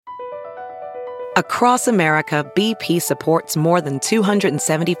Across America, BP supports more than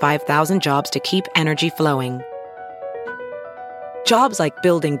 275,000 jobs to keep energy flowing. Jobs like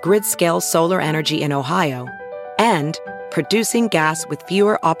building grid-scale solar energy in Ohio and producing gas with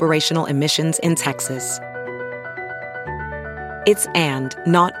fewer operational emissions in Texas. It's and,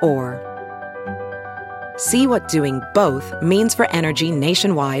 not or. See what doing both means for energy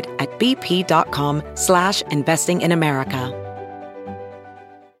nationwide at bp.com/investing in America.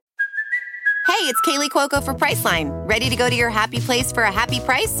 Hey, it's Kaylee Cuoco for Priceline. Ready to go to your happy place for a happy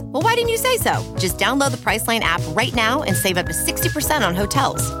price? Well, why didn't you say so? Just download the Priceline app right now and save up to 60% on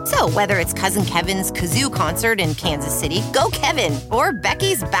hotels. So whether it's Cousin Kevin's Kazoo Concert in Kansas City, go Kevin, or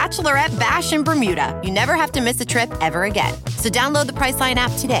Becky's Bachelorette Bash in Bermuda, you never have to miss a trip ever again. So download the Priceline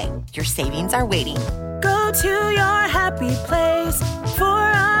app today. Your savings are waiting. Go to your happy place for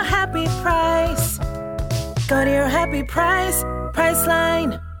a happy price. Go to your happy price,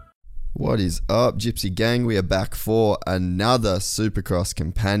 Priceline. What is up, Gypsy Gang? We are back for another Supercross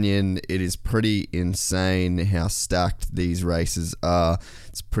companion. It is pretty insane how stacked these races are.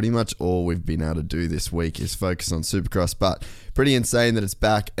 It's pretty much all we've been able to do this week is focus on Supercross, but pretty insane that it's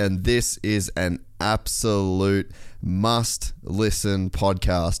back, and this is an absolute must-listen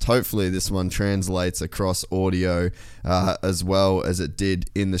podcast. Hopefully this one translates across audio as well as it did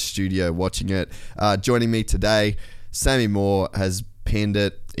in the studio watching it. Joining me today, Sammy Moore has pinned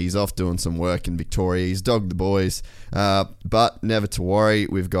it. He's off doing some work in Victoria. He's dogged the boys, but never to worry.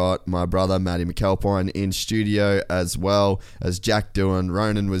 We've got my brother Matty McAlpine in studio, as well as Jack doing.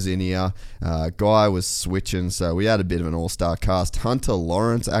 Ronan was in here. Guy was switching, so we had a bit of an all-star cast. Hunter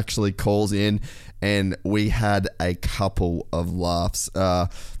Lawrence actually calls in, and we had a couple of laughs.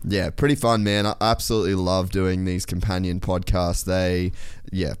 Pretty fun, man. I absolutely love doing these companion podcasts.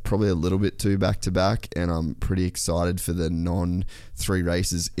 Probably a little bit too back-to-back, and I'm pretty excited for the non-3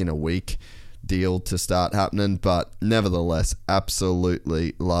 races in a week deal to start happening, but nevertheless,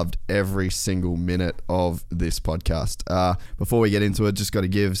 absolutely loved every single minute of this podcast. Before we get into it, just got to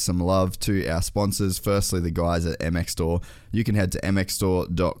give some love to our sponsors. Firstly, the guys at MX Store. You can head to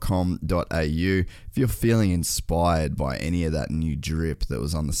mxstore.com.au if you're feeling inspired by any of that new drip that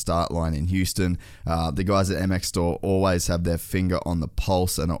was on the start line in Houston. The guys at MX Store always have their finger on the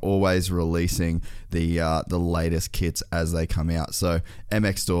pulse and are always releasing the latest kits as they come out. So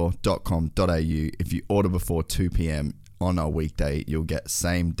mxstore.com.au. If you order before 2 p.m. on a weekday, you'll get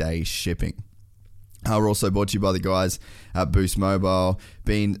same day shipping. We're also brought to you by the guys at Boost Mobile.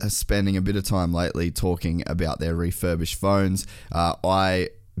 Been spending a bit of time lately talking about their refurbished phones. I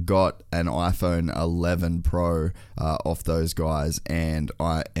got an iPhone 11 Pro off those guys, and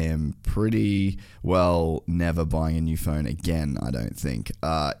I am pretty well never buying a new phone again, I don't think.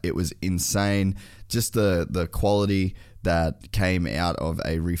 It was insane. Just the quality that came out of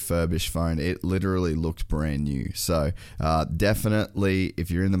a refurbished phone, it literally looked brand new. So definitely, if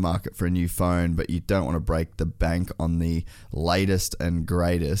you're in the market for a new phone but you don't want to break the bank on the latest and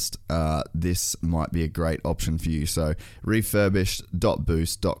greatest, this might be a great option for you. So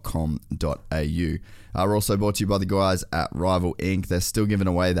refurbished.boost.com.au. We're also brought to you by the guys at Rival Inc. They're still giving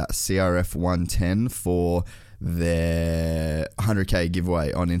away that CRF 110 for their 100k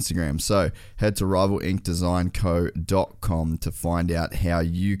giveaway on Instagram. So head to rivalinkdesignco.com to find out how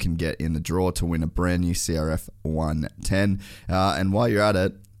you can get in the draw to win a brand new CRF 110. And while you're at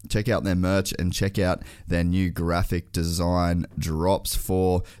it, check out their merch and check out their new graphic design drops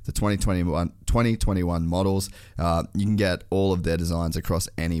for the 2021 models. You can get all of their designs across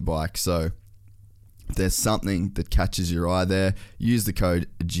any bike. So if there's something that catches your eye there, use the code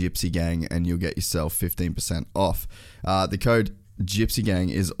GYPSYGANG and you'll get yourself 15% off. The code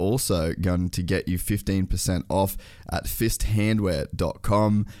GYPSYGANG is also going to get you 15% off at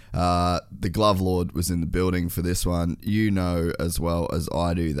fisthandwear.com. The Glove Lord was in the building for this one. You know as well as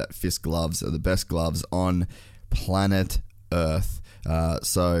I do that Fist gloves are the best gloves on planet Earth.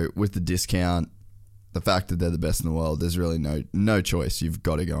 So with the discount, the fact that they're the best in the world, there's really no choice. You've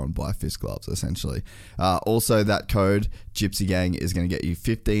got to go and buy Fist gloves, essentially. Also, that code, Gypsy Gang, is going to get you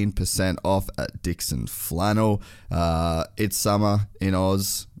 15% off at Dixon Flannel. It's summer in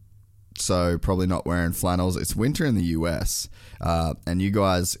Oz, so probably not wearing flannels. It's winter in the US, and you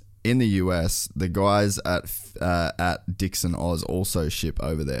guys in the US, the guys at Dixon Oz also ship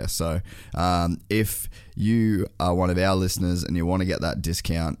over there. So if you are one of our listeners and you want to get that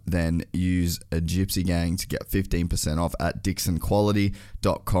discount, then use a Gypsy Gang to get 15% off at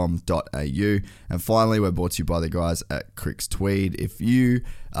dixonquality.com.au. And finally, we're brought to you by the guys at Cricks Tweed. If you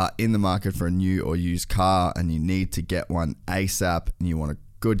are in the market for a new or used car and you need to get one ASAP and you want to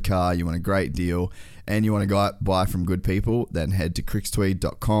good car, you want a great deal, and you want to buy from good people, then head to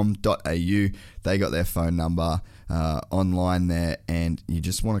crickstweed.com.au. They got their phone number online there, and you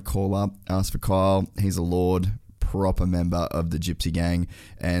just want to call up, ask for Kyle. He's a Lord, proper member of the Gypsy Gang,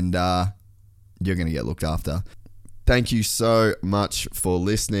 and you're going to get looked after. Thank you so much for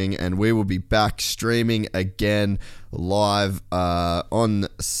listening, and we will be back streaming again live on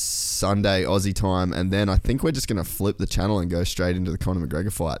Sunday Aussie time, and then I think we're just going to flip the channel and go straight into the Conor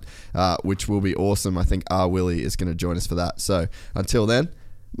McGregor fight, which will be awesome. I think R. Willie is going to join us for that. So until then,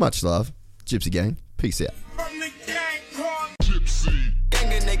 much love, Gypsy Gang. Peace out. From the gang called Gypsy.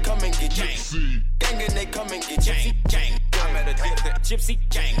 Gang and they come and get Gypsy. Gang and they come and get Gypsy. Gang. I met a Gypsy.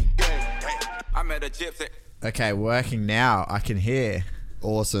 Gang. I met a Gypsy. Okay, working now. I can hear.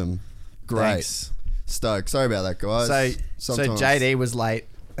 Awesome. Great. Thanks. Stoked. Sorry about that, guys. So JD was late,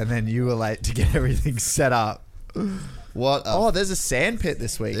 and then you were late to get everything set up. What? There's a sand pit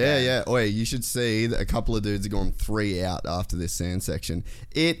this week. Yeah. Oi, you should see that a couple of dudes have gone 3 out after this sand section.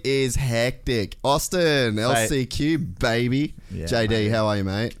 It is hectic. Austin, LCQ, baby. Yeah, JD, mate. How are you,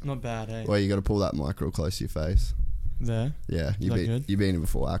 mate? Not bad, eh? Well, you got to pull that mic real close to your face. There. Yeah, Is that good? you've been here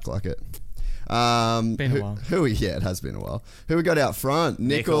before. Act like it. Been a while. It has been a while. Who we got out front?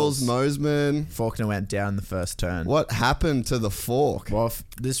 Nichols, Mosman. Faulkner went down the first turn. What happened to the fork? Well,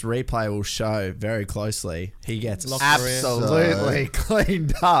 this replay will show very closely. He gets Locked absolutely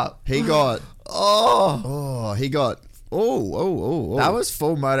cleaned up. He got. He got. That was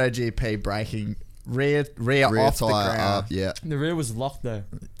full MotoGP braking. Rear off the tire ground. up. Yeah. The rear was locked though.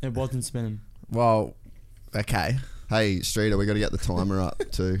 It wasn't spinning. Well, okay. Hey, Streeter, we got to get the timer up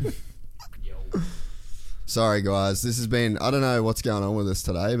too. Sorry, guys. This has been... I don't know what's going on with us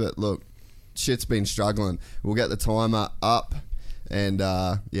today, but look, shit's been struggling. We'll get the timer up, and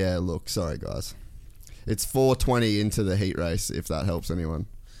yeah, look, sorry, guys. It's 4:20 into the heat race, if that helps anyone.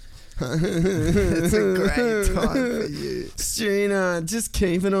 It's a great time for you. Streeter, just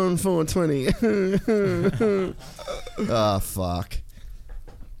keep it on 4:20. Ah, fuck.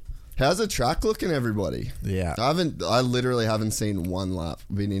 How's the track looking, everybody? Yeah. I literally haven't seen one lap.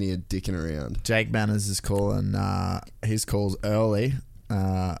 Been in here dicking around. Jake Manners is calling his calls early.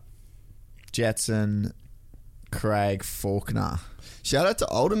 Jetson, Craig, Faulkner. Shout out to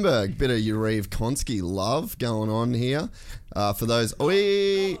Oldenburg. Bit of Yuriv Konski love going on here. For those...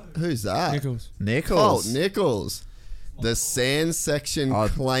 who's that? Nichols. Nichols. Oh, Nichols. The sand section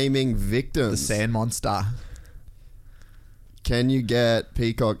claiming victims. The sand monster. Can you get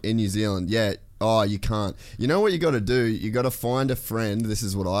Peacock in New Zealand? Yeah. Oh, you can't. You know what you got to do? You got to find a friend. This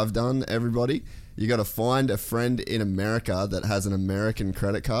is what I've done, everybody. You got to find a friend in America that has an American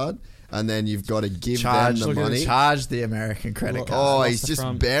credit card, and then you've got to give them the money. Charge the American credit card. Oh, What's he's the just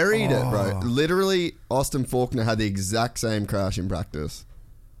front? buried it, bro. Literally, Austin Faulkner had the exact same crash in practice.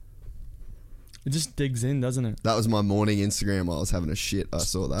 It just digs in, doesn't it? That was my morning Instagram while I was having a shit. I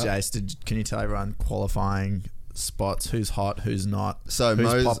saw that. Jace, can you tell everyone qualifying spots? Who's hot, who's not? So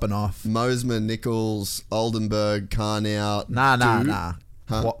who's popping off? Mosman, Nichols, Oldenburg, Carnout. Nah.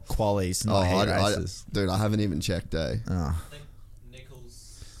 Huh? Qualies, not heat races. Dude, I haven't even checked, eh? Oh.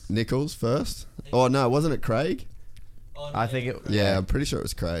 Nichols first? Oh, no, wasn't it Craig? I think it. Yeah, I'm pretty sure it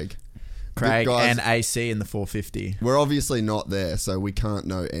was Craig. Craig Look, guys, and AC in the 450. We're obviously not there, so we can't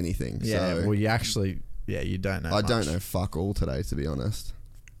know anything. Yeah, so well, you actually, you don't know. I don't know fuck all today, to be honest.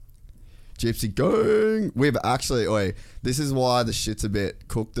 Gypsy Gang. We've actually, this is why the shit's a bit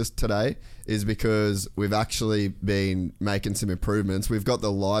cooked this today, is because we've actually been making some improvements. We've got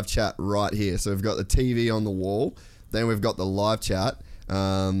the live chat right here. So we've got the TV on the wall, then we've got the live chat,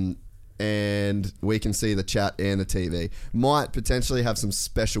 and we can see the chat and the TV. Might potentially have some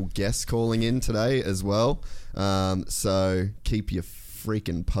special guests calling in today as well. So keep you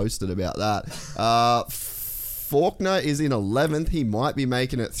freaking posted about that. Faulkner is in 11th. He might be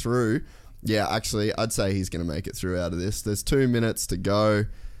making it through. Yeah, actually, I'd say he's going to make it through out of this. There's 2 minutes to go.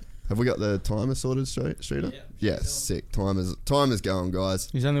 Have we got the timer sorted, Streeter? Yeah, sick. Timer's going, guys.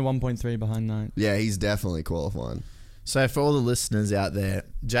 He's only 1.3 behind Knight. Yeah, he's definitely qualifying. So for all the listeners out there,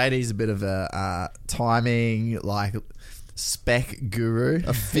 JD's a bit of a timing, spec guru.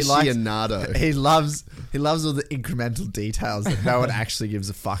 Aficionado. He loves all the incremental details that no one actually gives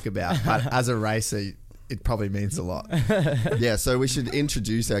a fuck about. But as a racer, it probably means a lot. Yeah, so we should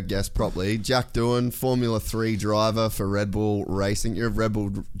introduce our guest properly. Jack Doohan, Formula 3 driver for Red Bull Racing. You're a Red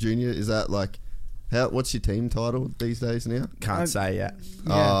Bull Junior. Is that What's your team title these days now? Can't say yet.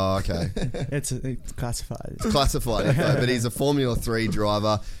 Oh, okay. It's classified. It's classified info, but he's a Formula 3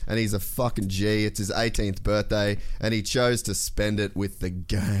 driver and he's a fucking G. It's his 18th birthday and he chose to spend it with the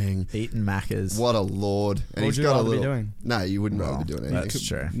gang. Eating Maccas. What a lord. And What would you rather be doing? No, you wouldn't rather be doing anything. That's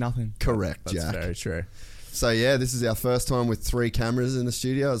true. Nothing. Correct, That's Jack. very true. So yeah, this is our first time with 3 cameras in the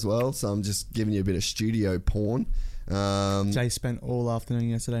studio as well. So I'm just giving you a bit of studio porn. Jay spent all afternoon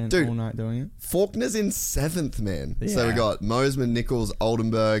yesterday and Dude. all night doing it. Faulkner's in 7th, man. So we Yeah. got Mosman, Nichols,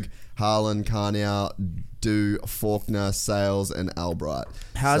 Oldenburg, Harlan, Carnow, Do, Faulkner, Sales, and Albright.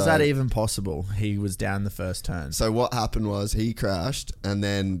 How's So- that even possible? He was down the first turn. So what happened was he crashed, and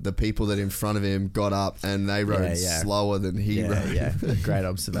then the people that in front of him got up and they rode Yeah. slower than he rode. Yeah. Great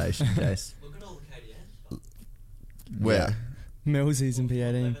observation, Jace. Look at all the KDN. Where? Millsy's in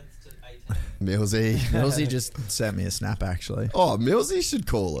P18. 11th to 18th. Millsy. Millsy just sent me a snap, actually. Oh, Millsy should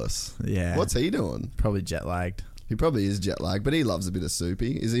call us. Yeah. What's he doing? Probably jet lagged. He probably is jet lagged, but he loves a bit of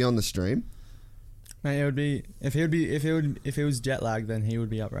soupy. Is he on the stream? Mate, it would be if he was jet lagged, then he would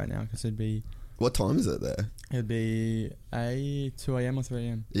be up right now because it'd be What time is it there? 2 a.m. or 3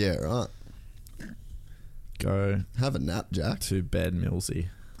 a.m. Yeah, right. Go Have a nap, Jack. to bed, Millsy.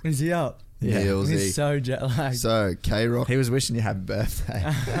 Is he up? Yeah. Millsy. He's so jet lagged. So K-Rock He was wishing you happy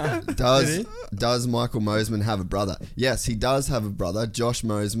birthday. does Michael Mosman have a brother? Yes, he does have a brother, Josh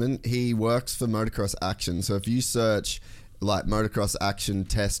Mosman. He works for Motocross Action. So if you search like Motocross Action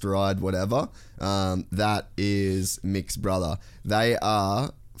test ride, whatever, that is Mick's brother. They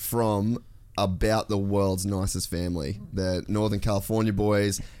are from about the world's nicest family. They're Northern California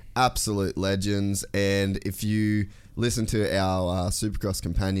boys, absolute legends. And if you listen to our Supercross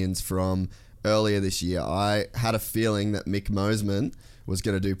companions from earlier this year, I had a feeling that Mick Mosman was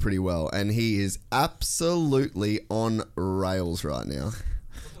going to do pretty well. And he is absolutely on rails right now.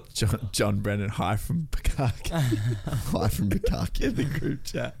 John Brennan, hi from Pekak. Hi from Bukaki. In the group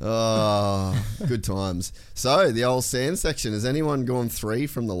chat. Oh, good times. So, the old sand section. Has anyone gone 3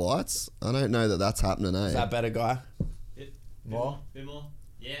 from the lights? I don't know that that's happening, eh? Is that better, guy? More? Bit more?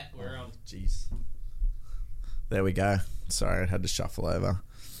 Yeah, we're on. Jeez. There we go. Sorry, I had to shuffle over.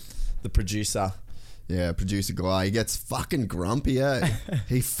 The producer. Yeah, producer guy. He gets fucking grumpy, eh?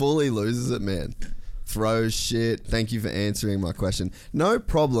 He fully loses it, man. Throws shit. Thank you for answering my question. No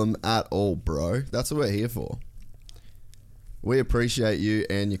problem at all, bro. That's what we're here for. We appreciate you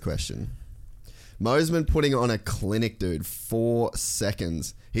and your question. Mosman putting on a clinic, dude. 4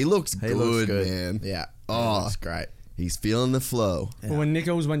 seconds. He looks good, man. Yeah. Oh, That's great. he's feeling the flow. Well, when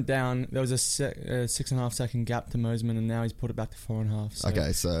Nichols went down, there was a 6.5 second gap to Mosman, and now he's put it back to 4.5. So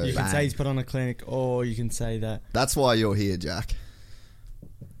Okay, so you can Bang. say he's put on a clinic, or you can say that that's why you're here, Jack.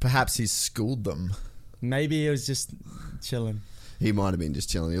 Perhaps he's schooled them. maybe he was just chilling. He might have been just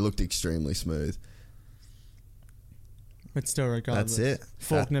chilling. He looked extremely smooth. But still, regardless. That's it.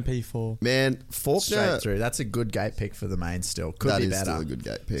 Faulkner P4. Man, Faulkner, Straight through. That's a good gate pick for the main still. Could that be is better. still a good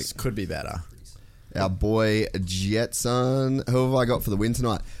gate pick. Could be better. Our boy Jetson. Who have I got for the win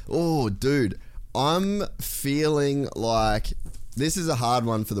tonight? Oh, dude. I'm feeling like this is a hard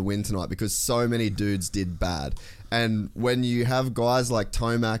one for the win tonight because so many dudes did bad. And when you have guys like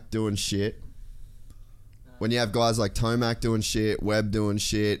Tomac doing shit, Webb doing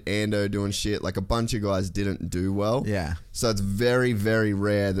shit, Ando doing shit, like a bunch of guys didn't do well. Yeah. So it's very, very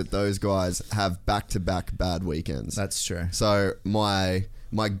rare that those guys have back-to-back bad weekends. That's true. So my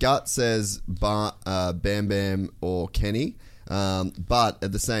gut says Bam Bam or Kenny, but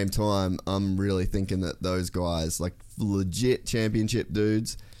at the same time, I'm really thinking that those guys, like legit championship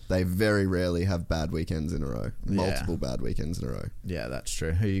dudes, they very rarely have bad weekends in a row. Multiple bad weekends in a row. Yeah, that's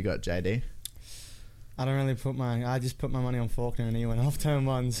true. Who you got, JD? I don't really I just put my money on Faulkner and he went off turn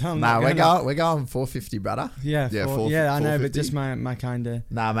 1. So I'm Nah, not we're going 450, brother. Yeah, Yeah, I know, but 450. just my kind of.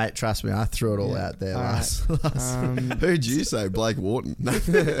 Nah, mate, trust me, I threw it all out there All last. Who'd you say? Blake Wharton?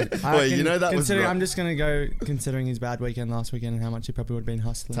 Wait, you know that was considering right. I'm just gonna go considering his bad weekend last weekend and how much he probably would have been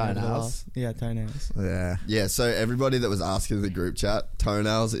hustling. over the Toenails. toenails. Yeah. Yeah, so everybody that was asking in the group chat,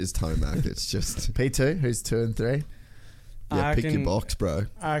 Toenails is Tomac. It's just, P2, who's 2 and 3? yeah, I pick your reckon- box, bro.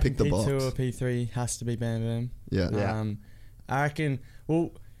 I reckon Pick the P2 box. or P3 has to be Bam Bam. Yeah. Yeah. I reckon.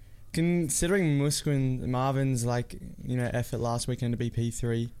 Well, considering Musquin Marvin's effort last weekend to be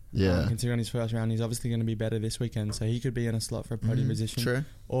P3. Yeah. Considering his first round, he's obviously going to be better this weekend, so he could be in a slot for a podium position. True.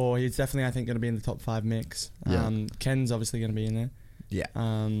 Or he's definitely, I think, going to be in the top 5 mix. Yeah. Ken's obviously going to be in there. Yeah.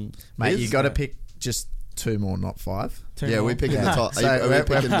 Mate, you got to pick just 2 more, not 5. Two Yeah, more. we're picking the top. So are we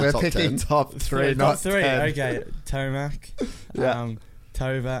picking the we're top picking 10? top 3, top not 3. 10. Okay, Tomac. Yeah.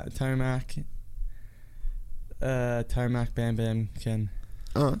 Tomac, Bam Bam, Ken.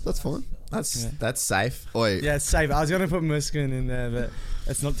 Alright, that's fine. That's safe. Oi, Yeah, it's safe. I was going to put Musquin in there, but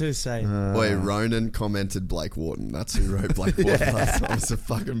it's not too safe. oi, Ronan commented Blake Wharton. That's who wrote Blake Wharton last time. It's the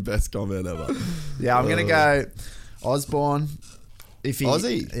fucking best comment ever. Yeah, I'm gonna go Osborne. If he,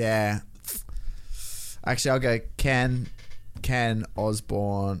 Aussie? Yeah. Actually, I'll go Ken,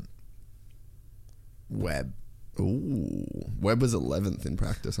 Osborne, Webb. Ooh, Webb was 11th in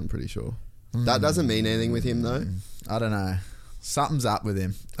practice, I'm pretty sure. That doesn't mean anything with him, though. I don't know. Something's up with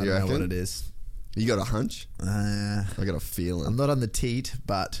him. I You don't know what reckon? it is. You got a hunch? I got a feeling. I'm not on the teat,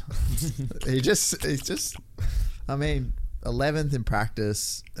 but he's just. I mean, 11th in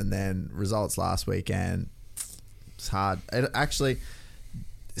practice, and then results last weekend. It's hard. Actually,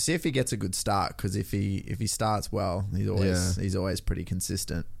 see if he gets a good start, because if he starts well, he's always pretty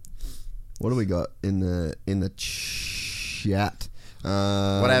consistent. What do we got in the chat?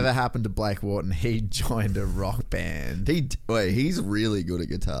 Whatever happened to Blake Wharton? He joined a rock band. He's really good at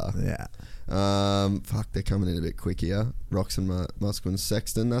guitar. Yeah. Fuck, they're coming in a bit quick here. Roxon, Musquin,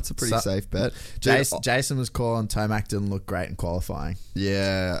 Sexton. That's a pretty safe bet. Jason was calling Tomac didn't look great in qualifying.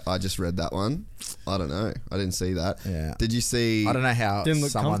 Yeah, I just read that one. I don't know. I didn't see that. Yeah. Did you see? I don't know how Didn't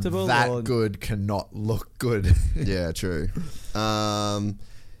look someone comfortable, that or- good cannot look good. Yeah, true.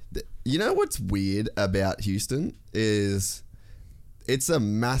 You know what's weird about Houston is it's a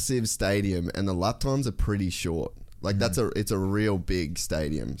massive stadium and the lap times are pretty short. Like it's a real big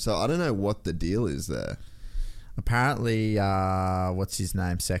stadium. So I don't know what the deal is there. Apparently, what's his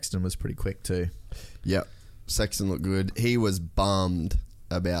name? Sexton was pretty quick too. Yep. Sexton looked good. He was bummed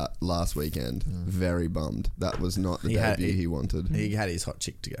about last weekend. Very bummed. That was not the debut he wanted. He had his hot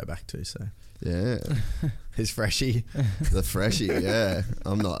chick to go back to, so Yeah. his freshie. The freshie, yeah.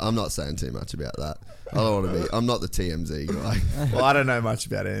 I'm not saying too much about that. I don't want to be. I'm not the TMZ guy. Well, I don't know much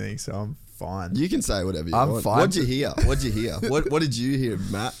about anything, so I'm fine. You can say whatever you I'm want. fine. What'd you hear? What did you hear,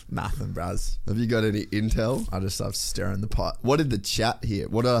 Matt? Nothing, bruz. Have you got any intel? I just love stirring the pot. What did the chat hear?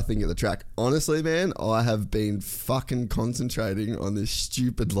 What did I think of the track? Honestly, man, I have been fucking concentrating on this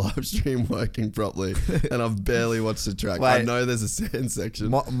stupid live stream working properly, and I've barely watched the track. I Wait. know there's a sand section.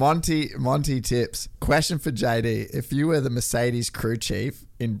 Monty tips. Question for JD: if you were the Mercedes crew chief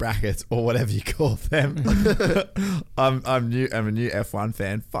in brackets or whatever you call them, I'm a new F1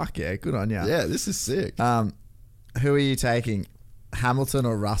 fan. Fuck yeah, good on ya. Yeah, this is sick. Who are you taking? Hamilton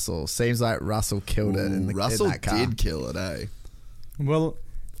or Russell? Seems like Russell killed it in Russell that car. did kill it, eh? Well,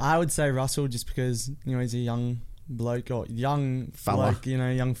 I would say Russell just because, he's a young bloke or young Fella. bloke,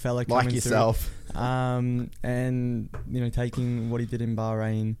 young fella coming Like through. yourself. And, taking what he did in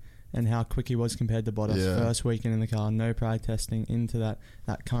Bahrain and how quick he was compared to Bottas. Yeah. First weekend in the car, no prior testing into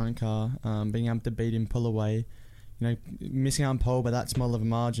that current car, being able to beat him, pull away, missing out on pole by that small of a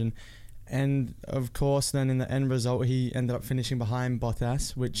margin. And, of course, then in the end result, he ended up finishing behind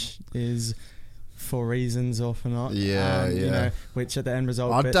Bottas, which is for reasons or for not. Yeah, Which at the end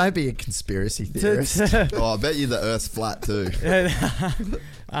result... Oh, don't be a conspiracy theorist. Oh, I bet you the Earth's flat too.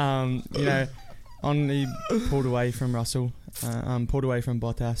 He pulled away from Russell, pulled away from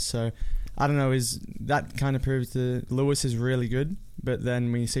Bottas. So I don't know. That kind of proves that Lewis is really good, but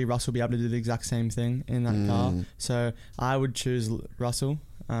then we see Russell be able to do the exact same thing in that car. So I would choose Russell.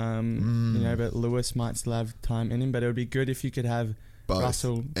 But Lewis might still have time in him. But it would be good if you could have Both.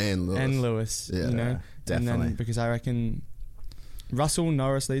 Russell and Lewis. Yeah, definitely. And then, because I reckon Russell,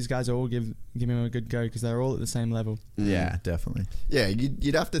 Norris, these guys all give him a good go because they're all at the same level. Yeah, definitely. Yeah,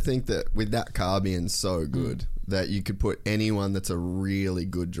 you'd have to think that with that car being so good that you could put anyone that's a really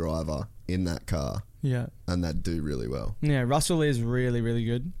good driver in that car Yeah. and that'd do really well. Yeah, Russell is really, really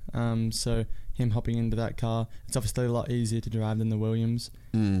good. So him hopping into that car, it's obviously a lot easier to drive than the Williams.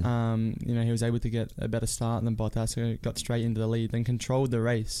 He was able to get a better start than Bottas, who got straight into the lead, then controlled the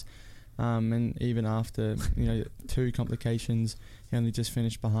race. And even after, 2 complications, he only just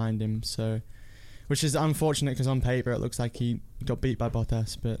finished behind him. So, which is unfortunate because on paper it looks like he got beat by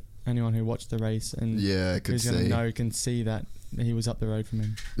Bottas, but anyone who watched the race and who's going to know can see that he was up the road from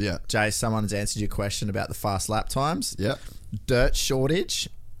him. Yeah. Jay, someone's answered your question about the fast lap times. Yep. Dirt shortage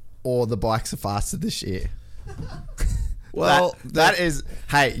or the bikes are faster this year? Well, that is...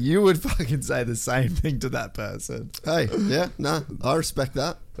 Hey, you would fucking say the same thing to that person. Hey, yeah, no, I respect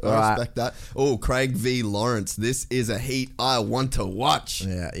that. I respect that. Oh, Craig v. Lawrence. This is a heat I want to watch.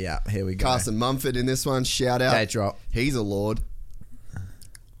 Yeah, here we go. Carson Mumford in this one. Shout out. Date drop. He's a lord.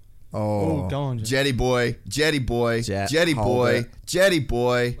 Oh, go on, Jetty boy. Jetty boy. Jet, Jetty hold boy. it. Jetty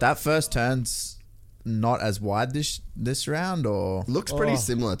boy. That first turn's not as wide this round, or... Looks pretty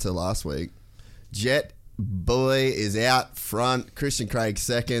similar to last week. Jet boy is out front. Christian Craig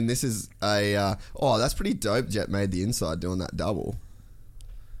second. This is a... that's pretty dope. Jet made the inside doing that double.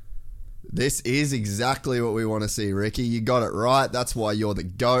 This is exactly what we want to see, Ricky. You got it right. That's why you're the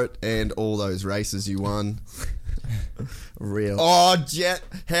GOAT and all those races you won. Real. Oh, Jet.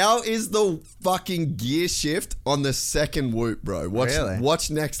 How is the fucking gear shift on the second whoop, bro? Really?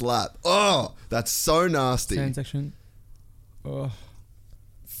 Watch next lap. Oh, that's so nasty. Turn section. Oh.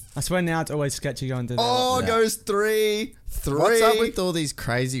 I swear now it's always sketchy going to that. Oh, goes 3. What's up with all these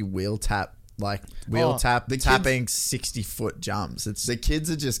crazy wheel tap, the tapping 60-foot jumps? It's The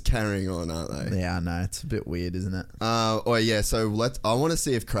kids are just carrying on, aren't they? Yeah, I know. It's a bit weird, isn't it? So I want to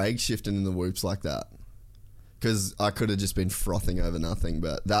see if Craig's shifting in the whoops like that. Because I could have just been frothing over nothing,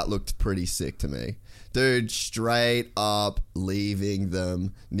 but that looked pretty sick to me. Dude, straight up leaving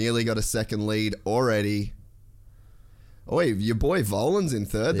them. Nearly got a second lead already. Oh, your boy Volan's in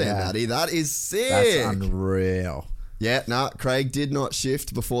third there, Matty. That is sick. That's unreal. Yeah, Craig did not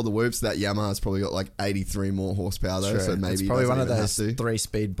shift before the whoops. That Yamaha's probably got like 83 more horsepower though, so maybe it's he probably doesn't one of even those have to.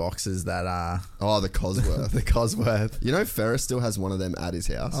 3-speed boxes that are... Oh, the Cosworth. the Cosworth. You know Ferris still has one of them at his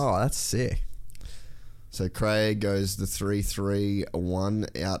house. Oh, that's sick. So Craig goes the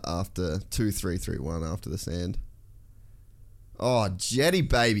 3-3-1 out after 2-3-3-1 after the sand. Oh, Jetty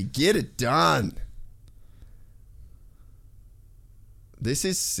baby, get it done. This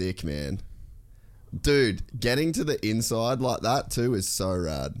is sick, man. Dude, getting to the inside like that too is so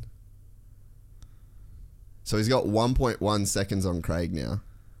rad. So he's got 1.1 seconds on Craig now.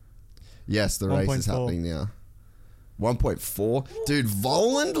 Yes, the race is happening now. 1.4. Dude,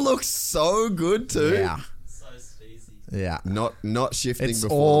 Voland looks so good too. Yeah. So steezy. Yeah. Not shifting It's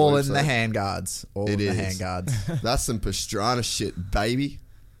before all the in the handguards. All in the handguards. That's some Pastrana shit, baby.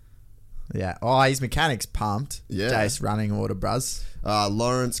 Yeah. Oh, his mechanic's pumped. Yeah. Jace running order, bruz.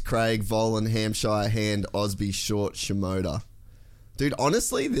 Lawrence, Craig, Volan, Hampshire, Hand, Osby, Short, Shimoda. Dude,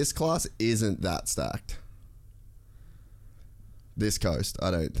 honestly, this class isn't that stacked. This coast,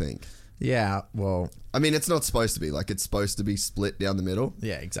 I don't think. Yeah, well... I mean, it's not supposed to be. Like, it's supposed to be split down the middle.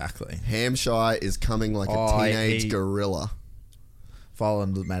 Yeah, exactly. Hampshire is coming like a teenage gorilla.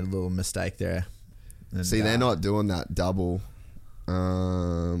 Volan made a little mistake there. And, See, they're not doing that double...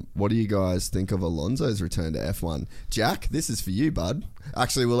 what do you guys think of Alonso's return to F1? Jack, this is for you, bud.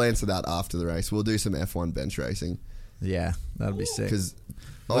 Actually, we'll answer that after the race. We'll do some F1 bench racing. Yeah, that'd be sick. Because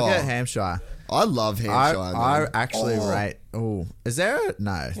look at Hampshire. I love Hampshire. I actually rate. Oh, is there?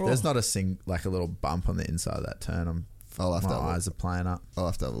 There's not a little bump on the inside of that turn. I'll have my to have eyes are playing up. I'll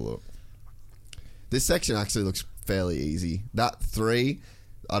have to have a look. This section actually looks fairly easy. That 3,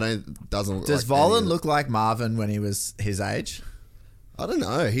 doesn't look. Does like Volan look like Marvin when he was his age? I don't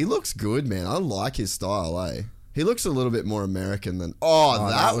know. He looks good, man. I like his style, eh? He looks a little bit more American than... Oh,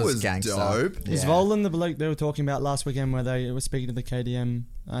 that was gangster. dope. Yeah. Is Volan the bloke they were talking about last weekend where they were speaking to the KDM?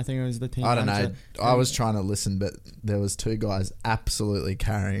 I think it was the team I don't know. manager. I was trying to listen, but there was 2 guys absolutely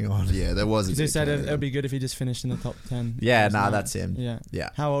carrying on. Yeah, there was a Because he big said carry it would be good if he just finished in the top 10. Yeah, that's him. Yeah. Yeah.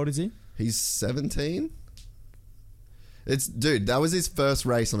 How old is he? He's 17. Dude, that was his first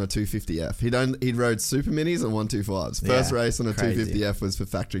race on a 250F. He'd rode Super Minis and 125s. First race on a crazy. 250F was for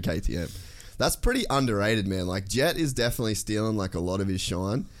factory KTM. That's pretty underrated, man. Like, Jet is definitely stealing like a lot of his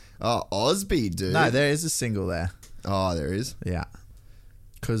shine. Oh, Osby, dude. No, there is a single there. Oh, there is? Yeah.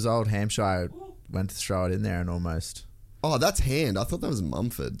 Because old Hampshire went to throw it in there and almost... Oh, that's Hand. I thought that was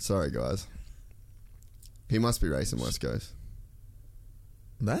Mumford. Sorry, guys. He must be racing West Coast.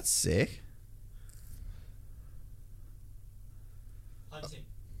 That's sick. Punting.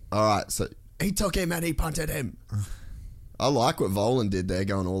 All right, so he took him and he punted him. I like what Volan did there,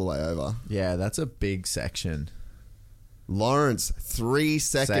 going all the way over. Yeah, that's a big section. Lawrence,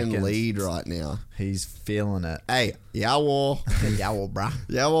 3-second Seconds. lead right now. He's feeling it. Hey, yawo. Yowl, bruh.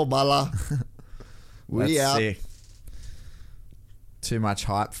 Yawo, bala. We That's out. sick. Too much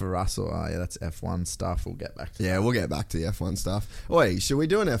hype for Russell. Oh, yeah, that's F1 stuff. We'll get back to Yeah, that. we'll get back to the F1 stuff. Wait, should we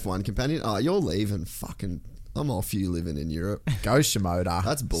do an F1 companion? Oh, you're leaving. Fucking, I'm off you living in Europe. Go Shimoda.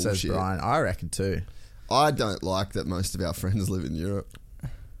 That's bullshit. Says Brian. I reckon too. I don't like that most of our friends live in Europe.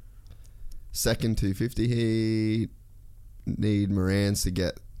 Second 250 heat. Need Morans to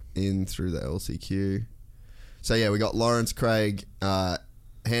get in through the LCQ. So yeah, we got Lawrence, Craig,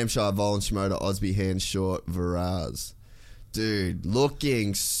 Hampshire, Volan, Shimoda, Osby, Hand, Short, Varaz. Dude,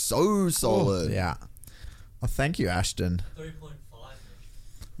 looking so solid. Yeah. Well, thank you, Ashton. 3.5.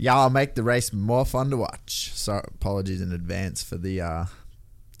 Yeah, I'll make the race more fun to watch. So apologies in advance for the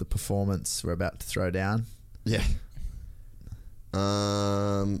performance we're about to throw down. Yeah.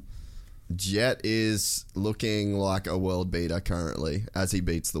 Jet is looking like a world beater currently as he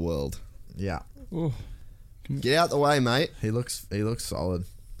beats the world. Yeah. Ooh. Get out the way, mate. He looks solid.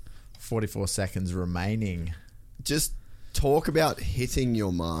 44 seconds remaining. Just talk about hitting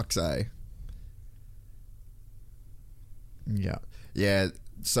your marks, eh? Yeah. Yeah.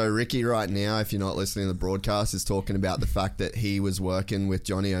 So Ricky right now, if you're not listening to the broadcast, is talking about the fact that he was working with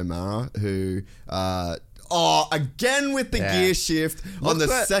Johnny O'Mara, who, again with the gear shift on the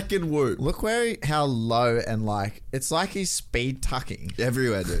second whoop. Look how low and like, it's like he's speed tucking.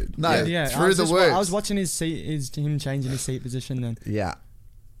 Everywhere, dude. No, Yeah, through the whoops. I was watching him changing his seat position then. Yeah.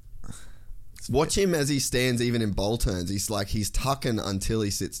 Watch him as he stands even in bowl turns. He's tucking until he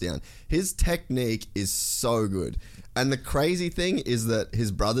sits down. His technique is so good. And the crazy thing is that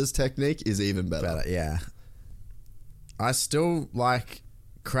his brother's technique is even better. Yeah. I still like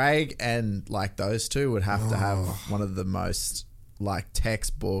Craig and like those two would have to have one of the most like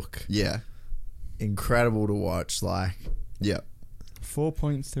textbook. Yeah. Incredible to watch. Like, yeah.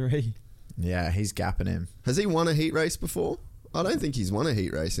 4.3. Yeah, he's gapping him. Has he won a heat race before? I don't think he's won a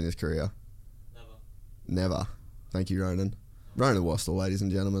heat race in his career. Never. Thank you, Ronan. Ronan Wastel, ladies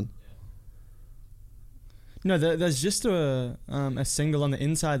and gentlemen. No, there's just a single on the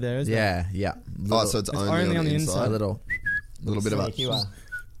inside there, isn't there? Yeah. So it's only on the inside. A little bit of a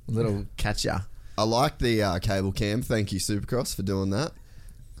little catcher. I like the cable cam. Thank you, Supercross, for doing that.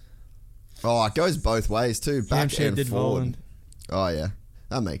 Oh, it goes both ways too, back Hampshire and did forward. Voland. Oh yeah,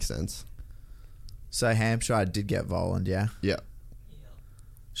 that makes sense. So Hampshire did get Voland, yeah. Yeah.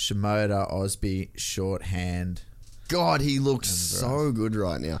 Shimoda, Osby, shorthand. God, he looks so good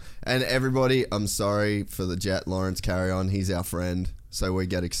right now. And everybody, I'm sorry for the Jet Lawrence carry on. He's our friend, so we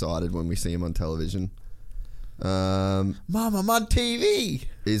get excited when we see him on television. Mom, I'm on TV.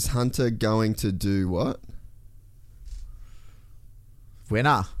 Is Hunter going to do what?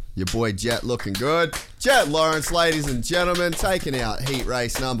 Winner. Your boy Jet looking good. Jet Lawrence, ladies and gentlemen, taking out heat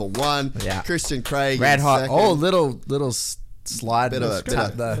race number 1. Yeah. Christian Craig Red in hot. second. Oh, little slide. Bit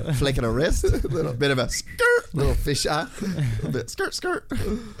of a flick of a wrist. Little bit of a skirt. Little fisher. A bit skirt.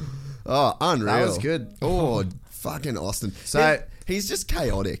 Oh, unreal. That was good. Oh, fucking Austin. So he's just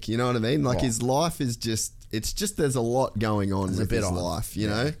chaotic, you know what I mean? Like his life is just, it's just there's a lot going on with his life, you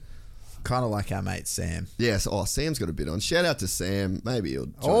know? Kind of like our mate Sam. Yes. Oh, Sam's got a bit on. Shout out to Sam. Maybe he'll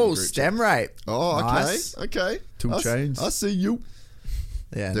join the Oh, group stem chat. rate. Oh, okay. Nice. Okay. Two chains. I see you.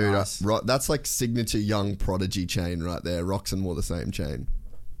 Yeah, Dude, nice. that's like signature young prodigy chain right there. Roxon wore the same chain.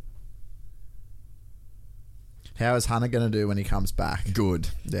 How is Hunter going to do when he comes back? Good.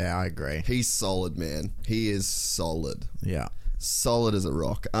 Yeah, I agree. He's solid, man. He is solid. Yeah. Solid as a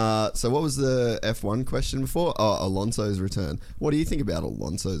rock. So what was the F1 question before? Oh, Alonso's return. What do you think about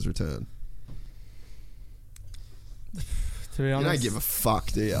Alonso's return? To be honest, You don't give a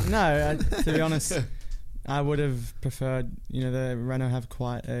fuck, do you? No, to be honest, I would have preferred, the Renault have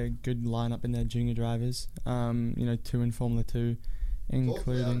quite a good lineup in their junior drivers. 2 in Formula 2,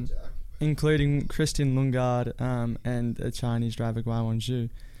 including Christian Lundgaard and a Chinese driver, Guan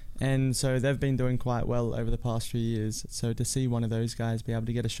Zhu. And so they've been doing quite well over the past few years. So to see one of those guys be able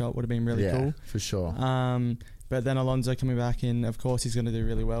to get a shot would have been really cool. For sure. But then Alonso coming back in, of course, he's going to do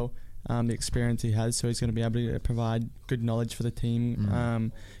really well. The experience he has, so he's going to be able to provide good knowledge for the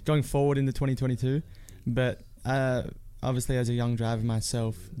team going forward into 2022. But obviously, as a young driver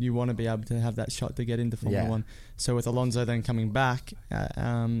myself, you want to be able to have that shot to get into Formula 1. So with Alonso then coming back,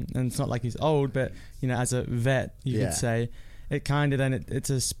 and it's not like he's old, but as a vet, you could say, it kind of then it's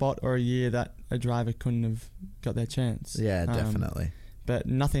a spot or a year that a driver couldn't have got their chance. Yeah, definitely. But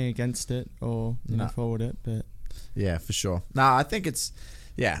nothing against it or forward it, but yeah, for sure. No, I think it's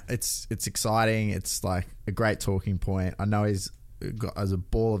exciting. It's like a great talking point. I know he's has a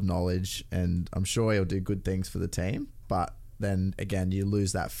ball of knowledge, and I'm sure he'll do good things for the team. But then again, you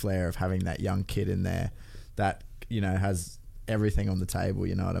lose that flair of having that young kid in there that has everything on the table.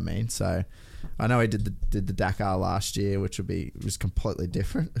 You know what I mean? So I know he did the Dakar last year, which was completely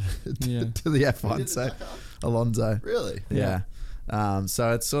different to the F1. So Alonso, really, yeah.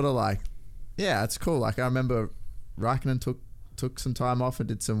 So it's sort of like, it's cool. Like I remember Raikkonen took some time off and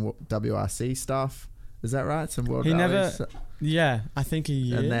did some WRC stuff. Is that right? Some World Rallies? I think a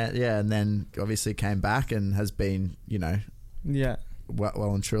year. And then obviously came back and has been,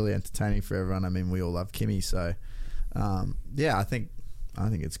 well and truly entertaining for everyone. I mean, we all love Kimi, so I think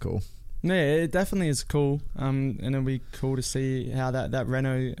it's cool. Yeah, it definitely is cool. And it'll be cool to see how that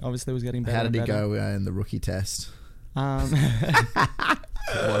Renault obviously was getting better. How did he go in the rookie test? What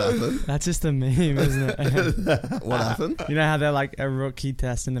happened? That's just a meme, isn't it? What happened? You know how they're like a rookie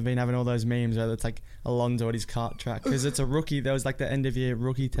test, and they've been having all those memes where it's like Alonso at his kart track because it's a rookie. There was like the end of year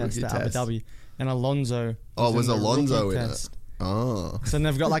rookie test at Abu Dhabi, and Alonso. Was in the Alonso rookie in test. it? Oh. So then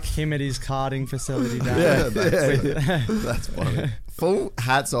they've got like him at his karting facility down. That's funny. Full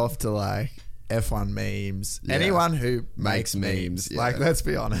hats off to like F1 memes, Yeah. anyone who Makes makes memes, memes. Like, yeah. let's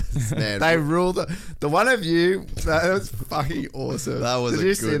be honest. Man, they rule the one of you, that was fucking awesome. That was Did a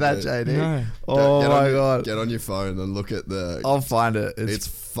you see good that, bit. JD? No. Oh Get on my your- God. Get on your phone and look at the. I'll find it. It's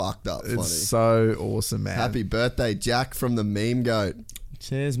fucked up funny. It's so awesome, man. Happy birthday, Jack from the Meme Goat.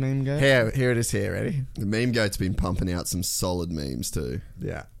 Cheers, meme goat. Here it is here. Ready? The Meme Goat's been pumping out some solid memes too.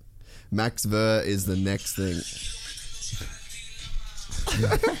 Yeah. Max Ver is the next thing.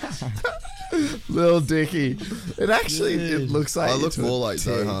 Little Dicky. It actually it looks like I look to a more like T.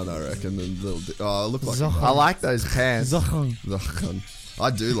 Zohan, I reckon, than little. I look like. Zohan. I like those pants. Zohan. I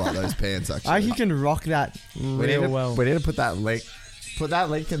do like those pants I actually. think you can rock that real well. We need to put that link. Put that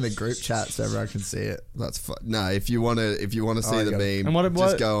link in the group chat so everyone can see it. That's no. If you want to see I the got it. meme, And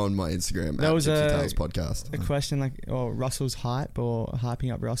just go on my Instagram. There at was Gypsy a- Tales Podcast. A question like, Russell's hype or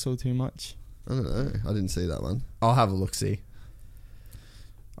hyping up Russell too much? I don't know. I didn't see that one. I'll have a look. See.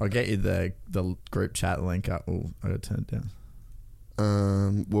 I'll get you the group chat link up. Oh, I got to turn it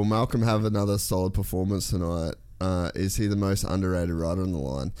down. Will Malcolm have another solid performance tonight? Is he the most underrated rider on the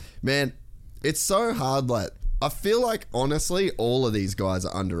line? Man, it's so hard. Like, I feel like, honestly, all of these guys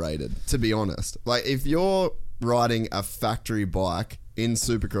are underrated, to be honest. Like, if you're riding a factory bike in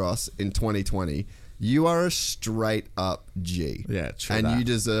Supercross in 2020, you are a straight up G. Yeah, true And that. you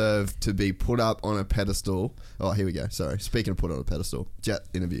deserve to be put up on a pedestal. Oh, here we go. Sorry. Speaking of put on a pedestal, Jet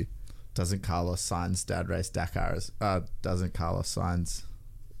interview. Doesn't Carlos Sainz dad race Dakar? Doesn't Carlos Sainz?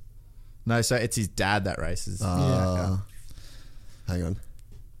 No, so it's his dad that races. Dakar. Hang on.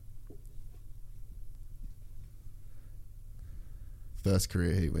 First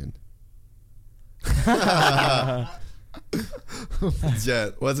career heat win.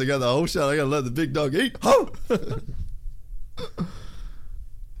 Jet, once I got the whole shot, I gotta let the big dog eat. Ho!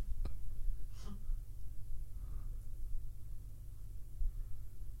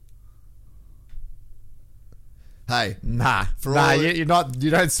 Hey, Nah, For all the- you're not. You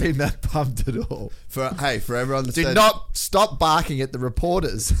don't seem that pumped at all. for everyone that Do said, not stop barking at the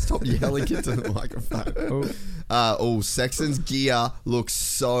reporters. stop yelling into the microphone. Sexton's gear looks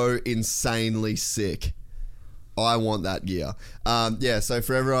so insanely sick. I want that gear. So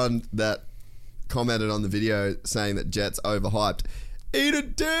for everyone that commented on the video saying that Jet's overhyped, eat a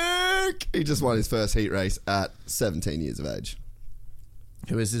dick! He just won his first heat race at 17 years of age.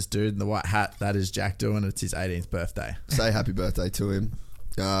 Who is this dude in the white hat? That is Jack Doohan. It's his 18th birthday. Say happy birthday to him.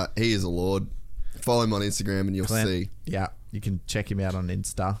 He is a lord. Follow him on Instagram and you'll Clint. see. Yeah, you can check him out on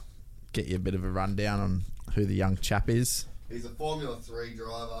Insta. Get you a bit of a rundown on who the young chap is. He's a Formula 3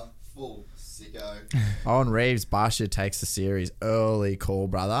 driver, full sicko. Owen Reeves, Barsha takes the series. Early call,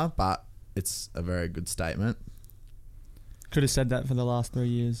 brother, but it's a very good statement. Could have said that for the last 3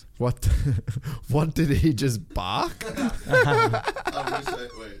 years. What? What did he just bark? I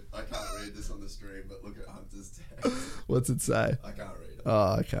can't read this on the stream, but look at Hunter's text. What's it say? I can't read it.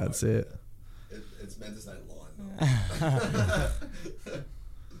 Oh, I can't see it. It's meant to say line.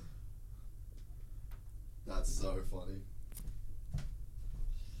 That's so funny.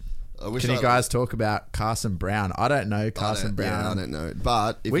 I wish Can you guys talk about Carson Brown? I don't know Carson Brown. Yeah, I don't know.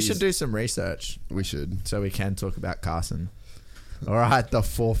 But if We he's- should do some research We should. so we can talk about Carson. All right, the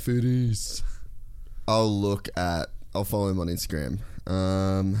 450s. I'll follow him on Instagram.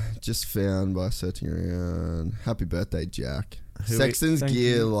 Just found by searching around. Happy birthday, Jack. Who Sexton's Thank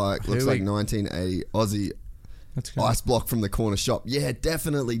gear you. looks Who like we- 1980 Aussie That's good. ice block from the corner shop. Yeah, it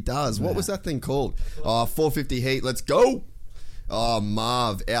definitely does. What was that thing called? 450 heat. Let's go. Oh,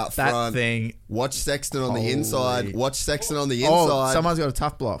 Marv out That front. thing. Watch Sexton on the Holy- inside. Watch Sexton on the Oh, inside. someone's got a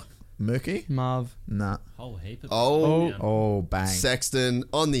tough block. Murky? Marv. Nah. Whole heap of Oh, Oh, bang. Sexton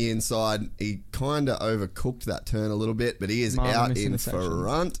on the inside. He kind of overcooked that turn a little bit, but he is Marvin out missing in the section.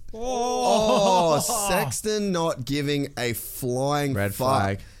 front. Oh, Sexton not giving a flying Red fuck.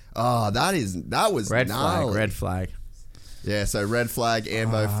 flag. Oh, that was Red gnarly. flag. Red flag. Yeah, so red flag,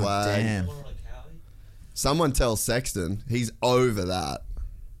 Ambo Oh, flag. damn. Someone tell Sexton he's over that.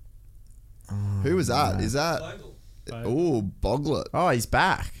 Who was that? Is that? Oh, Boglet. Oh, he's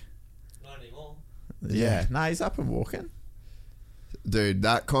back. Not anymore. Yeah. No, he's up and walking. Dude,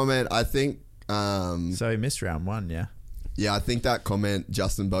 that comment, I think, So he missed round one, yeah. yeah, I think that comment,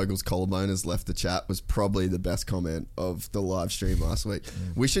 Justin Bogle's collarbone has left the chat, was probably the best comment of the live stream last week.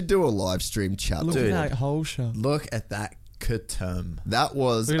 We should do a live stream chat. Look Dude. at that whole shot. Look at that Katum. That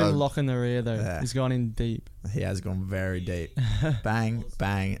was Look at him a- lock in the rear though. Yeah. He's gone in deep. He has gone very deep. Bang,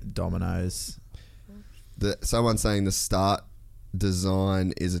 bang, dominoes. someone saying the start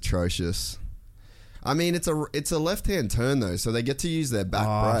design is atrocious. I mean, it's a left-hand turn though, so they get to use their back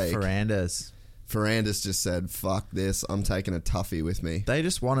brake. Ferrandes. Ferrandis just said, fuck this, I'm taking a toughie with me. They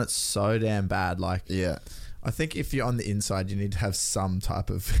just want it so damn bad. Like, Yeah. I think if you're on the inside, you need to have some type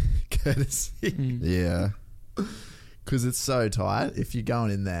of courtesy. Yeah. Because it's so tight. If you're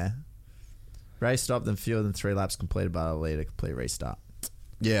going in there, race stop, then fewer than 3 laps completed by the leader, complete restart.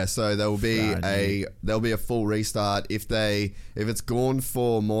 Yeah, so there'll be a full restart. If it's gone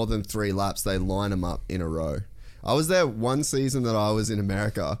for more than 3 laps, they line them up in a row. I was there one season that I was in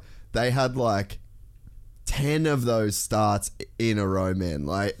America. They had like 10 of those starts in a row, man.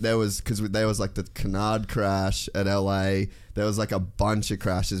 Like there was like the Canard crash at LA. There was like a bunch of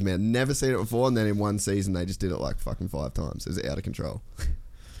crashes, man. Never seen it before, and then in one season they just did it like fucking 5 times. It was out of control.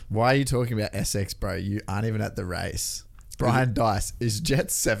 Why are you talking about SX, bro? You aren't even at the race. Brian Dice, is Jet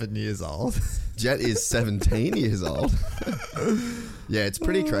 7 years old? Jet is 17 years old. Yeah, it's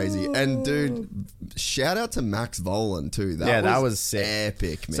pretty crazy. And dude, shout out to Max Volan too. That was sick.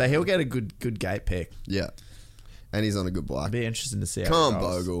 Epic, man. So he'll get a good gate pick. Yeah. And he's on a good bike. It'll be interesting to see how Come it on,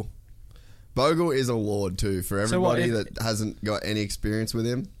 rolls. Bogle. Bogle is a lord too for everybody that hasn't got any experience with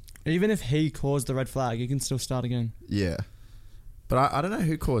him. Even if he caused the red flag, he can still start again. Yeah. But I don't know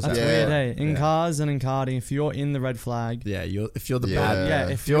who caused That's that. weird, hey. In cars and in karting, if you're in the red flag, Yeah, if you're the Yeah. bad,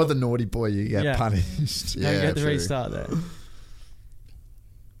 Yeah, if you're the naughty boy, you get punished. you don't get the true. restart there.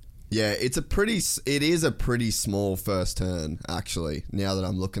 Yeah, it is a pretty small first turn, actually, now that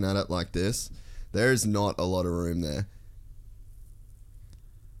I'm looking at it like this. There's not a lot of room there.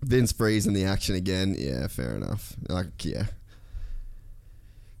 Vince Freeze in the action again. Yeah, fair enough. Like, yeah.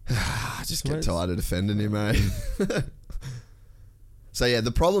 I just get tired of defending him, mate. So yeah,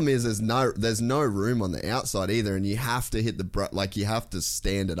 the problem is there's no room on the outside either, and you have to hit you have to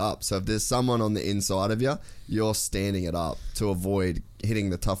stand it up. So if there's someone on the inside of you, you're standing it up to avoid hitting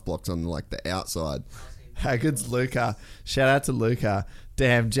the tough blocks on like the outside. How good's Luca? Shout out to Luca.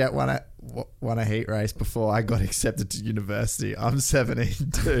 Damn, Jet won a heat race before I got accepted to university. I'm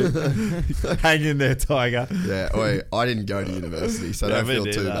 17 too. Hang in there, Tiger. Yeah, wait, I didn't go to university, so don't feel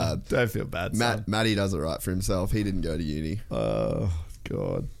too bad. Don't feel bad. Matty does it right for himself. He didn't go to uni. Oh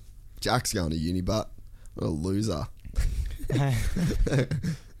God. Jack's going to uni, but what a loser.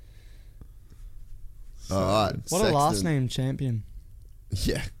 All right. What a last name champion.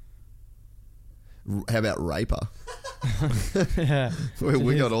 Yeah. How about Raper? Yeah.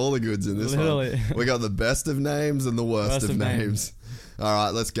 We got all the goods in this Literally. one. We got the best of names and the worst of names. All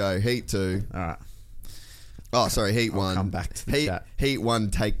right, let's go. Heat 2. All right. Oh, sorry, Heat 1. Come back to the chat. Heat 1,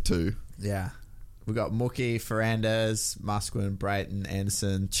 take 2. Yeah. We got Mookie, Ferrandis, Musquin, Brayton,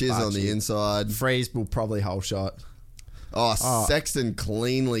 Anderson. Chiz on the inside. Freeze will probably whole shot. Oh, Sexton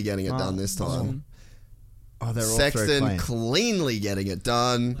cleanly getting it done this time. Oh, they're all Sexton cleanly getting it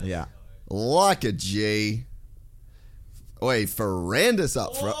done. Yeah. Like a G. Wait, Ferrandis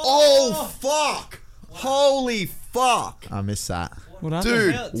up front. Oh, fuck. Holy fuck. I missed that. What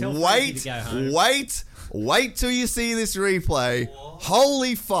happened? Dude, wait till you see this replay.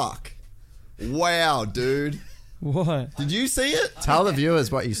 Holy fuck. Wow, dude. What? Did you see it? Tell the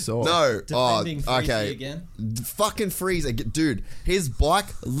viewers what you saw. No. Defending Oh, Freeze okay. again. Fucking Freeze again. Dude, his bike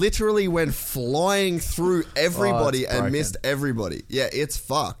literally went flying through everybody it's and broken. missed everybody. Yeah, it's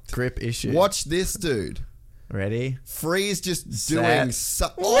fucked. Grip issue. Watch this, dude. Ready? Freeze just doing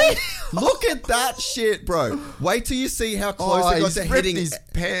oh, look at that shit, bro. Wait till you see how close it got he's to ripped hitting his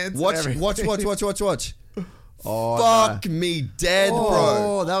pants. Watch. Oh, Fuck me dead, bro.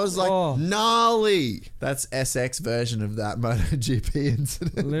 Oh, that was like Gnarly. that's SX version of that MotoGP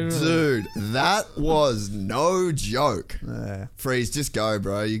incident. Literally. Dude, that was no joke. Yeah. Freeze, just go,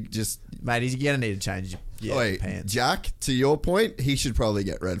 bro. You just Mate, you're gonna need to change your wait, pants. Jack, to your point, he should probably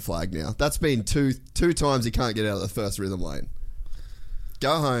get red flag now. That's been two times he can't get out of the first rhythm lane.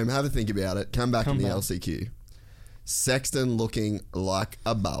 Go home, have a think about it, come back in the LCQ. Sexton looking like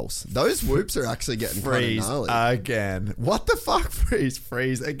a boss. Those whoops are actually getting kind of Freeze gnarly. again. What the fuck?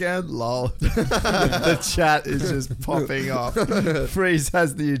 Freeze again. Lol. The chat is just popping off. Freeze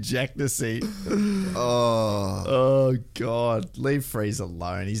has the ejector seat. Oh God. Leave Freeze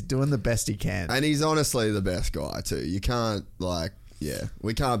alone. He's doing the best he can. And he's honestly the best guy too. You can't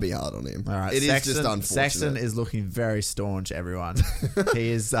we can't be hard on him. All right. It is just unfortunate. Sexton is looking very staunch, everyone. He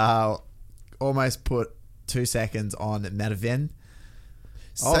is almost put 2 seconds on Madavin.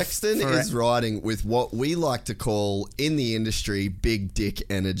 Sexton is riding with what we like to call in the industry big dick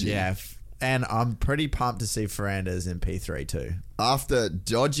energy. Yeah. And I'm pretty pumped to see Ferrandis in P3 too. After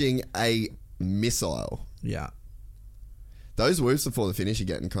dodging a missile. Yeah. Those whoops before the finish are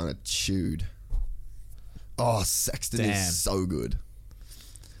getting kind of chewed. Oh, Sexton Damn. is so good.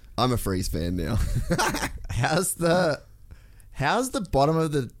 I'm a Freeze fan now. How's the bottom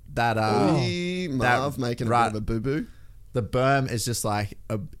of the that Marv making a bit of a boo-boo. The berm is just like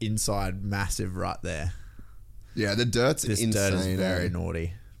a inside massive rut there. Yeah, the dirt's This insane. dirt is very eh?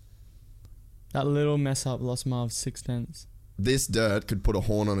 naughty. That little mess up lost Marv 6 tenths. This dirt could put a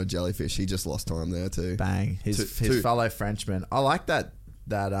horn on a jellyfish. He just lost time there too. Bang. His Two- fellow Frenchman. I like that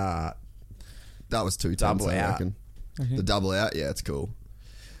That was 2 Double tenths, I out. reckon. The double out, yeah, it's cool.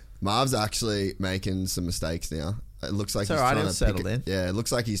 Marv's actually making some mistakes now. It looks like It's he's alright, trying he'll to settle in. Yeah, it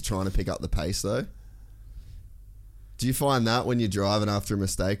looks like he's trying to pick up the pace though. Do you find that when you're driving after a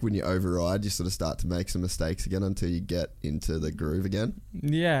mistake, when you override, you sort of start to make some mistakes again until you get into the groove again?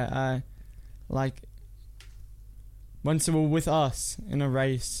 Yeah, like with us in a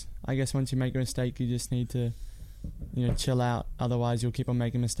race, I guess once you make a mistake, you just need to, chill out. Otherwise, you'll keep on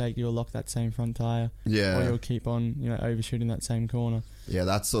making a mistake. You'll lock that same front tire, or Yeah. you'll keep on, overshooting that same corner. Yeah,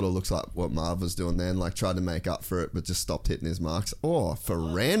 that sort of looks like what Marv was doing then, like tried to make up for it, but just stopped hitting his marks. Oh,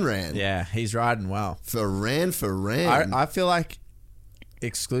 Ferran. Yeah, he's riding well. Ferran. I feel like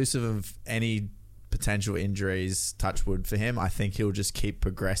exclusive of any potential injuries, touch wood for him, I think he'll just keep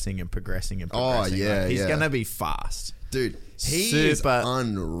progressing and progressing and progressing. yeah, He's yeah. going to be fast. Dude, he is Super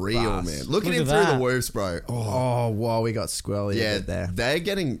unreal, fast. man. Look at Look him at through that. the whoops, bro. Oh, wow, we got squirrely a Yeah, bit there. they're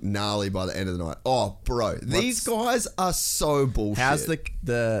getting gnarly by the end of the night. Oh, bro, these guys are so bullshit. How's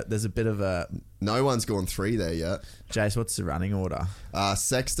there's a bit of a... No one's gone 3 there yet. Jace, what's the running order?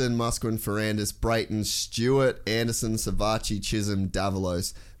 Sexton, Musquin, Ferrandis, Brayton, Stewart, Anderson, Savachi, Chisholm,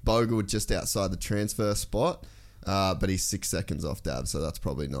 Davalos. Bogle just outside the transfer spot, but he's 6 seconds off Dav, so that's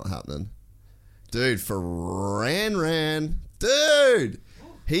probably not happening. Dude, Ferran. Dude,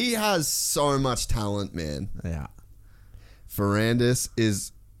 he has so much talent, man. Yeah. Ferrandis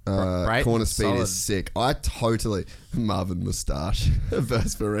is Brayton, corner speed solid. is sick. I totally Marvin Moustache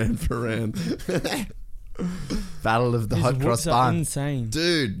versus Ferran. Battle of the His hot whoops cross are bun. insane.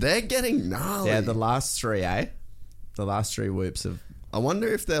 Dude, they're getting gnarly. Yeah, the last 3, eh? The last 3 whoops of... I wonder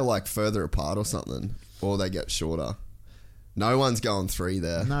if they're like further apart or something, or they get shorter. No one's going 3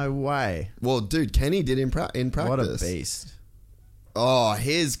 there. No way. Well, dude, Kenny did in practice. What a beast. Oh,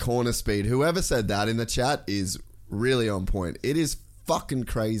 his corner speed. Whoever said that in the chat is really on point. It is fucking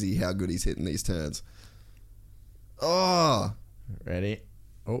crazy how good he's hitting these turns. Oh, Ready?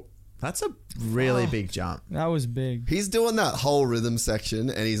 Oh, that's a really big jump. That was big. he's doing that whole rhythm section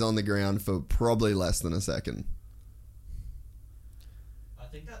and he's on the ground for probably less than a second. I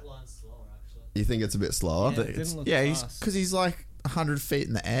think that line's slower, actually. You think it's a bit slower? Yeah. It didn't look he's fast. because he's like 100 feet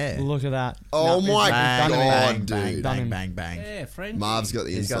in the air. Look at that. Oh No, my Bang, God, bang, dude. bang, Done bang, him. bang, bang. Yeah, French. Marv's got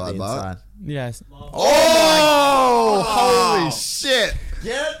the He's got inside the bar. inside. Yes. Oh, holy shit.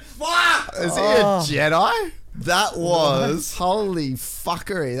 Get fucked. Is he a Jedi? That was... Holy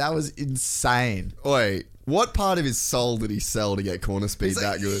fuckery. That was insane. Wait, what part of his soul did he sell to get corner speed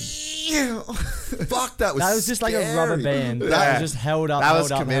that good? Fuck, that was That was just like a rubber scary. band. Yeah. That was just held up, That held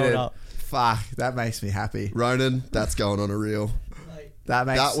was up, committed. held up. Fuck, that makes me happy. Ronan, that's going on a reel. That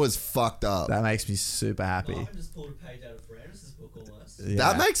That was fucked up. that makes me super happy. Marvin just pulled a page out of Ferrandis' book almost. Yeah.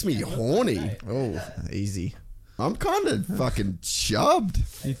 That makes me horny. Oh, easy. I'm kind of fucking chubbed.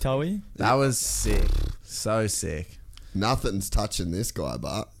 You Toey? That was sick. So sick. Nothing's touching this guy,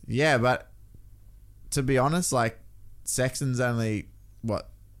 but Yeah, but to be honest, like Sexton's only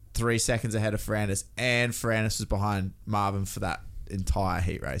 3 seconds ahead of Ferrandis, and Ferrandis was behind Marvin for that entire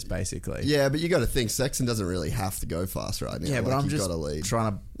heat race, basically. yeah, but you got to think Sexton doesn't really have to go fast right now. Yeah, but Like, I'm you've just got to lead.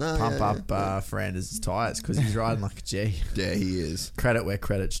 trying to No, pump yeah, up Ferrandis' tyres because he's riding like a G. Yeah, he is Credit where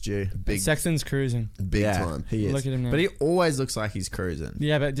credit's due. big, Sexton's cruising. big yeah, time. he is. Look at him now. But he always looks like he's cruising.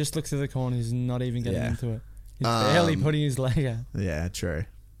 Yeah, but just looks at the corner. He's not even getting Yeah. into it. He's barely putting his leg out. Yeah, true.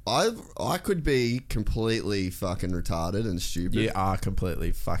 I could be completely fucking retarded and stupid. You are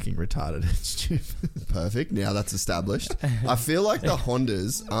completely fucking retarded and stupid. Perfect. Now that's established. I feel like the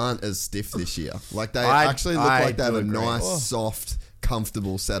Hondas aren't as stiff this year. Like they I actually look like they have do a agree. nice, Oh. soft,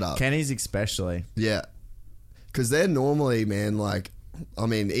 comfortable setup. Kenny's especially. Yeah. Because they're normally, man, like, I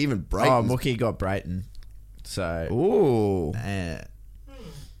mean, even Oh, Brayton. Mookie got Brayton. So, Ooh. I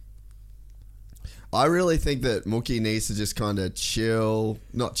I really think that Mookie needs to just kind of chill.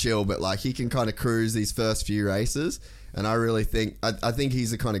 Not chill, but like he can kind of cruise these first few races. And I really think, I think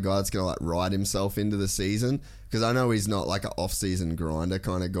he's the kind of guy that's going to like ride himself into the season. Because I know he's not like an off-season grinder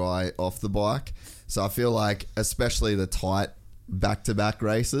kind of guy off the bike. So I feel like, especially the tight back-to-back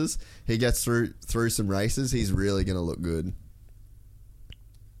races, he gets through some races, he's really going to look good.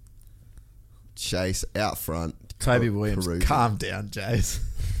 Chase out front. Toby Williams, perusing. calm down, Jace.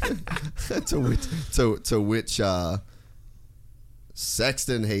 to which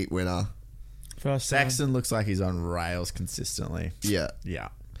Sexton heat winner. First time. Saxon looks like he's on rails consistently. Yeah. Yeah.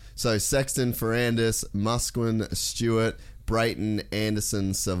 So Sexton, Ferrandis, Musquin, Stewart, Brayton,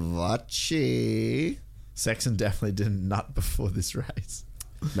 Anderson, Savacci. Sexton definitely didn't nut before this race.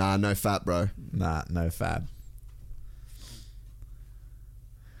 Nah, no fat, bro. Nah, no fab.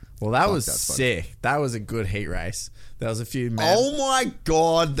 Well, that was that's sick. That was a good heat race. There was a few memes. Oh my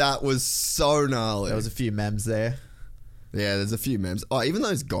god, that was so gnarly. There was a few memes there. Yeah, there's a few memes. Oh, even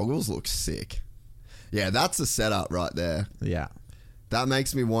those goggles look sick. Yeah, that's a setup right there. Yeah. That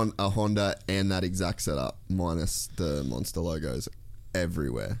makes me want a Honda and that exact setup, minus the Monster logos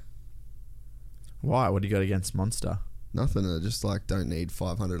everywhere. Why? What do you got against Monster? Nothing. I just like don't need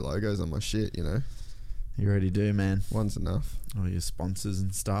 500 logos on my shit, you know? You already do, man. One's enough. All your sponsors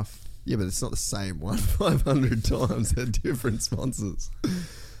and stuff. Yeah, but it's not the same one 500 times. They're different sponsors.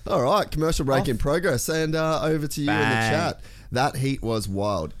 All right, commercial break in progress. And over to you in the Bang. chat. That heat was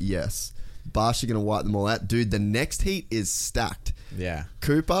wild. Yes. Barsha going to wipe them all out. Dude, the next heat is stacked. Yeah.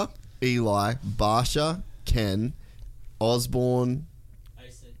 Cooper, Eli, Barsha, Ken, Osborne,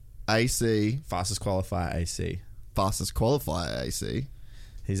 AC, Fastest qualifier AC. fastest qualifier AC.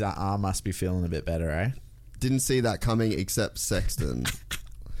 His arm must be feeling a bit better, eh? Didn't see that coming except Sexton.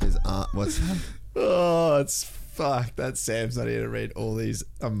 His arm, what's that? Oh, it's fuck. That Sam's not here to read all these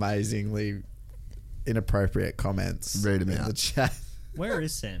amazingly inappropriate comments. Read 'em in out. the chat. Where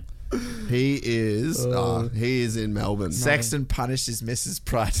is Sam? He is in Melbourne. Sexton punished his missus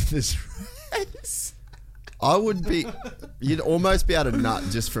prior to this race. I would be, you'd almost be able to nut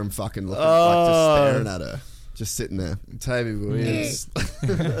just from fucking looking, like just staring at her, just sitting there. Toby Williams.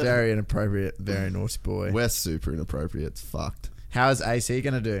 Very inappropriate, very naughty boy. We're super inappropriate. It's fucked. How is AC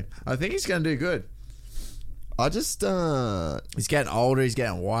going to do? I think he's going to do good. I just, He's getting older, he's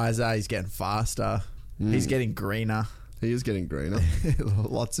getting wiser, he's getting faster, he's getting greener. he is getting greener.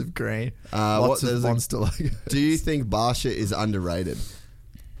 Lots of green. Lots of Monster logos. Do you think Barsha is underrated?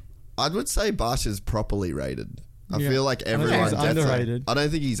 I would say Barsha's properly rated. I Yeah. feel like I don't think everyone. he's underrated. I don't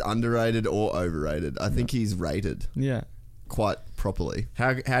think he's underrated or overrated. I think he's rated Yeah. quite properly.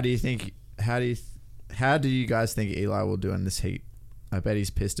 How do you guys think Eli will do in this heat? I bet he's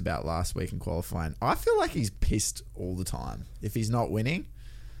pissed about last week in qualifying. I feel like he's pissed all the time. If he's not winning,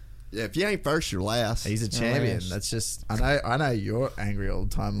 Yeah, if you ain't first, you're last. he's a champion. yes. That's just I know you're angry all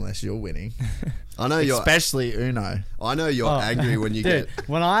the time unless you're winning. I know you're. Especially Uno. I know you're Oh, angry when you dude, get.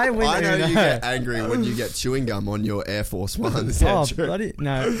 when I win, I know Uno, you get angry when you get chewing gum on your Air Force Ones. Oh, bloody,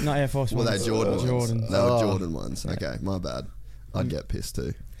 no, not Air Force Well, One. they're Jordan ones. Jordan. They were Jordan ones. Okay, my bad. I'd get pissed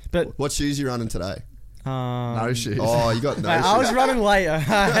too. But What shoes you running today? No shoes. Oh, you got no mate, I was shoes. running later. I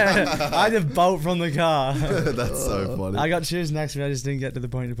had to bolt from the car. That's so funny. I got shoes next week. I just didn't get to the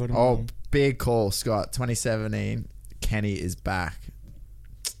point to put them Oh, on. big call, Scott. 2017, Kenny is back.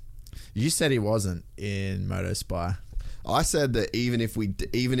 You said he wasn't in MotoSpy. I said that even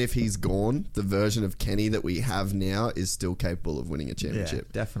if he's gone, the version of Kenny that we have now is still capable of winning a championship.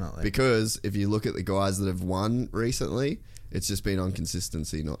 Yeah, definitely. Because if you look at the guys that have won recently, it's just been on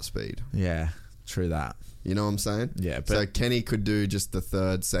consistency, not speed. Yeah, true that. You know what I'm saying? Yeah, So but- Kenny could do just the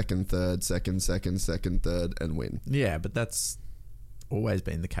third, second, third, and win. Yeah, but that's always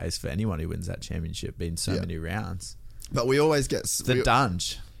been the case for anyone who wins that championship, been so Yeah. many rounds. But we always get The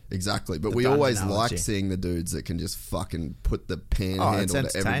Dunge. exactly. But the we Dunge always analogy. like seeing the dudes that can just fucking put the Oh, it's panhandle to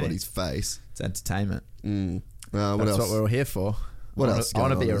entertaining. everybody's face. It's entertainment. What That's else? what we're all here for. What I wanna- else I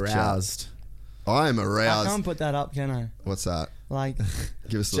want to going be on in the chat? aroused. I am I aroused. can't put that up, can I? What's that? Like,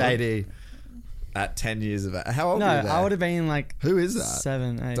 Give us a look. JD at 10 years of age. How old no, were you there? I would have been like Who is that?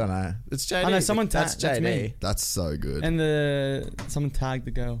 7, 8. Don't know. It's JD. I know someone That's that's JD. me. That's so good. And someone tagged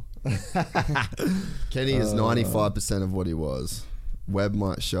the girl. Kenny is 95% of what he was. Webb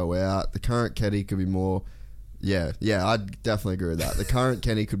might show out. The current Kenny could be more. Yeah, I'd definitely agree with that. The current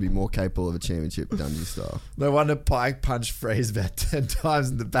Kenny could be more capable of a championship Dungey style. No wonder Pike punched Freeze about 10 times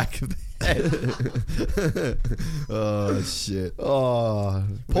in the back of the head. Oh shit. Oh,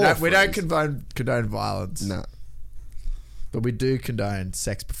 we don't condone violence. No. But we do condone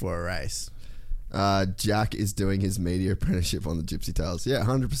sex before a race. Jack is doing his media apprenticeship on the Gypsy Tales. Yeah,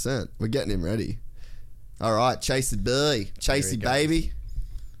 100%. We're getting him ready. All right, Chasey boy, Chasey goes. baby.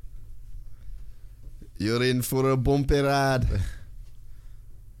 You're in for a bumpy ride.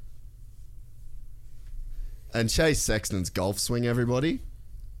 And Chase Sexton's golf swing, everybody,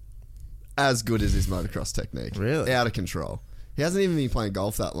 as good as his motocross technique. Really? Out of control. He hasn't even been playing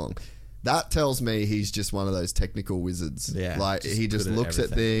golf that long. That tells me he's just one of those technical wizards. Yeah, Like, just he just good at looks at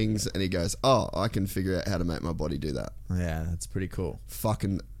everything. things and he goes, oh, I can figure out how to make my body do that. Yeah, that's pretty cool.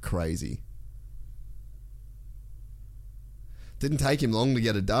 Fucking crazy. Didn't take him long to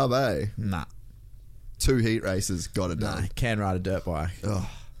get a dub, eh? Nah. 2 heat races, got it Nah, done. can ride a dirt bike. Oh,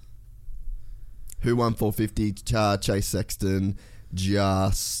 Who won 450? Chase Sexton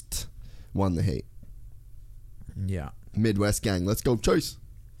just won the heat. Yeah. Midwest gang, let's go Chase.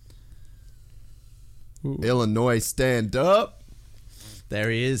 Ooh. Illinois, stand up. There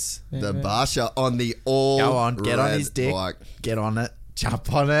he is. The Barsha on the all. Go on, get on red his dick. bike. Get on it.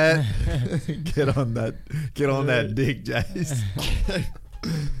 Jump on it. Get on that dick, Jace.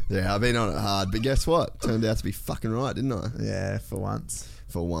 Yeah, I've been on it hard, but guess what? Turned out to be fucking right, didn't I? Yeah, for once.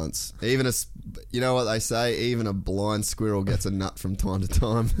 For once. Even you know what they say? Even a blind squirrel gets a nut from time to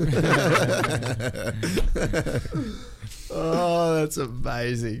time. Oh, that's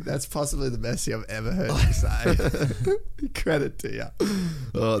amazing. That's possibly the best thing I've ever heard you say. Credit to you.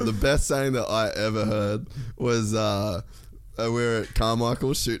 The best saying that I ever heard was we were at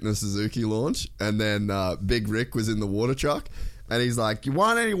Carmichael shooting a Suzuki launch, and then Big Rick was in the water truck, and he's like, "You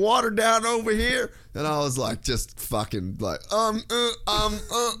want any water down over here?" And I was like, just fucking like, and I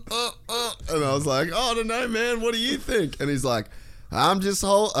was like, "Oh, I don't know, man. What do you think?" And he's like, he's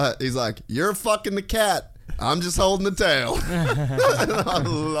like, "You're fucking the cat. I'm just holding the tail." And I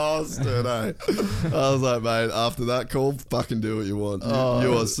lost it, eh? I was like, mate, after that call, fucking do what you want.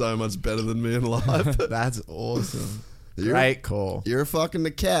 You are so much better than me in life. That's awesome. Great call. You're fucking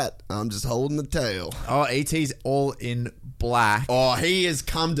the cat. I'm just holding the tail. Oh, ET's all in black. Oh, he has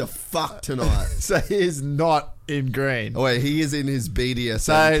come to fuck tonight. So he is not in green. Oh, wait, he is in his BDSM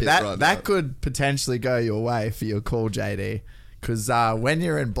So kit that right that now. could potentially go your way for your call, JD. Because when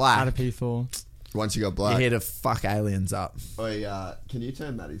you're in Out black, of P4. Once you got you're black. here to fuck aliens up. Oi, can you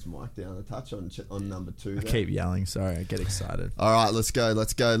turn Matty's mic down a touch on number 2 I there? keep yelling. Sorry, I get excited. All right, let's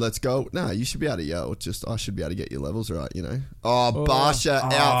go. No, you should be able to yell. Just I should be able to get your levels right, you know. Oh, Barsha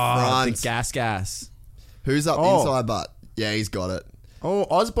out front. The gas. Who's up Oh. inside butt? Yeah, he's got it. Oh,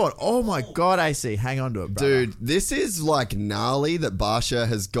 Osborne. Oh my God, AC. Hang on to it, brother. Dude, this is like gnarly that Barsha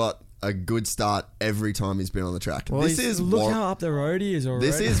has got a good start every time he's been on the track. Well, This is look how up the road he is already.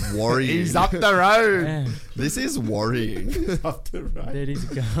 This is worrying. He's up the road. Damn, This is worrying. Up the road. dude, he's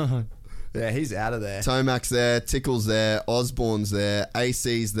gone. Yeah, he's out of there. Tomac's there, Tickle's there, Osborne's there,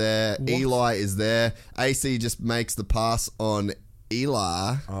 AC's there, Eli is there. AC just makes the pass on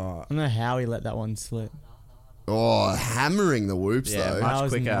Eli. I don't know how he let that one slip. Oh, hammering the whoops Yeah, though. That much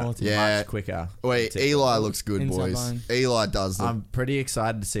was quicker. naughty. Yeah. Much quicker. Wait, Eli looks good, Inside boys. line. Eli does look. I'm pretty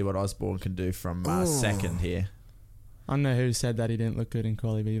excited to see what Osborne can do from second here. I don't know who said that he didn't look good in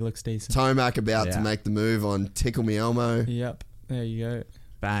quali, but he looks decent. Tomac about to Yeah. make the move on Tickle Me Elmo. Yep, there you go.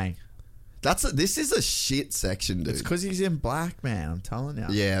 Bang. This is a shit section, dude. It's because he's in black, man. I'm telling you.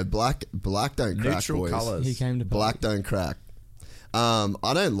 Yeah, black don't crack, Neutral boys. colours. He came to Black don't crack.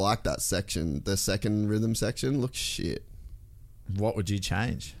 I don't like that section. The second rhythm section looks shit. What would you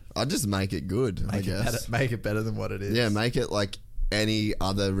change? I'd just make it good, I guess. Make it better than what it is. Yeah, make it like any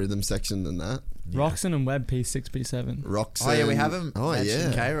other rhythm section than that. Roxon and Webb P6, P7. Roxanne. Oh yeah, we haven't Oh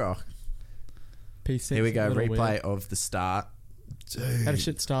mentioned yeah. K-Rock. P6. Here we go. little Replay weird. of the start. Had a Dude.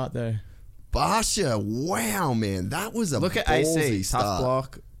 shit start though. Barsha, wow, man. That was a Look at ballsy AC. start. Tough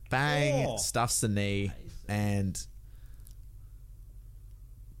block. Bang. Stuffs the knee. And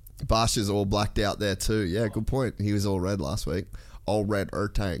Barsha's all blacked out there too. Yeah, good point. He was all red last week. All red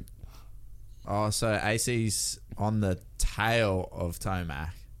tank. so AC's on the tail of Tomac.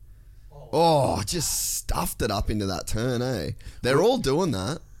 Oh, just stuffed it up into that turn, eh? They're all doing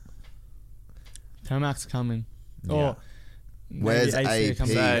that. Tomac's coming. Yeah. Or maybe Where's AC AP?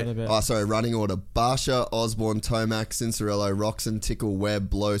 comes out a little bit. Oh, sorry, running order. Barsha, Osborne, Tomac, Cincerello, Roxon, Tickle, Webb,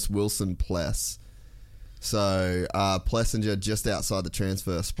 Blos, Wilson, Pless. So, Plessinger just outside the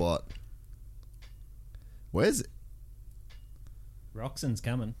transfer spot. Where's... Roxon's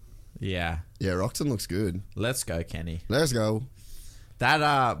coming. Yeah. Yeah, Roxon looks good. Let's go, Kenny. Let's go.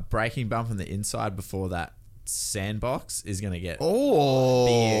 That braking bump on the inside before that sandbox is going to get...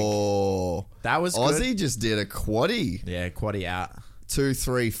 Oh. That was Aussie good. just did a quaddie. Yeah, quaddie out. 2,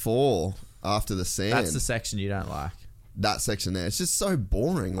 3, 4 after the sand. That's the section you don't like. That section there. It's just so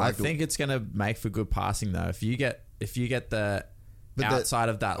boring. I Like, think it's going to make for good passing though. If you get the But outside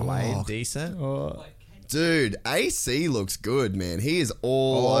of that lane Oh. decent. Oh, dude, AC looks good, man. He is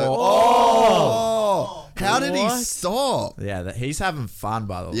all over. Oh. How did he What? stop? Yeah, he's having fun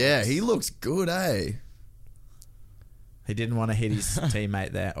by the way. Yeah, he looks good, eh? He didn't want to hit his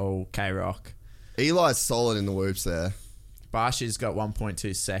teammate there. Oh, K-Rock. Eli's solid in the whoops there. Barsha's got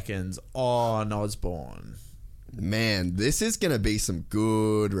 1.2 seconds on Osborne. Man, this is going to be some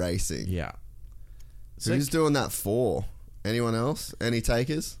good racing. Yeah. Who's doing that for? Anyone else? Any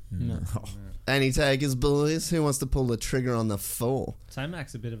takers? no. Any takers, boys? Who wants to pull the trigger on the 4?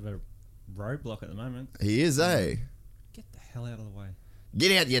 Tomac's a bit of a roadblock at the moment. He is, eh? Get the hell out of the way.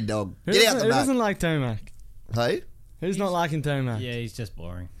 Get out, you dog. Who Get out doesn't- the Who doesn't back. like Tomac? Hey? Who's not liking Tomac? Yeah, he's just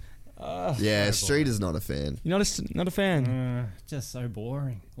boring. Yeah, Street is not a fan. You're not a fan. Just so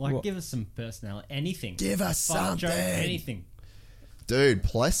boring. Like, What? give us some personality. Anything. Give us Fart joke, something. anything. Dude,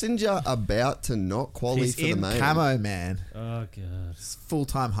 Plessinger about to not qualify He's for the in main. camo, man. Oh, God. It's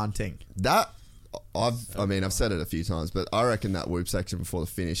full-time hunting. That I've said it a few times, but I reckon that whoop section before the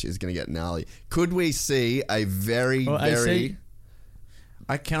finish is going to get gnarly. Could we see a very, Well, very AC?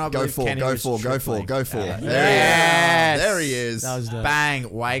 I cannot go believe for, Kenny go was for, go for, tripling. go for? Yes. There he is. That was dope. Bang,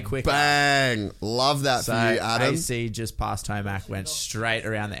 way quicker. Bang! Love that So for you, Adam. AC just past Tomac, went straight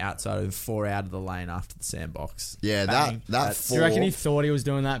around the outside of 4 out of the lane after the sandbox. Yeah, Bang. that That's- Do you reckon he four. thought he was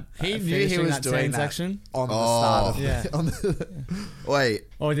doing that? He knew he finishing was that doing sand that section, on the start of Yeah. on the, Wait,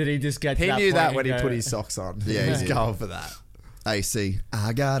 or did he just get? To He that knew point that and when he go- put his socks on. Yeah, he he was did. going for that. AC.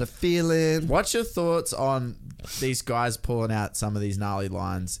 I got a feeling. What's your thoughts on these guys pulling out some of these gnarly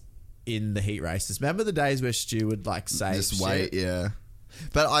lines in the heat races? Remember the days where Stu would like say Just shit? wait, yeah.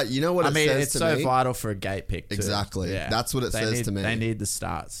 But you know what I it mean, says it's to so me? vital for a gate pick too. Exactly. That's what it says need, to me. They need the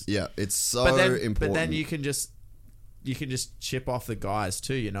starts. Yeah, it's so but then, important. But then you can just chip off the guys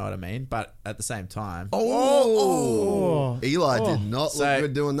too. You know what I mean? But at the same time, Oh. Eli did not So- look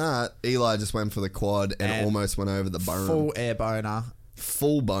good doing that. Eli just went for the quad and And almost went over the bone. full air boner.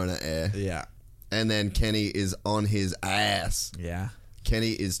 Full boner air. Yeah, And then Kenny is on his ass. yeah.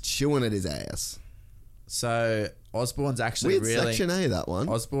 Kenny is chewing at his ass. So Osborne's actually Weird reeling. section A, that one.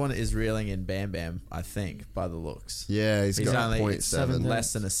 Osborne is reeling in Bam Bam, I think, by the looks. Yeah, he's got only 0.7.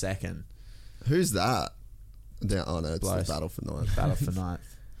 less than a second. Who's that? Oh, no, it's Blows. the Battle for Ninth. Battle for ninth.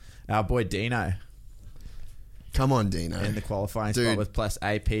 Our boy Dino Come on, Dino. in the qualifying Dude. spot with plus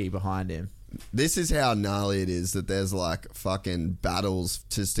AP behind him. This is how gnarly it is that there's like fucking battles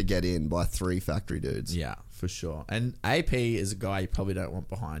just to get in by 3 factory dudes. Yeah, for sure. And AP is a guy you probably don't want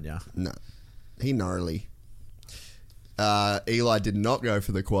behind you. No. He gnarly. Eli did not go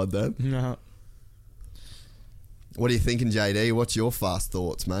for the quad then. No. What are you thinking, JD? What's your fast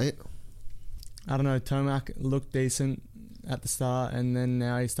thoughts, mate? I don't know. Tomac looked decent at the start, and then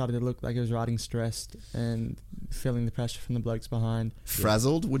now he started to look like he was riding stressed and feeling the pressure from the blokes behind.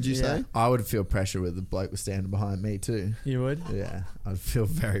 Frazzled, would you Yeah. say? I would feel pressure with the bloke was standing behind me too. You would? Yeah, I'd feel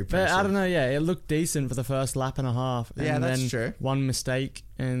very But pressure. I don't know, yeah, it looked decent for the first lap and a half. And Yeah, that's then true. One mistake,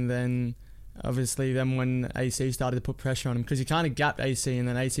 and then obviously then when AC started to put pressure on him, because he kind of gapped AC, and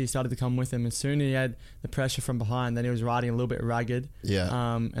then AC started to come with him. As soon as he had the pressure from behind, then he was riding a little bit ragged.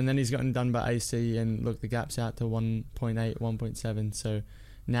 Yeah. And then he's gotten done by AC, and look, the gap's out to 1.8, 1.7. So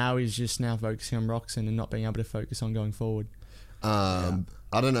now he's just now focusing on Roxon and not being able to focus on going forward. I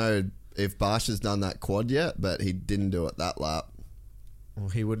don't know if Barsh has done that quad yet, but he didn't do it that lap. Well,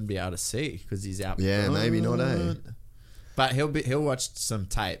 he wouldn't be able to see because he's out. Yeah, maybe not, eh? But he'll watch some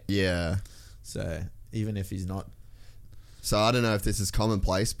tape. Yeah. So even if he's not, So I don't know if this is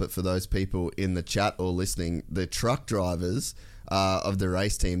commonplace, but for those people in the chat or listening, the truck drivers of the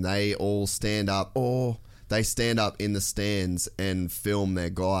race team, they all stand up in the stands and film their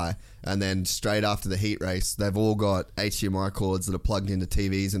guy. And then straight after the heat race, they've all got HDMI cords that are plugged into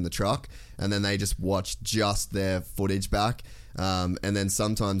TVs in the truck. And then they just watch just their footage back. And then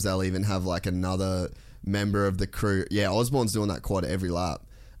sometimes they'll even have like another member of the crew. Yeah, Osborne's doing that quad every lap.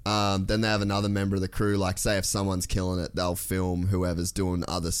 Then they have another member of the crew, like say if someone's killing it, they'll film whoever's doing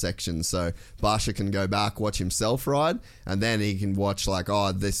other sections. So Barsha can go back, watch himself ride, and then he can watch like,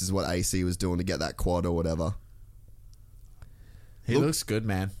 oh, this is what AC was doing to get that quad or whatever. he looks good,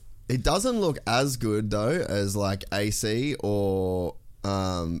 man. It doesn't look as good though as like AC or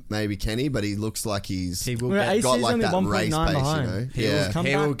maybe Kenny, but he looks like he's He will Well, get, AC's got like only that 1.9 race pace, behind. you know? he Yeah. will, Come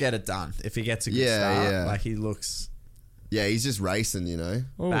he back. will get it done if he gets a good Yeah, start. yeah. Like he looks Yeah, he's just racing, you know.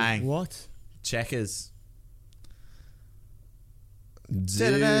 Oh, Bang. what? checkers. Dude.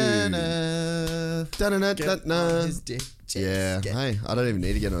 Da-da-da-da. Da-da-da-da-da. Get on his dick. Yeah, Get- hey, I don't even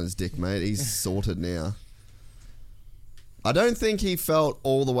need to get on his dick, mate. He's sorted now. I don't think he felt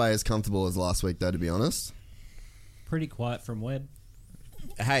all the way as comfortable as last week, though, to be honest. Pretty quiet from Wed.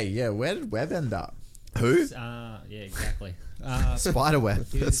 Hey, yeah, where did Webb end up? Who? Yeah, exactly. Spiderweb.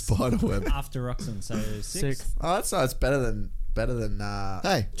 He was Spiderweb. after Roxon, so sixth. Oh, that's nice. Better than.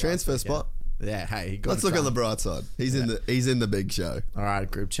 Hey, transfer last weekend. spot. Yeah, hey, he got Let's it look at done. the bright side. He's in the big show. All right,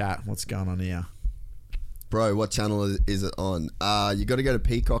 group chat. What's going on here? Bro, what channel is it on? You got to go to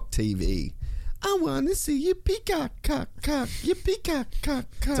Peacock TV. I want to see you peacock, cock, you peacock, cock.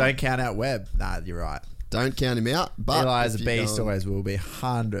 Don't count out Webb. Nah, you're right. Don't count him out. But Eli is a if you're beast. going- Always will be.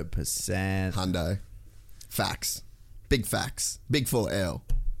 100%. Hundo. Facts. Big facts. Big 4L.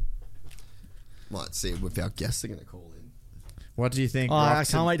 Might see if our guests are going to call in. What do you think? Oh, I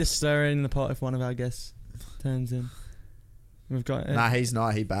Roxon- can't wait to stir in the pot if one of our guests turns in. We've got. Nah, he's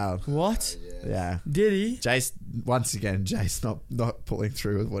not. He bailed. What? Yeah. Did he? Jace, once again, Jace not pulling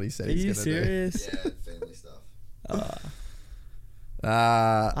through with what he said Are he's you going to do. serious? Yeah, family stuff.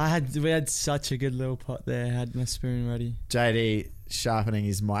 We had such a good little pot there. I had my spoon ready. JD sharpening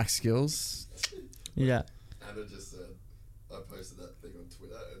his mic skills. Yeah. Anna just said, I posted that thing on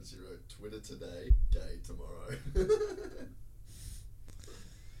Twitter and she wrote, Twitter today, gay tomorrow.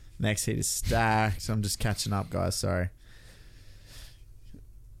 Next heat is stacked. I'm just catching up, guys. Sorry.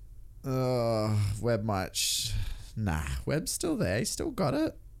 Webb might... Nah, Webb's still there. He's still got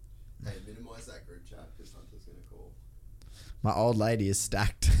it. Hey, minimise that group chat because Hunter's going to call. My old lady is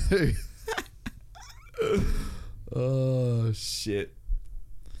stacked too. Oh, shit.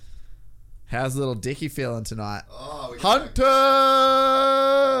 How's little Dickie feeling tonight? Oh, we Hunter!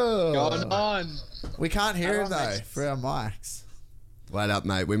 Going on. We can't hear him though for our mics. Wait up,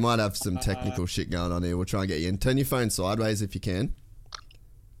 mate. We might have some technical shit going on here. We'll try and get you in. Turn your phone sideways if you can.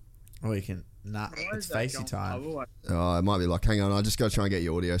 Or you can... Nah, it's Facey time. Oh, it might be like, hang on. I just got to try and get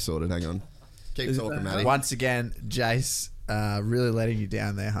your audio sorted. Hang on. Keep talking, Matty. Once again, Jace, really letting you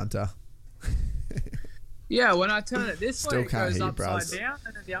down there, Hunter. Yeah, when I turn it this Still way, it can't goes hear you, upside bros. down,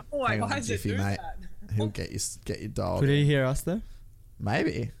 and then the other way. Hang on, Why does it Jiffy, do mate. that? He'll get you dialed. Could in. he hear us though?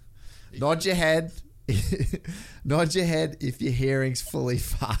 Maybe. Nod your head. Nod your head if your hearing's fully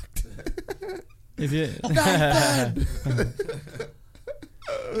fucked. If you.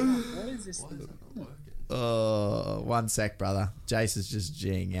 What is this? Oh, one sec, brother. Jace is just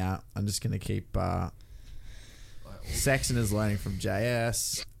G'ing out. I'm just going to keep... Sexton is learning from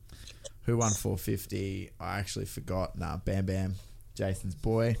JS. Who won 450? I actually forgot. Nah, Bam Bam. Jason's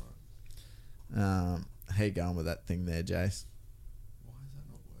boy. How you going with that thing there, Jace? Why is that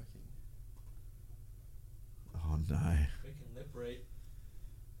not working? Oh, no. We can lip read.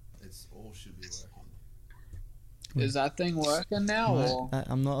 It's all should be working. Is that thing working now? Or?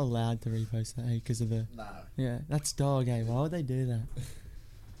 I'm not allowed to repost that because of the. No. Yeah, that's dog, eh? Why would they do that?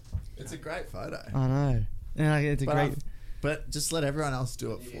 It's a great photo. I know. And like, it's a But, great. But just let everyone else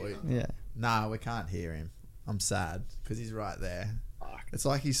do it for you. Yeah. Nah, we can't hear him. I'm sad because he's right there. It's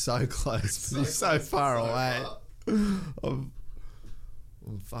like he's so close, but he's so far away. I'm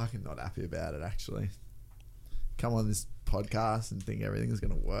fucking not happy about it, actually. Come on this podcast and think everything's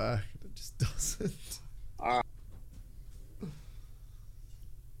going to work. It just doesn't. Alright.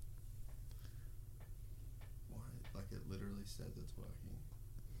 Why? Like it literally says it's working.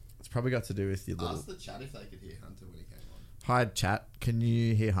 It's probably got to do with your little... Ask the chat if they could hear Hunter when he came on. Hi, chat. Can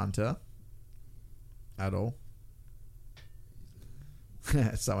you hear Hunter at all?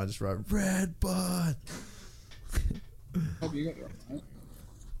 Someone just wrote, Red Bud. Hope you got it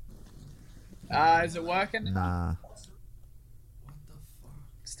right. Is it working? Nah. What the fuck?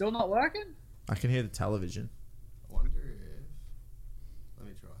 Still not working? I can hear the television. I wonder if... Let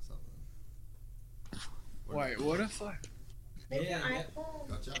me try something. Wait, what if I... Yeah.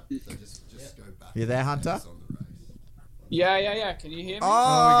 Gotcha. So just go back. You there, Hunter? Focus on the race. Yeah. Can you hear me?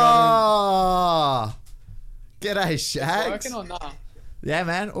 Oh! G'day, It's Shags. working or not? Yeah,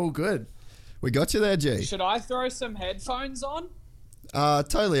 man. All good. We got you there, G. Should I throw some headphones on?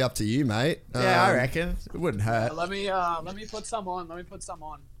 Totally up to you, mate. Yeah, I reckon. It wouldn't hurt. Let me put some on.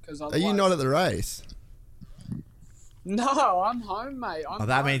 Cause Are you not at the race? No, I'm home, mate. Oh,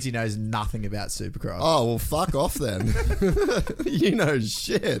 that means he knows nothing about Supercross. Oh, well, fuck off then. You know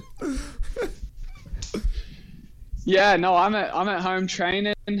shit. Yeah, no, I'm at home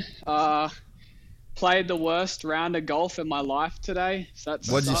training. Played the worst round of golf in my life today. So that's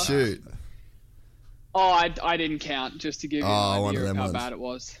What'd you shoot? Oh, I didn't count, just to give you Oh, an one of idea of them how ones. bad it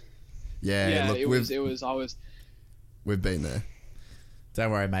was. Yeah, look, it was. we've been there.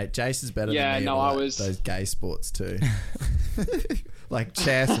 Don't worry, mate. Jace is better Yeah, than me. no, at all I was- those gay sports too. Like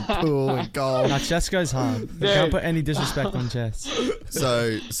chess and pool and golf. Nah, chess goes hard. You Yeah. can't put any disrespect on chess.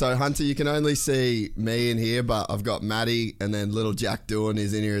 So Hunter, you can only see me in here, but I've got Matty and then little Jack Doohan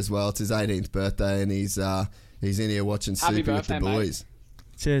is in here as well. It's his 18th birthday and he's in here watching Happy Super with the birthday, mate. boys.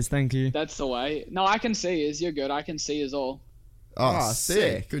 Cheers, thank you. That's the way. No, I can see us. You're good. I can see us all. Oh, Oh, sick.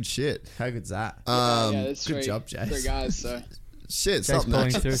 sick. Good shit. How good's that? Yeah, that's good three, job, Jace. Three guys. So Shit, Jake's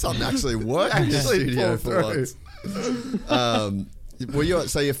pulling through. something actually worked in the studio for pulled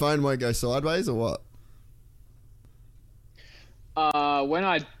once. So your phone won't go sideways or what? when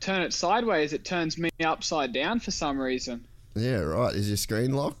I turn it sideways, it turns me upside down for some reason. Yeah, right. Is your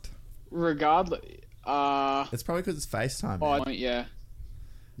screen locked? Regardless, It's probably because it's FaceTime. oh, man. yeah.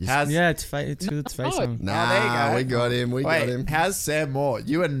 How's, Yeah, it's face on. Nah, there you go. we got him. We Wait, got him. how's Sam Moore?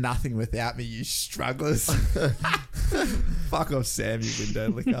 You are nothing without me, you strugglers. Fuck off, Sam, you window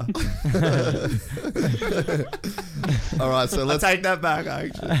licker. All right, so let's take that back,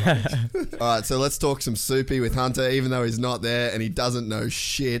 actually. All right, so let's talk some soupy with Hunter, even though he's not there and he doesn't know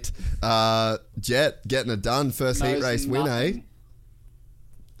shit. Jet, getting it done. First heat race win, eh?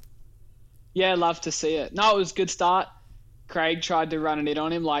 Yeah, love to see it. No, it was a good start. Craig tried to run it in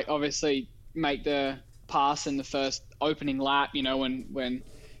on him, like obviously make the pass in the first opening lap, you know, when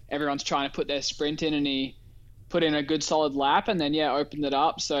everyone's trying to put their sprint in, and he put in a good solid lap and then, opened it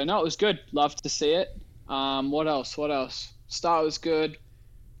up. So, no, it was good. Love to see it. What else? Start was good.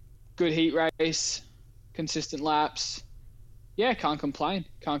 Good heat race. Consistent laps. Yeah, can't complain.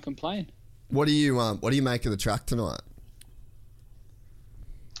 What do you make of the track tonight?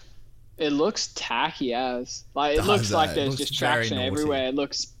 It looks tacky as. Like, it looks like there's just traction everywhere. It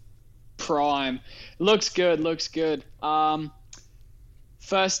looks prime. Looks good.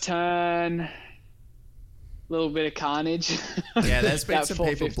 First turn, little bit of carnage. Yeah, there's been some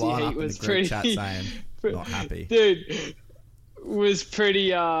people blowing up in the group chat saying not happy. Dude, was pretty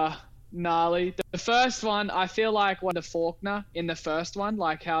gnarly. The first one, I feel like the Faulkner in the first one,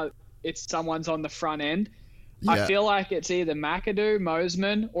 like how it's someone's on the front end. Yeah. I feel like it's either McAdoo,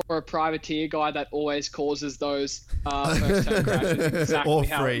 Mosman, or a privateer guy that always causes those first turn crashes. Exactly or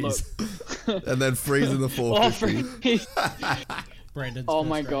how freeze. It looked. And then freeze in the 450. Brandon's oh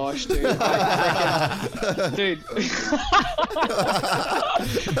my gosh, dude. Dude,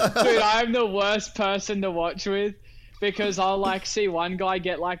 I'm the worst person to watch with, because I'll like see one guy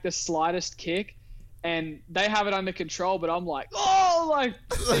get like the slightest kick and they have it under control, but I'm like,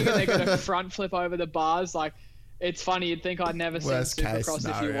 thinking they're going to front flip over the bars. Like, it's funny. You'd think I'd never seen Supercross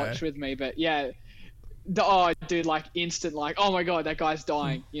if you watch with me, but yeah. Dude, like instant, like, oh my god, that guy's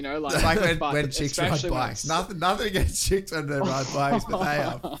dying, you know, like when chicks ride bikes. Nothing against chicks when they ride bikes, but they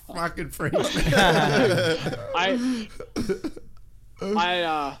are fucking freaks.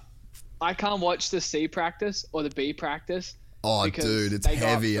 I can't watch the C practice or the B practice. Oh, dude, it's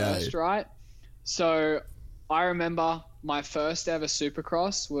heavy, first, right? So I remember my first ever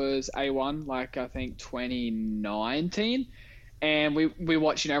Supercross was A1, like I think 2019. And we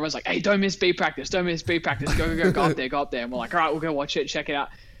watch, you know, everyone's like, hey, don't miss B practice. Go up there. And we're like, all right, we'll go watch it, check it out.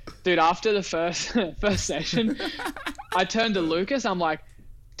 Dude, after the first session, I turned to Lucas. I'm like,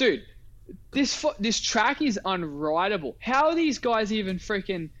 dude, this track is unrideable. How are these guys even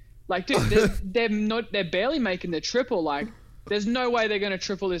freaking, like, dude, they're barely making the triple. Like, there's no way they're going to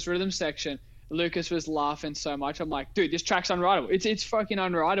triple this rhythm section. Lucas was laughing so much. I'm like, dude, this track's unrideable. It's fucking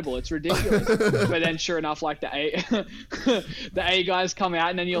unrideable. It's ridiculous. But then sure enough, like the A guys come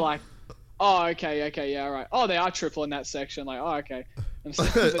out, and then you're like, oh, okay, yeah, all right. Oh, they are triple in that section. Like, oh, okay.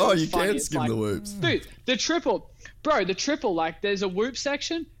 Oh, you can skim the whoops. Dude, the triple, like there's a whoop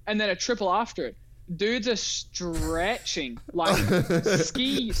section and then a triple after it. Dudes are stretching, like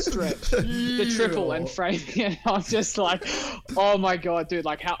ski stretch, the triple and framing it. I'm just like, oh my god, dude!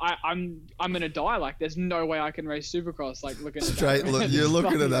 Like how I'm gonna die. Like there's no way I can race Supercross. Like looking at that. You're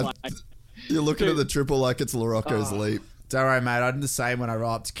looking at that. Like, you're looking at the triple like it's LaRocco's leap. Don't worry, mate. I'm the same when I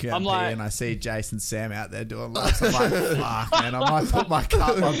roll up to QMP and I see Jason Sam out there doing laps. I'm like, fuck, man. I might put my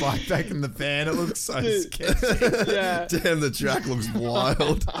bike back in the van. It looks so sketchy. Yeah. Damn, the track looks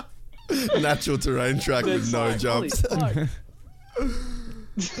wild. Natural terrain track with no jumps. Oh,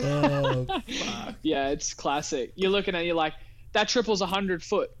 fuck. Yeah, it's classic. You're looking at it, you're like, that triple's 100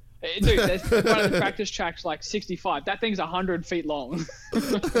 foot. Dude, there's one of the practice tracks like 65. That thing's 100 feet long.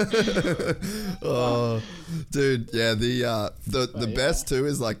 Oh, dude, yeah. The best too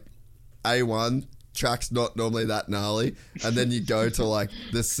is like A1 track's not normally that gnarly, and then you go to like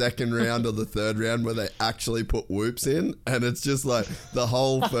the second round or the third round where they actually put whoops in, and it's just like the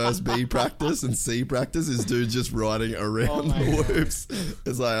whole first B practice and C practice is dudes just riding around the whoops.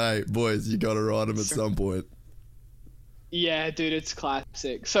 It's like, hey boys, you got to ride them at some point. Yeah, dude, it's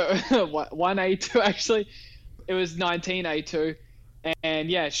classic. So one A2 actually, it was 19 A2,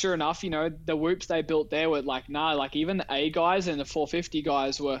 and yeah, sure enough, you know, the whoops they built there were like, like even the A guys and the 450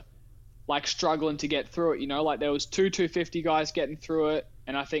 guys were like struggling to get through it, you know, like there was 250 guys getting through it,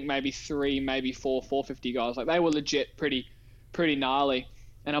 and I think maybe 4 450 guys. Like they were legit pretty gnarly,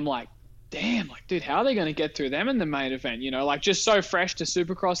 and I'm like, damn, like dude, how are they going to get through them in the main event? You know, like just so fresh to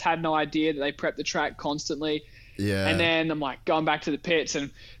Supercross, had no idea that they prep the track constantly. Yeah. And then I'm like going back to the pits,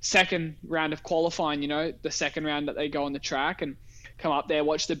 and second round of qualifying, you know, the second round that they go on the track and come up there,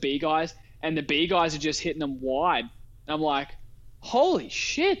 watch the B guys, and the B guys are just hitting them wide. And I'm like, holy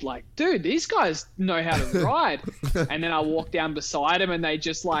shit, like, dude, these guys know how to ride. And then I walked down beside them, and they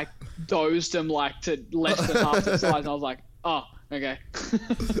just like dozed them like to less than half the size. And I was like, oh, okay.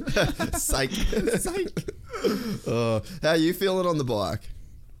 Psych. How are you feeling on the bike?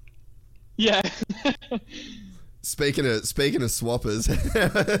 Yeah. Speaking of swappers,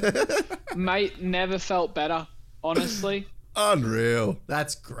 Mate, never felt better, honestly. unreal.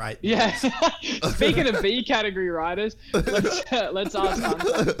 That's great. Yeah. Speaking of B category riders, let's ask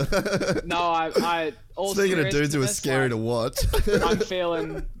Hunter. No, I all Speaking of dudes who are seriousness, scary like, to watch. I'm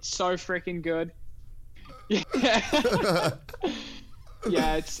feeling so freaking good. Yeah.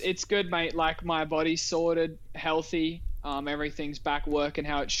 Yeah, it's good, mate. Like, my body's sorted, healthy. Everything's back working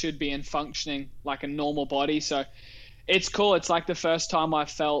how it should be and functioning like a normal body. So it's cool. It's like the first time I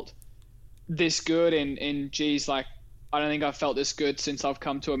felt this good and geez, like, I don't think I've felt this good since I've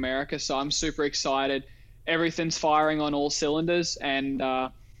come to America. So I'm super excited. Everything's firing on all cylinders and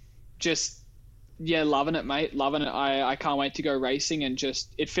loving it, mate. Loving it. I can't wait to go racing and just,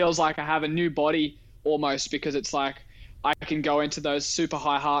 it feels like I have a new body almost, because it's like I can go into those super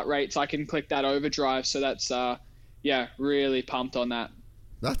high heart rates. I can click that overdrive. So that's, really pumped on that.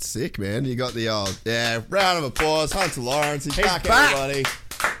 That's sick, man. You got the round of applause. Hunter Lawrence, he's back, everybody.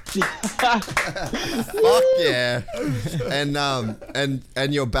 Fuck yeah.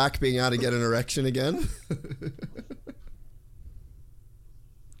 And you're back being able to get an erection again?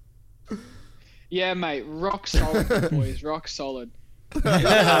 Yeah, mate. Rock solid, boys. Rock solid.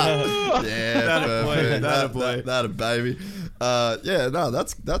 That a baby.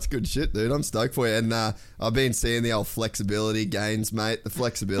 That's good shit, dude. I'm stoked for you. And I've been seeing the old flexibility gains, mate. The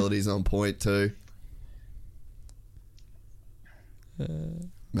flexibility's on point too.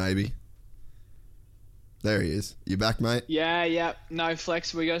 Maybe. There he is. You back, mate? Yeah. No,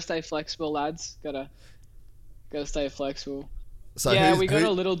 flex. We gotta stay flexible, lads. Gotta stay flexible. So yeah, we got a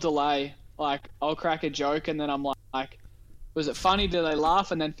little delay. Like, I'll crack a joke and then I'm like, was it funny? Did they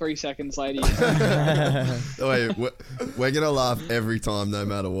laugh? And then 3 seconds later, wait, we're gonna laugh every time, no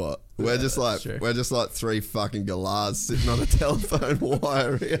matter what. We're just like three fucking galahs sitting on a telephone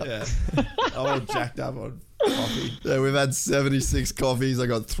wire here. Yeah, I'm all jacked up on coffee. Yeah, we've had 76 coffees. I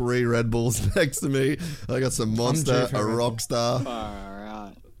got 3 Red Bulls next to me. I got some Monster, a Rockstar.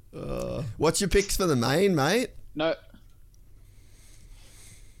 All right. What's your picks for the main, mate? No.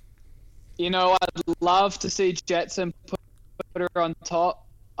 You know, I'd love to see Jetson put her on top.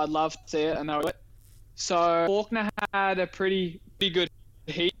 I'd love to see it. I know it. So Faulkner had a pretty good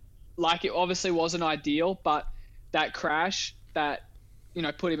heat. Like, it obviously wasn't ideal, but that crash that,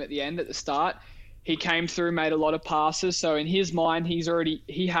 put him at the end at the start, he came through, made a lot of passes. So in his mind, he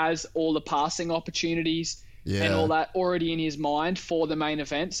has all the passing opportunities and all that already in his mind for the main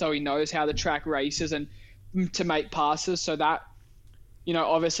event. So he knows how the track races and to make passes. So that,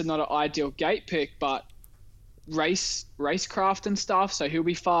 obviously not an ideal gate pick, but racecraft and stuff. So he'll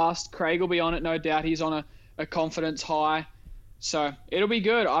be fast. Craig will be on it, no doubt. He's on a confidence high. So it'll be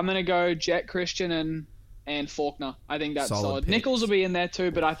good. I'm going to go Jet, Christian, and Faulkner. I think that's solid. Nichols will be in there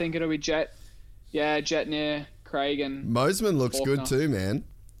too, but I think it'll be Jet. Yeah, Jet near Craig and Mosman looks Faulkner. good too, man.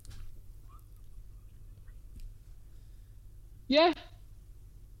 Yeah.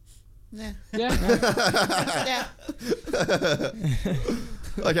 Yeah. Yeah.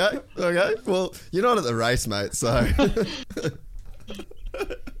 Okay. Well, you're not at the race, mate, so.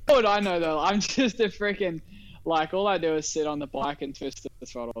 What I know, though, I'm just a freaking, all I do is sit on the bike and twist the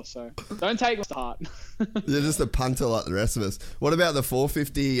throttle, so don't take it to heart. You're just a punter like the rest of us. What about the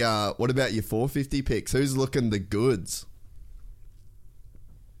 450, what about your 450 picks? Who's looking the goods?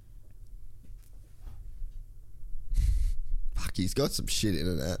 Fuck, he's got some shit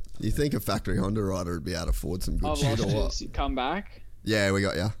in it. You think a factory Honda rider would be able to afford some good shit or what? Come back? Yeah, we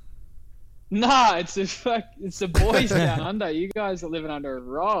got ya. Nah, it's the boys down under. You guys are living under a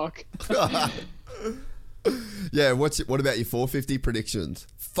rock. Yeah, what about your 450 predictions?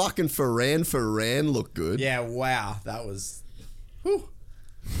 Fucking Ferran looked good. Yeah, wow, that was. Whew.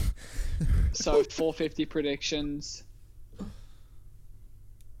 So 450 predictions.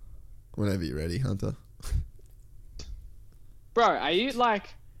 Whenever you're ready, Hunter. Bro, are you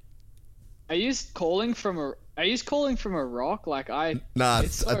calling from a rock? Nah,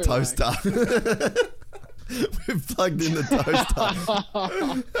 it's a toaster. We've plugged in the toaster.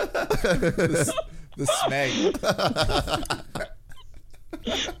 The smeg.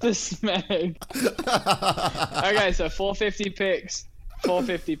 The smeg. Okay, so 450 picks.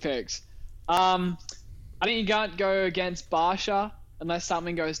 450 picks. I think you can't go against Barsha unless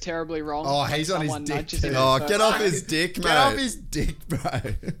something goes terribly wrong. Oh, he's on his dick too. Oh, get off his dick, mate. Get off his dick, bro.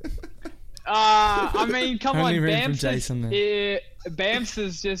 I mean, come on, Bamps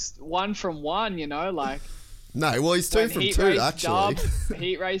is just 1 from 1, No, well, he's 2 from 2, actually.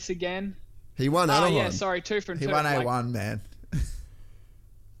 Heat race again. He won Anaheim. Yeah, sorry, 2 from 2. He won A1, man.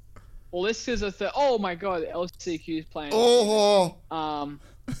 Well, this is a oh my god, LCQ's playing. Oh,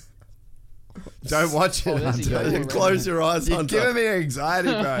 Don't watch it, there's a Hunter. yellow close your eyes, You're Hunter. giving me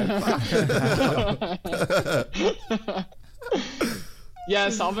anxiety, bro.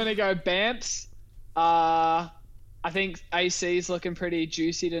 Yes, I'm gonna go Bamps. I think AC's looking pretty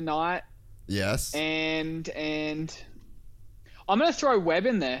juicy tonight, Yes. and I'm gonna throw Webb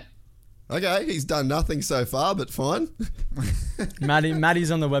in there. Okay, he's done nothing so far, but fine.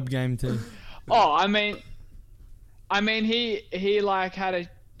 Maddie's on the web game too. Oh, I mean, he like had a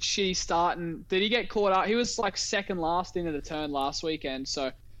shitty start, and did he get caught up? He was like second last into the turn last weekend,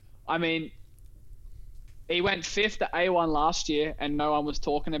 so I mean, he went 5th at A1 last year, and no one was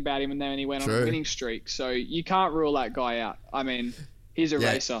talking about him, and then he went on True. a winning streak. So you can't rule that guy out. I mean, he's a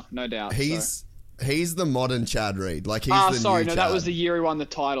Yeah. racer, no doubt. He's the modern Chad Reed. Like he's the sorry, new no, Chad. that was the year he won the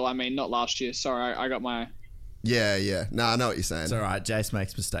title. I mean, not last year. Sorry, I got my. Yeah. No, I know what you're saying. It's all right. Jace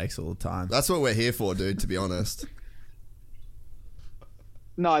makes mistakes all the time. That's what we're here for, dude. To be honest.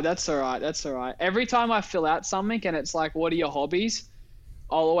 No, that's all right. That's all right. Every time I fill out something and it's like, what are your hobbies?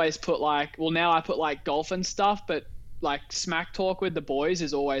 I'll always put like, well, now I put like golf and stuff, but like smack talk with the boys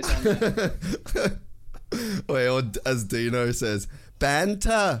is always on there. Wait, or as Dino says,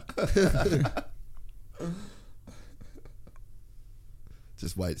 banter.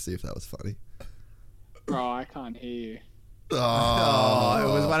 Just wait to see if that was funny. Bro, I can't hear you. Oh,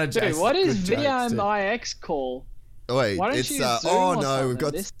 it was one of Dude, Jace's what is good jokes, too. VMIX call? Wait, Why don't it's you zoom oh or no, something? we've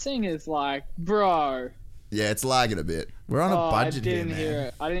got This thing is like, bro. yeah, it's lagging a bit. We're on a I budget here, didn't man. hear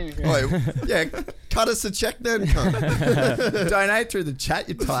it. I didn't even hear it. Wait, yeah, cut us a check then. cunt. Donate through the chat,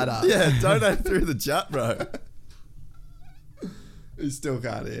 you tied up. Yeah, donate through the chat, bro. You still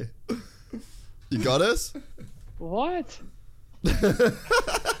can't hear. You got us? What?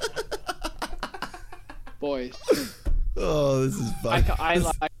 Boys, Oh, this is funny. I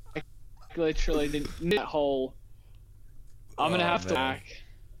like literally didn't that whole. I'm gonna have to man. back.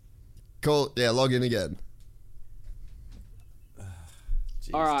 Cool. Yeah, log in again.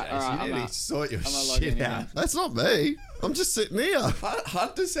 Jeez, All right, Jace, all right, You I'm need out. to sort your I'm gonna log in shit out. again. That's not me. I'm just sitting here.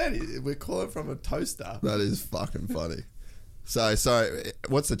 Hunter said we're calling from a toaster. That is fucking funny. So,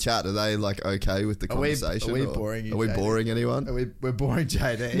 what's the chat? Are they like okay with the Are we- conversation? are we or boring you, Are we JD? boring anyone? We're boring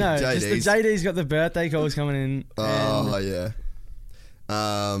JD. No, just the JD's. JD's got the birthday calls coming in. Oh and yeah.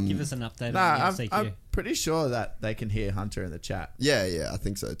 Give us an update No, on the LCQ. I'm pretty sure that they can hear Hunter in the chat. Yeah, I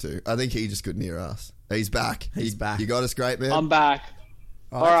think so too. I think he just couldn't hear us. He's back. He's back. You got us, great man. I'm back.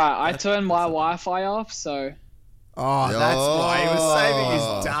 Oh, All right, I turned my Wi-Fi off, so. Oh, that's why he was saving his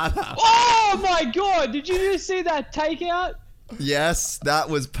Oh. data. Oh my god! Did you just see that takeout? Yes, that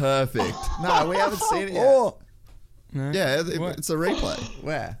was perfect. No, we haven't seen it yet. Oh, no. Yeah, What? it's a replay.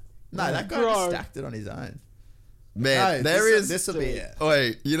 Where? No, that guy Bro. just stacked it on his own. Man, No, there is. This will be it.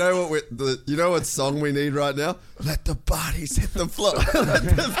 Wait, you know what? You know what song we need right now? Let the bodies hit the floor.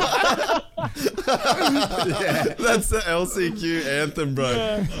 Yeah, that's the LCQ anthem,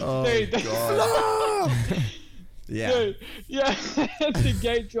 bro. Oh Dude, god. Yeah. dude, yeah, it's a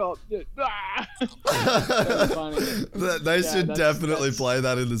gate drop. Dude. That's funny. They Yeah, should that's- definitely that's- play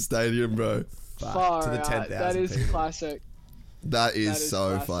that in the stadium, bro. Far to the out. 10,000 That is people. classic. That is, That is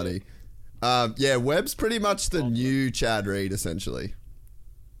so classic. funny. Yeah, Webb's pretty much the new Chad Reed, essentially.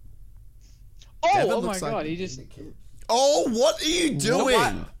 Oh, Devin oh my looks like god, a he just. Oh, what are you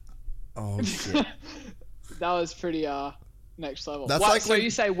doing? Oh, shit. That was pretty next level. That's What, like so when- you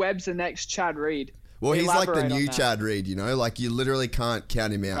say Webb's the next Chad Reed? Well, he's like the Elaborate on new that. Chad Reed, you know? Like, you literally can't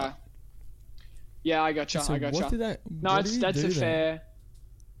count him out. Okay. Yeah, I gotcha. So I gotcha. what did that? No, what did he that's do a then? fair.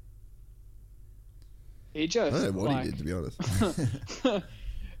 He I just. don't know what like, he did, to be honest.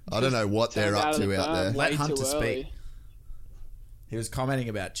 I don't know what they're turned up out of to the out there. berm Let way Hunter too speak. early. He was commenting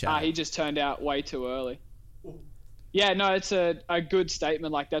about chat. He just turned out way too early. Yeah, no, it's a good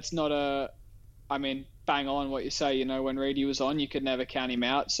statement. Like, that's not a. I mean, bang on what you say. You know, when Reedy was on, you could never count him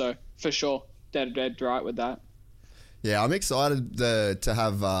out. So, for sure, dead right with that. Yeah, I'm excited to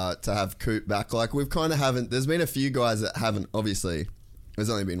have Coop back. Like, we've kind of haven't. There's been a few guys that haven't. Obviously, there's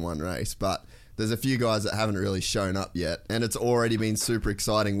only been one race, but there's a few guys that haven't really shown up yet, and it's already been super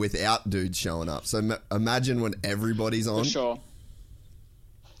exciting without dudes showing up. So imagine when everybody's on. For sure.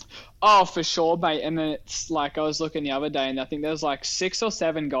 Oh, for sure, mate. And then it's like I was looking the other day, and I think there's like 6 or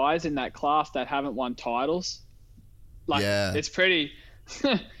 7 guys in that class that haven't won titles. Like, Yeah. it's pretty,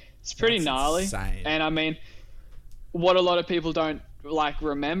 it's pretty That's gnarly. insane. And I mean, what a lot of people don't like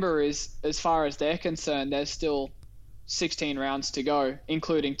remember is, as far as they're concerned, there's still 16 rounds to go,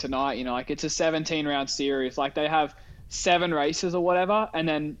 including tonight. You know, like it's a 17-round series. Like they have 7 races or whatever, and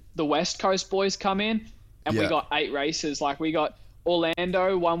then the West Coast boys come in, and we Yeah. got 8 races. Like we got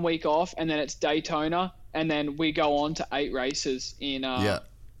Orlando 1 week off, and then it's Daytona, and then we go on to 8 races in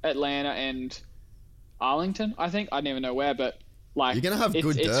Atlanta and Arlington. I think I don't even know where, but like You're gonna have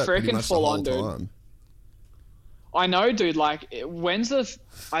good it's dirt pretty freaking much the full whole on, dude. time. I know, dude. Like, when's the?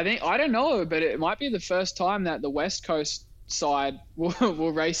 I don't know, but it might be the first time that the West Coast side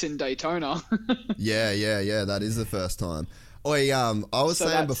will race in Daytona. Yeah. That is the first time. I was So saying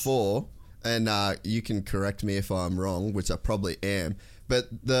that's- before, and you can correct me if I'm wrong, which I probably am. But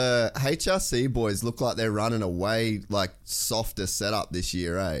the HRC boys look like they're running a way like softer setup this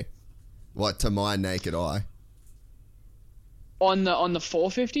year, eh? Like to my naked eye. on the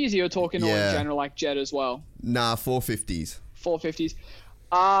 450s, you're talking or Yeah. in general, like Jet as well. Nah, 450s. 450s.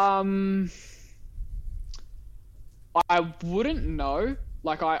 I wouldn't know.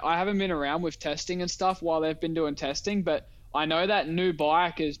 Like, I haven't been around with testing and stuff while they've been doing testing, but I know that new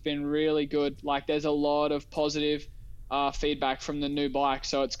bike has been really good. Like, there's a lot of positive feedback from the new bike,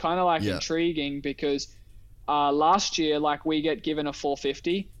 so it's kind of like intriguing because last year, like, we get given a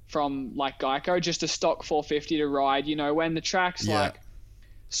 450 from like Geico, just a stock 450 to ride. You know, when the track's like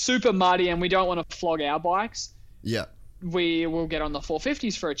super muddy and we don't want to flog our bikes, Yeah. we will get on the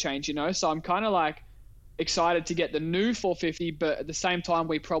 450s for a change, you know? So I'm kind of like excited to get the new 450, but at the same time,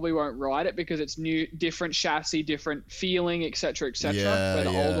 we probably won't ride it because it's new, different chassis, different feeling, etc., etc. Yeah, where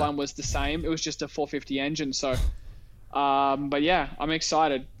the yeah. old one was the same. It was just a 450 engine. So, but yeah, I'm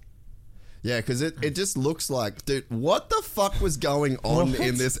excited. Yeah, because it just looks like, dude, what the fuck was going on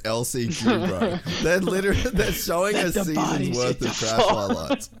in this LCQ, bro? They're showing a season's worth of crash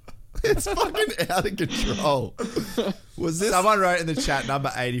highlights. It's fucking out of control. Was this Someone wrote in the chat,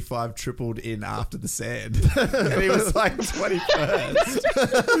 number 85 tripled in after the sand. And he was like 21st.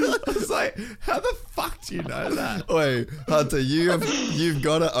 I was like, how the fuck do you know that? Wait, Hunter, you've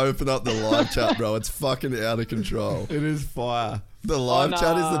got to open up the live chat, bro. It's fucking out of control. It is fire. The live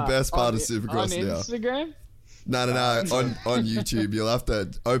chat is the best part on, of Supercross on now. Instagram? No. On YouTube, you'll have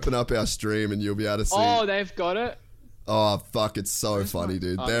to open up our stream and you'll be able to see. Oh, they've got it. Oh, fuck, it's so funny,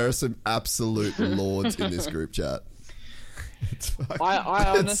 dude. There are some absolute lords in this group chat. I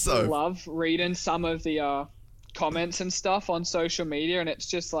honestly so- love reading some of the comments and stuff on social media, and it's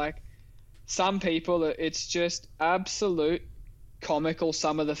just like some people, it's just absolute comical,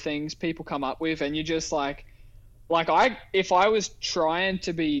 some of the things people come up with, and you just like if I was trying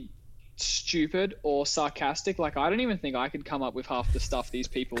to be stupid or sarcastic, like I don't even think I could come up with half the stuff these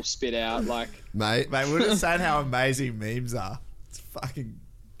people spit out. Like, Mate, We're just saying how amazing memes are. It's fucking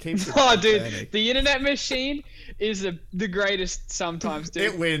keeps it oh, dude, burning. the internet machine is the greatest sometimes, dude.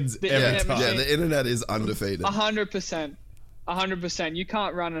 It wins The every internet time. yeah, machine- the internet is undefeated. 100%. 100%. You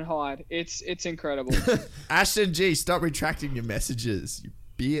can't run and hide. It's incredible. Ashton G, stop retracting your messages, you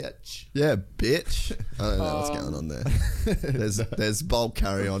bitch. Yeah, bitch. I don't know what's going on there. There's bulk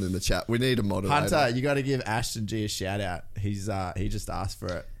carry on in the chat. We need a moderator. Hunter, you got to give Ashton G a shout out. He just asked for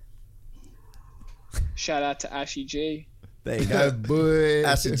it. Shout out to Ashy G. There you go, boy.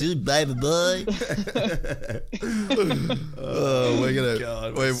 Ashton G, baby boy. We're gonna.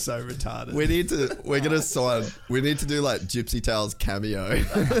 God, we're we're so retarded. We're gonna sign. We need to do like Gypsy Tales cameo.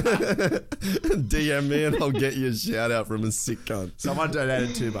 DM me and I'll get you a shout out from a sick cunt. Someone donated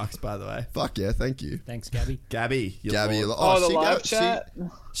 $2, by the way. Fuck yeah, thank you. Thanks, Gabby. Gabby. you Gabby, lord. The she live got- chat.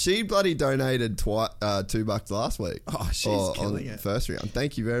 She bloody donated $2 last week. Oh, she's killing on it. First round.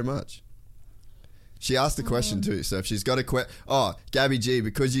 Thank you very much. She asked a question too, so if she's got a question... Oh, Gabby G,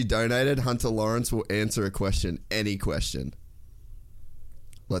 because you donated, Hunter Lawrence will answer a question, any question.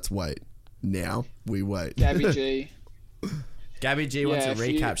 Let's wait. Now, we wait. Gabby G. Gabby G wants Yeah, a if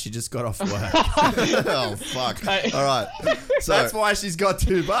you- recap. She just got off work. Oh, fuck. Hey. All right. So, That's why she's got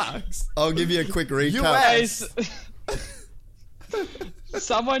 $2. I'll give you a quick recap. US.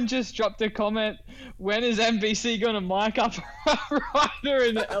 Someone just dropped a comment. When is NBC going to mic up a rider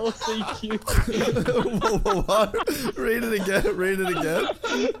in the LCQ? What? Read it again.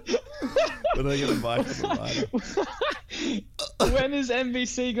 When are they going to mic up a rider? When is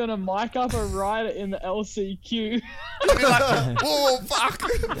NBC going to mic up a rider in the LCQ? Oh, fuck.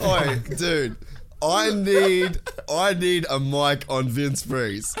 Oi, dude. I need a mic on Vince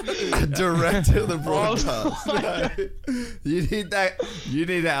Freeze. Direct to the broadcast. You need that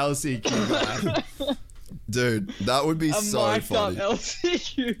LCQ guy. Dude, that would be A so mic'd up funny.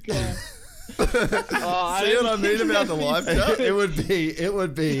 LCQ guy. See what I mean about the live chat? It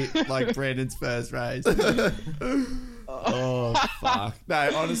would be like Brandon's first race. Oh, fuck.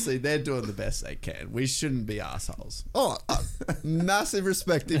 No, honestly, they're doing the best they can. We shouldn't be assholes. Oh, massive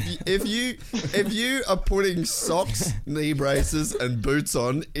respect. If you are putting socks, knee braces, and boots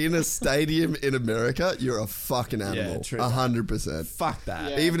on in a stadium in America, you're a fucking animal. true. 100%. Fuck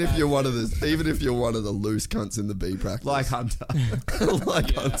that. Yeah. Even if you're one of the loose cunts in the B practice, Like Hunter.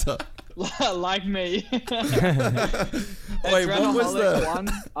 like Hunter. Like me. Wait, what was Adrenaholic the? one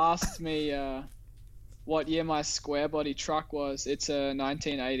asked me what year my square body truck was. It's a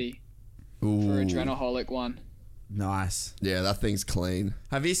 1980 for Ooh. Adrenaholic one. Nice. Yeah, that thing's clean.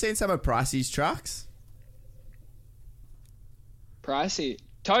 Have you seen some of Pricey's trucks? Pricey.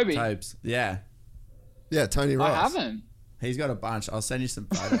 Toby. Tobes. Yeah. Yeah, Tony Ross. I haven't. He's got a bunch. I'll send you some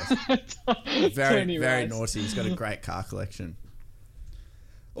photos. Very, Tony very Ross. naughty. He's got a great car collection.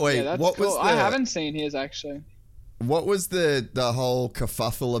 Wait, Yeah, that's what cool. was the? I haven't seen his actually. What was the whole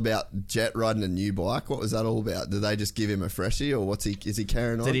kerfuffle about Jet riding a new bike? What was that all about? Did they just give him a freshie, or is he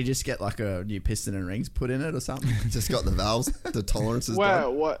carrying on? Did he just get like a new piston and rings put in it or something? just got the valves, the tolerances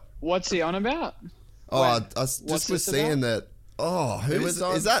done? Whoa, what's he on about? Oh, I what's just was this seeing that. Oh, who Who was was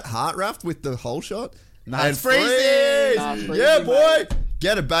on? is that? Heartraft with the whole shot? No, And it's Freezy! Nah, Freezy, Yeah, mate. boy,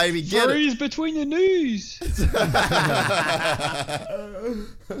 get it, baby, get it. Freeze between your knees.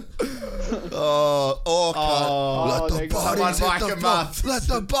 Let the they bodies got someone hit mic the him floor. up. Let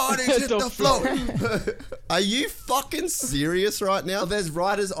the bodies hit The the floor. Are you fucking serious right now? Well, there's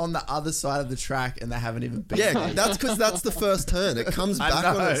riders on the other side of the track and they haven't even been. Yeah, that's because that's the first turn. It comes I back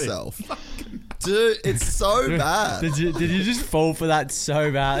on know. itself. Dude, it's so bad. Did you just fall for that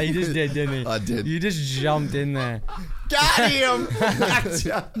so bad? He just did, didn't he? I did. You just jumped in there. Got him!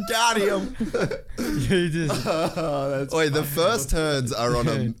 Got him! You just. Wait, the first turns are on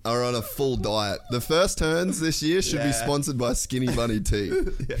a full diet. The first turns this year should be Yeah. sponsored by Skinny Bunny Tea.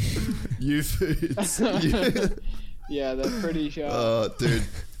 You foods. Yeah, they're pretty sharp. Dude,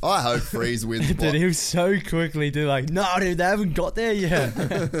 I hope Freeze wins. Dude, he was so quickly, dude. Like, no, dude, they haven't got there yet.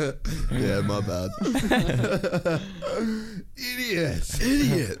 Yeah, my bad.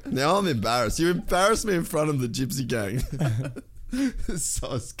 Idiot. Now I'm embarrassed. You embarrassed me in front of the Gypsy Gang.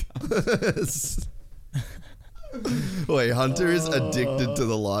 So scum. Wait, Hunter is addicted to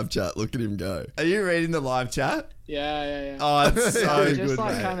the live chat. Look at him go. Are you reading the live chat? Yeah. Oh, it's so We're good, just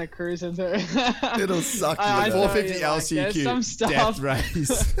like mate. kind of cruising through. It'll suck you. I in. know. 450 like, there's some LCQ stuff. death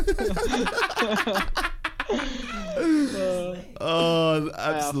race. Oh, I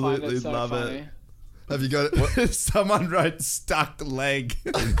find absolutely it so love funny. it. Have you got it? What? Someone wrote stuck leg.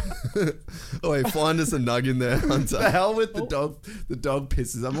 Oh, wait, find us a nug in there, Hunter. The hell with the dog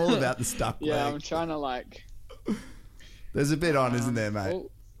pisses. I'm all about the stuck Yeah, I'm leg. trying to like. There's a bit on, isn't there, mate? Oh,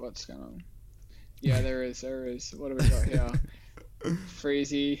 what's going on? Yeah, there is. What have we got here?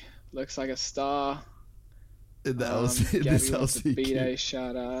 Freezy looks like a star. In the Gabby this wants a B-Day LCQ.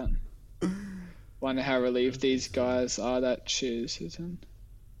 shout out. Wonder how relieved these guys are that choose, isn't?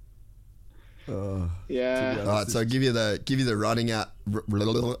 Oh, Yeah. All right, so I'll give you the running out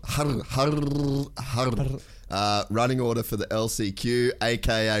running order for the LCQ,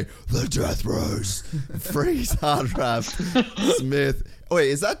 aka the Death Roast. Freeze, Hardraft, Smith. Wait,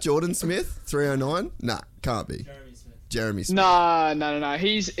 is that Jordan Smith? 309? Nah, can't be. Jeremy Smith. No.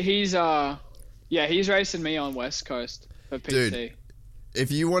 He's racing me on West Coast for PT. Dude. If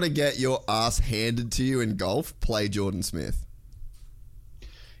you want to get your ass handed to you in golf, play Jordan Smith.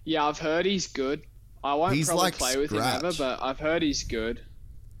 Yeah, I've heard he's good. I won't He's probably like play with him scratch. ever, but I've heard he's good.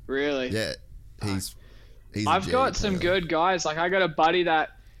 Really. Yeah, he's I've a got G some player. good guys. Like I got a buddy that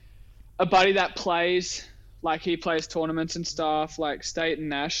plays, like he plays tournaments and stuff, like state and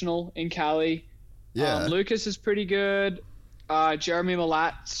national in Cali. Yeah, Lucas is pretty good. Jeremy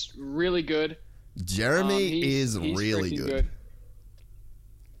Malat's really good. Jeremy He's is really freaking good.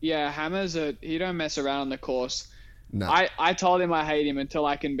 Yeah, he don't mess around on the course. No. I told him I hate him until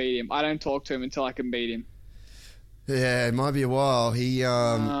I can beat him. I don't talk to him until I can beat him. Yeah, it might be a while. He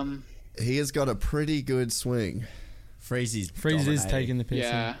has got a pretty good swing. Freezy's Freeze is taking the piss.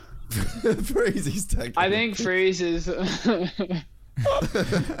 Yeah. Freezy's taking. I think Freeze is.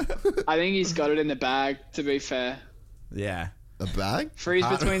 I think he's got it in the bag, to be fair. Yeah. a bag. Freeze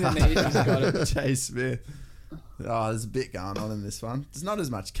between the knees, he's got it. Chase Smith. Oh, there's a bit going on in this one. There's not as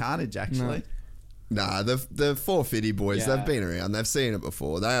much carnage, actually. Nah, the 450 boys, Yeah. they've been around. They've seen it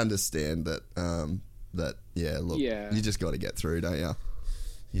before. They understand that. Yeah. You just got to get through, don't you?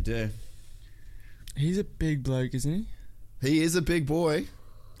 You do. He's a big bloke, isn't he? He is a big boy.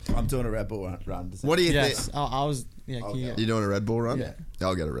 I'm doing a Red Bull run. Does What do you Yes. think? I was. Yeah. Can you You doing a Red Bull run? Yeah.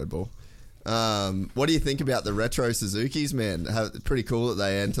 I'll get a Red Bull. What do you think about the retro Suzukis, man? Pretty cool that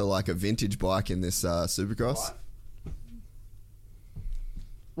they enter like a vintage bike in this Supercross.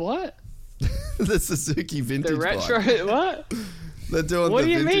 What? The Suzuki vintage The retro? bike. What? They're doing What the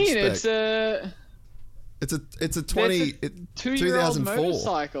do you vintage mean? spec. It's a 2-year-old 2004.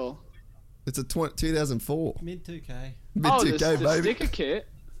 motorcycle. It's a 2004. Mid 2K. Mid Oh, 2K, the baby. sticker kit.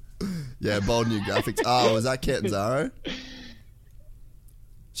 Yeah, bold new graphics. Oh, was that Catanzaro?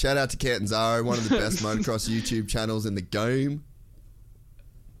 Shout out to Catanzaro, one of the best motocross YouTube channels in the game.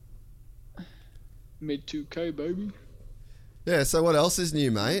 Mid 2K, baby. Yeah, so what else is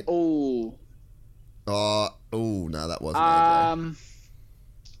new, mate? Oh. Oh, no, that wasn't AJ.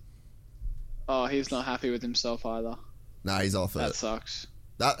 Oh, he's not happy with himself either. No, he's off That it. sucks.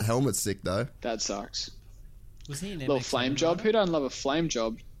 That helmet's sick, though. That sucks. Was he an Little MX flame Limiter? job. Who doesn't love a flame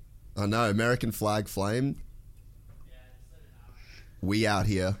job? I know, American flag flame. We out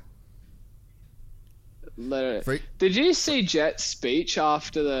here. Let it. Freak. Did you see Jet's speech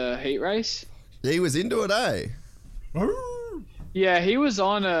after the heat race? He was into it, eh? Yeah, he was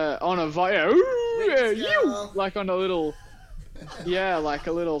on a like on a little, like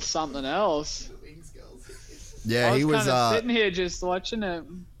a little something else. Yeah, I he was. kinda sitting here just watching it.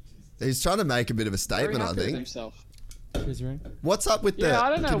 He's trying to make a bit of a Very statement, I happy with think. himself. Cheers, Roon. What's up with the? Yeah, I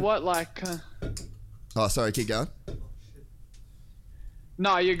don't know what like. Oh, sorry, keep going.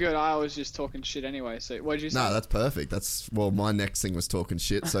 No, you're good. I was just talking shit anyway. So what did you say? No, that's perfect. My next thing was talking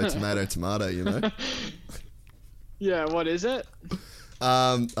shit. So tomato, tomato. You know. Yeah, what is it?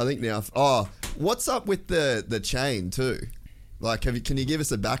 I think now. Oh, what's up with the chain too? Like, can you give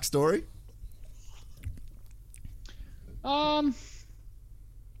us a backstory?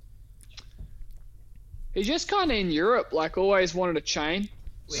 He just kind of in Europe, like always wanted a chain.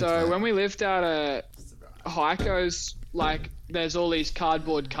 So when we lived out at Heiko's, like there's all these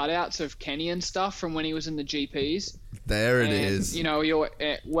cardboard cutouts of Kenny and stuff from when he was in the GPs. There it And, is. You know,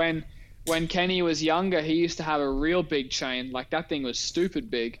 when Kenny was younger, he used to have a real big chain. Like that thing was stupid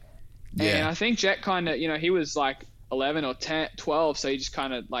big. Yeah. And I think Jet kind of, he was like 11 or 12, so he just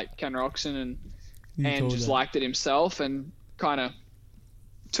kind of like Ken Roxon and just liked it himself and kind of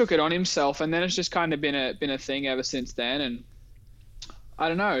took it on himself. And then it's just kind of been a thing ever since then. And I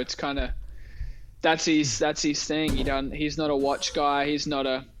don't know, it's kind of that's his thing. He's not a watch guy. He's not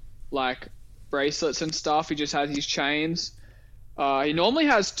a like bracelets and stuff. He just has his chains. He normally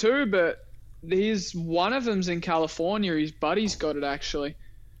has two, but one of them's in California. His buddy's got it actually.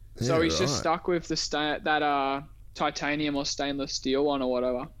 So Yeah, he's just right. stuck with that titanium or stainless steel one or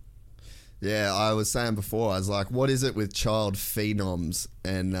whatever. Yeah, I was saying before, I was like, what is it with child phenoms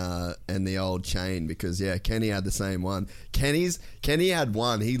and the old chain? Because yeah, Kenny had the same one. Kenny had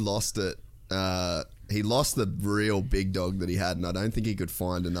one. He lost it. He lost the real big dog that he had, and I don't think he could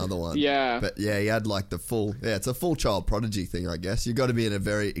find another one. Yeah. But yeah, he had like it's a full child prodigy thing, I guess. You've got to be in a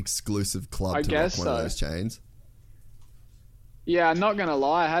very exclusive club I to rock guess one of so. those chains. Yeah, I'm not gonna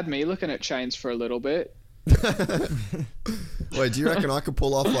lie. I had me looking at chains for a little bit. Wait, do you reckon I could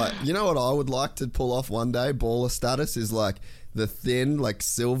pull off what I would like to pull off one day? Baller status is like the thin, like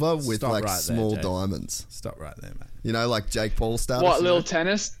silver with Stop like right there, small Jake. diamonds. Stop right there, mate. You know, like Jake Paul status. What, you little know?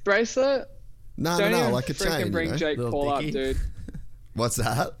 tennis bracelet? No, Don't even like a freaking chain. bring you know? Jake Little Paul up, dicky. dude. What's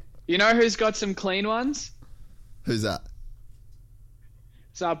that? You know who's got some clean ones? Who's that?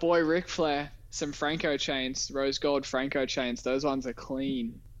 It's our boy Ric Flair. Some Franco chains, rose gold Franco chains. Those ones are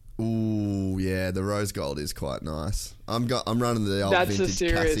clean. Ooh, yeah, the rose gold is quite nice. I'm running the old That's a vintage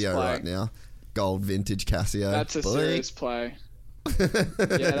serious Casio play. right now. Gold vintage Casio. That's a Boy. serious play. Yeah,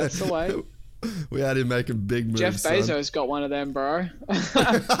 that's the way. We had him making big moves. Jeff son. Bezos got one of them, bro.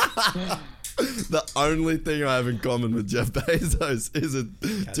 The only thing I have in common with Jeff Bezos is a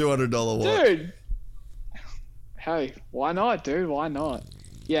 $200 watch. Dude. Hey, why not, dude? Why not?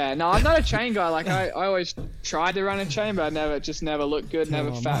 Yeah, no, I'm not a chain guy. Like I always tried to run a chain, but I never looked good, never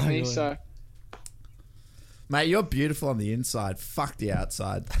Oh, fat my me. God. So Mate, you're beautiful on the inside. Fuck the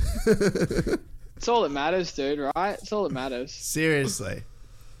outside. it's all that matters, dude. Right? It's all that matters. Seriously.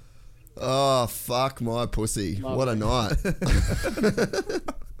 Oh, fuck my pussy. Love What a it. night.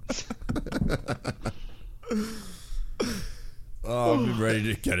 Oh, I've been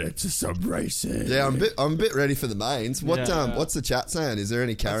ready to get into some racing. Yeah, I'm a bit ready for the mains. What's the chat saying? Is there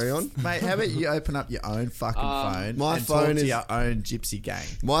any carry on? Mate, how about you open up your own fucking phone my and phone talk to is- your own gypsy gang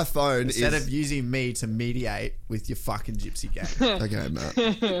My phone instead is of using me to mediate with your fucking gypsy gang. okay, Matt.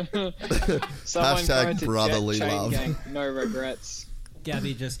 Someone Hashtag going to brotherly Jet Chain love. Gang, no regrets.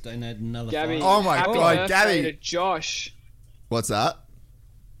 Gabby just donated another Gabby, $5. Oh my happy God, birthday Gabby. to Josh. What's that?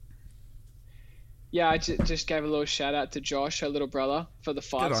 Yeah, I just gave a little shout out to Josh, her little brother, for the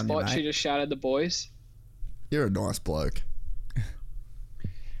 5 Good on you, spot. mate. She just shouted the boys. You're a nice bloke.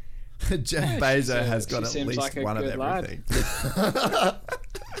 Jeff Yeah, Bezos has she got at seems least like a one of good lad. everything.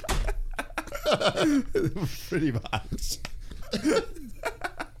 Pretty much.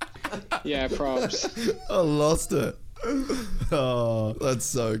 Yeah, props. I lost it. Oh, that's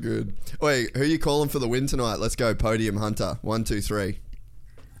so good. Wait, who are you calling for the win tonight? Let's go, Podium Hunter. 1, 2, 3.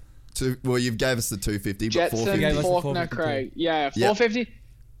 Well, you've gave us the 250, but Jetson, 450. Faulkner, Craig. Yeah, 450.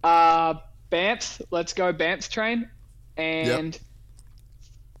 Banff. Let's go Banff train. And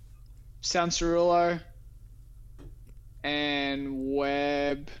Sansarulo and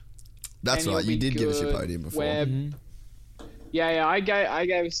Webb. That's and right. you'll You be did give us your good. podium before. Webb. Yeah. I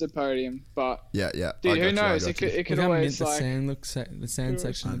gave us the podium, but Yeah. dude, I got who you, knows? I It got you. could Look how always mint like. the sand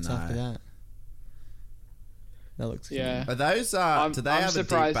section looks after know. that. That looks good. Yeah. Are those, I'm do they I'm have a deep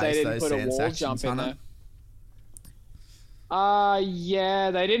surprised they base, didn't those put a sand wall sections, jump in Hunter? there.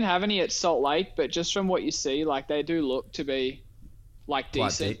 Yeah, they didn't have any at Salt Lake, but just from what you see, like they do look to be like Quite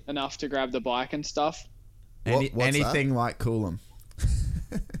decent deep. enough to grab the bike and stuff. What's that? Anything like Coolum?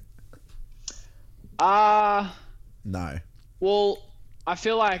 No. Well, I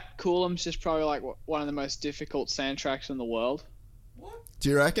feel like Coolum's just probably like one of the most difficult sand tracks in the world. Do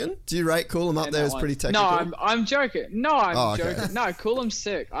you reckon? Do you rate Coolum up And there that as one- pretty technical? No, I'm joking. No, I'm Oh, okay. joking. No, Coolum's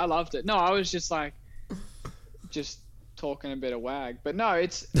sick. I loved it. No, I was just like, just talking a bit of wag. But no,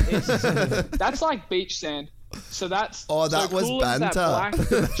 it's that's like beach sand. So that's that was Coolum's banter. That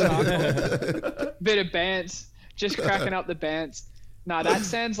black charcoal. Bit of bants, just cracking up the bants. No, that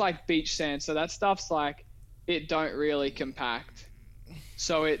sand's like beach sand. So that stuff's like it don't really compact.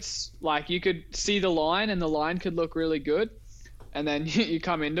 So it's like you could see the line, and the line could look really good. And then you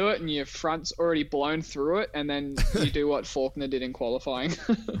come into it and your front's already blown through it, and then you do what Faulkner did in qualifying.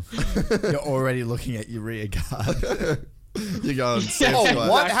 You're already looking at your rear guard. You're going Sand Oh, Sky.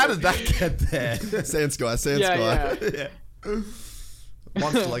 What? How did that get there? Sand Sky, Sand Yeah, Sky. yeah.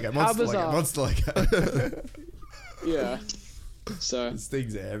 Monster Lego, Monster Lego, bizarre. Monster Lego. Yeah. So, These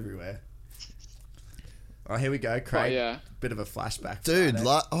things are everywhere. Oh, here we go, Craig. yeah. Bit of a flashback. Dude,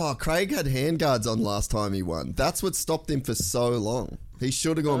 Friday. Craig had handguards on last time he won. That's what stopped him for so long. He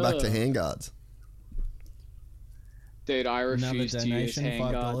should have gone back to handguards. dude, I Another refuse to use donation,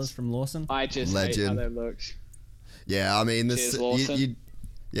 $5 handguards. from Lawson. I just hate how Legend. they look. Yeah, I mean, Cheers, Lawson.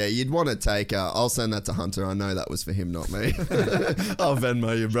 you'd want to take. I'll send that to Hunter. I know that was for him, not me. I'll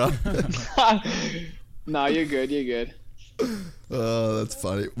Venmo you, bro. No, you're good. You're good. Oh, that's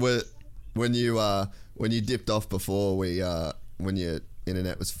funny. When you dipped off before when your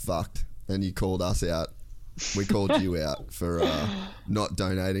internet was fucked and you called us out, we called you out for not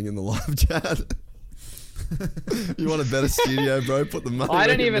donating in the live chat. You want a better studio, bro? Put the money. I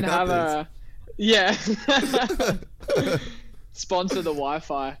don't where your even have mouth a. Yeah. Sponsor the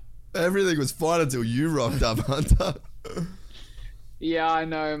Wi-Fi. is. Everything was fine until you rocked up, Hunter. Yeah, I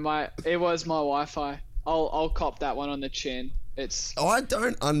know. It was my Wi-Fi. I'll cop that one on the chin. It's I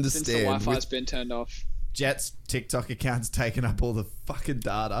don't since the understand. Wi-Fi's been turned off. Jet's TikTok account's taking up all the fucking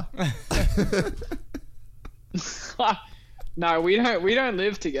data. No, we don't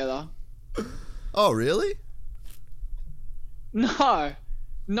live together. Oh, really?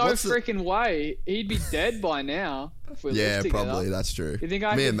 No What's the- freaking way. He'd be dead by now if we Yeah, lived together. probably. That's true. You think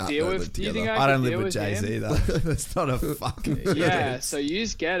I Me could and Matt deal don't with? live Do you think together. I I could don't live deal with him? Jay-Z though. That's not a fucking. Yeah, so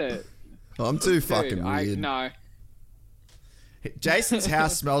yous get it. I'm too Dude, fucking weird. No, Jason's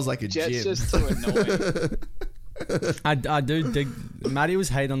house smells like a Jet's gym. just too annoying. I do dig. Maddie was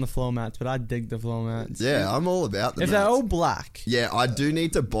hate on the floor mats, but I dig the floor mats. Yeah, I'm all about them. If they're all black, Yeah, I do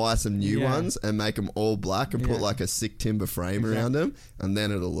need to buy some new Yeah. ones and make them all black and put Yeah. like a sick timber frame around them, and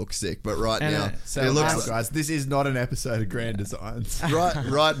then it'll look sick. But right And, now, So it looks looks guys, this is not an episode of Grand Designs.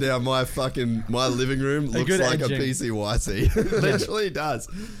 right now my living room looks good like edging. a PCYC. Literally does.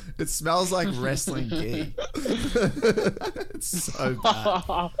 It smells like wrestling ghee. It's so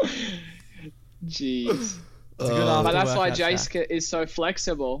bad. Jeez. it's a good But after that's why workout Jace track. is so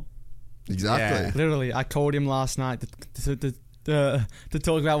flexible. Exactly. Literally, I called him last night to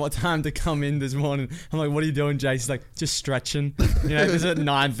talk about what time to come in this morning. I'm like, "What are you doing, Jace?" He's like, "Just stretching." You know, this is at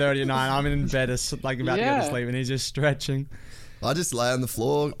 9:30 at night. I'm in bed, like about to go to Yeah. sleep, and he's just stretching. I just lay on the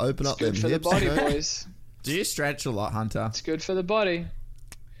floor, open up them Good for the hips. body, you know? boys. Do you stretch a lot, Hunter? It's good for the body.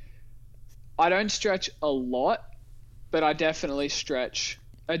 I don't stretch a lot, but I definitely stretch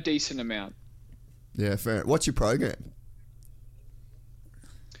a decent amount. Yeah, fair. What's your program?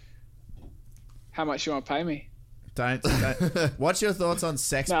 How much you want to pay me? Don't. What's your thoughts on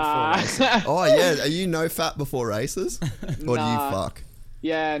sex Nah. before racing? Oh yeah, are you no fat before races, or do you Nah. fuck?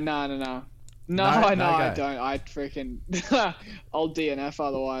 Yeah, no. No, No, no I go. don't. I freaking... I'll DNF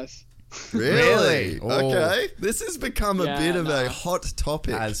otherwise. Really? Really? Oh. Okay. This has become a Yeah, bit of a nah. hot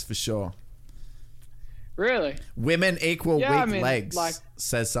topic. As for sure. Really? Women equal Yeah, weak I mean, legs, like-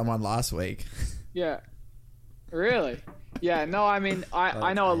 says someone last week. Yeah. Really? Yeah, no, I mean,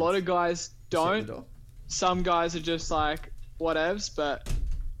 I know a lot of guys don't. Some guys are just like, whatevs, but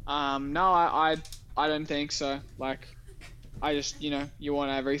no, I don't think so. Like, I just, you want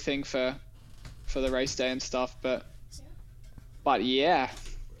everything for the race day and stuff, but yeah.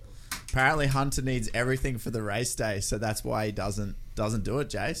 Apparently Hunter needs everything for the race day, so that's why he doesn't do it,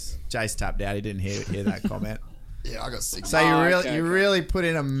 Jace. Jace tapped out. He didn't hear that comment. Yeah, I got 6. So you really put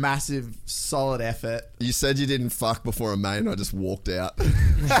in a massive, solid effort. You said you didn't fuck before a mate, and I just walked out.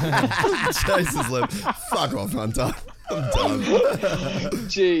 Chase is left. Fuck off, Hunter. I'm done.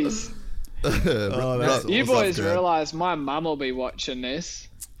 Jeez. that's You What's up, boys Greg? realise my mum will be watching this.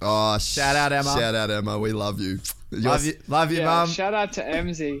 Oh, Shout out, Emma. Shout out, Emma. We love you. Love you, Yeah, Mum. shout out to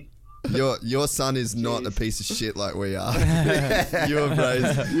MZ. Your son is not a piece of shit like we are. You've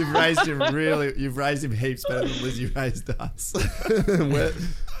raised him heaps better than Lizzie raised us.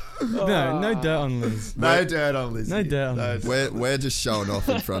 No dirt on Liz. No dirt on Lizzie. No dirt on Liz. We're just showing off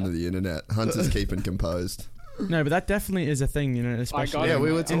in front of the internet. Hunter's keeping composed. No, but that definitely is a thing, especially Yeah,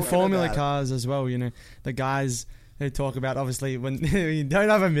 we were in talking Formula about it. cars as well. The guys who talk about, obviously, when you don't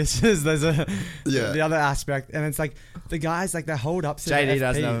have a missus, there's the other aspect, and it's like the guys they hold up to JD the FP,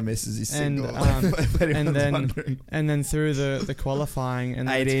 doesn't have a missus. He's single. and then through the qualifying, and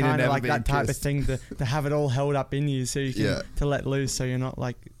 18 it's and kind of never like been that type kissed. of thing to have it all held up in you, so you can to let loose, so you're not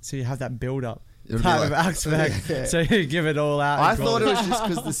so you have that build up It'll be type of like- aspect, so you give it all out. I in thought it quality. was just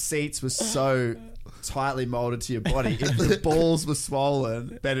because the seats were so tightly molded to your body. If the balls were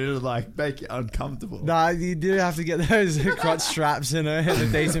swollen, then it would make you uncomfortable. Nah, you do have to get those crotch straps in a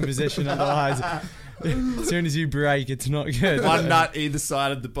decent position, otherwise, as soon as you break, it's not good. One nut either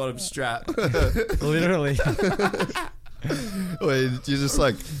side of the bottom strap. Literally. Wait, you're just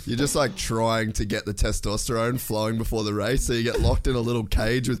like trying to get the testosterone flowing before the race, so you get locked in a little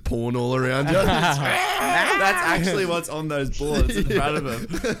cage with porn all around you. That's actually what's on those boards in front of him.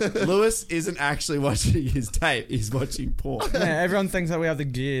 Lewis isn't actually watching his tape. He's watching porn. Yeah, everyone thinks that we have the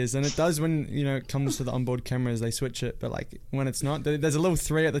gears, and it does when it comes to the onboard cameras. They switch it, but when it's not, there's a little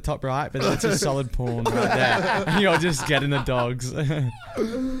 3 at the top right, but it's a solid porn right there. And you're just getting the dogs.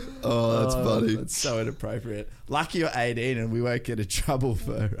 Oh, that's funny. That's so inappropriate. Lucky you're 18 and we won't get in trouble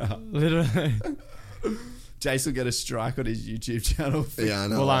for... Literally. Jace will get a strike on his YouTube channel. Yeah, I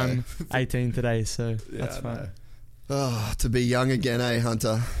know. Well, I'm 18 today, so that's I fine. know. Oh, to be young again, eh,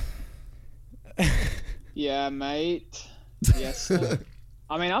 Hunter? Yeah, mate. Yes, sir.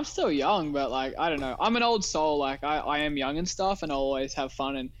 I mean, I'm still young, but I don't know. I'm an old soul. I am young and stuff, and I'll always have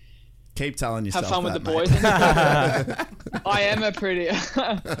fun and Keep telling yourself have fun with that, the mate. boys. I am a pretty. I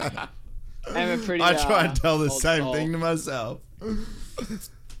try and tell the old same soul. thing to myself.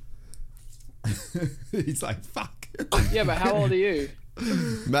 He's like, fuck. Yeah, but how old are you?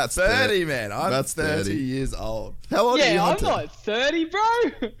 Matt's 30, man. I'm Matt's 30 years old. How old are you, Yeah, I'm Hunter? not 30, bro.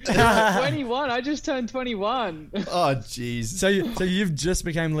 21. I just turned 21. Oh, jeez. So you've just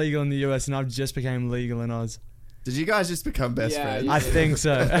became legal in the US, and I've just became legal in Oz. Did you guys just become best Yeah, friends? yeah. I think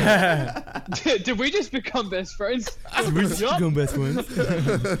so. Did we just become best friends? We just become best friends.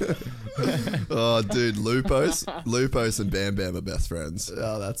 Oh, dude, Lupos and Bam Bam are best friends.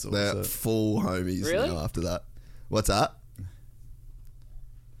 Oh, that's awesome. They're full homies Really? now after that. What's that?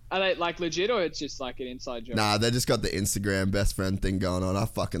 Are they legit, or it's just an inside joke? Nah, they just got the Instagram best friend thing going on. I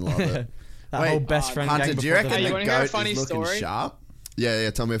fucking love it. That Wait, whole best friend Hunter, gang do you before reckon the- Hey, you the wanna hear a goat funny is looking story? sharp? Yeah,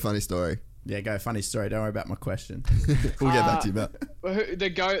 tell me a funny story. Yeah, go. Funny story. Don't worry about my question. We'll get back to you, Matt. The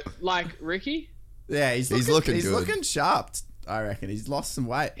goat, Ricky? Yeah, he's He's looking looking good. looking sharp, I reckon. He's lost some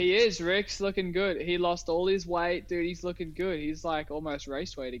weight. He is. Rick's looking good. He lost all his weight, dude. He's looking good. He's almost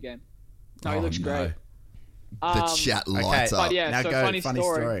race weight again. No, he Oh, looks no. great. The chat lights but up. yeah, Now so go. funny story.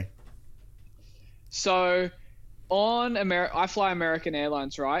 story. So on I fly American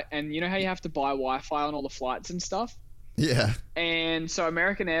Airlines, right? And you know how you have to buy Wi-Fi on all the flights and stuff? Yeah. And so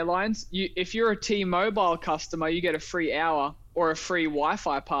American Airlines, if you're a T-Mobile customer, you get a free hour or a free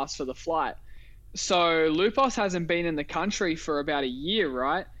Wi-Fi pass for the flight. So Lupos hasn't been in the country for about a year,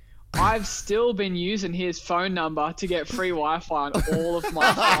 right? I've still been using his phone number to get free Wi-Fi on all of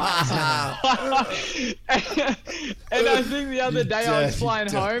my flights. And I think the other day I was flying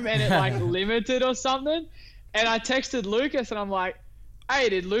home and it limited or something. And I texted Lucas and I'm like, hey,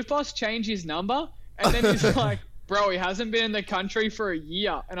 did Lupos change his number? And then he's like, bro, he hasn't been in the country for a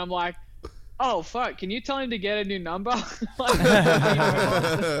year. And I'm like, oh, fuck, can you tell him to get a new number? You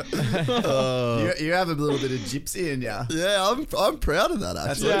have a little bit of gypsy in you. Yeah, I'm proud of that, That's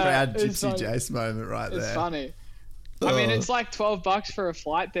actually. a Yeah, proud it's gypsy funny. Jace moment right It's there. funny. I mean, it's $12 for a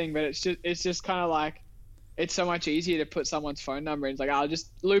flight thing, but it's just kind of it's so much easier to put someone's phone number in. It's like, I'll just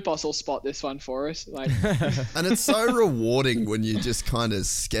Lupos will spot this one for us. Like, And it's so rewarding when you just kind of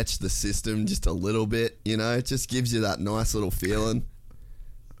sketch the system just a little bit, you know? It just gives you that nice little feeling.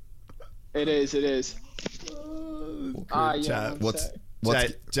 it is. Chat. What's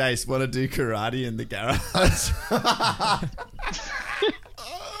Jace, want to do karate in the garage?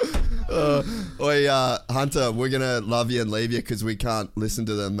 Hunter, we're going to love you and leave you because we can't listen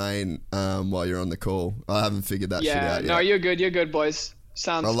to the main while you're on the call. I haven't figured that shit out yet. No, you're good, boys.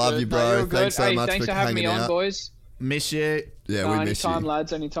 Sounds good. I love you, bro. No, you're good. Thanks so much thanks for having me hanging on, out. boys. Miss you. Yeah, we miss anytime, you.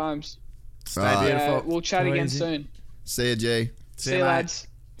 lads, anytime. Stay Alright. beautiful. We'll chat Go again easy. soon. See you, G. See you, mate. lads.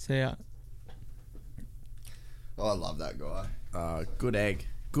 See ya. Oh, I love that guy. Good egg.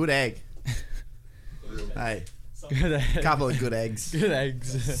 Good egg. Hey, Good eggs. couple of good eggs Good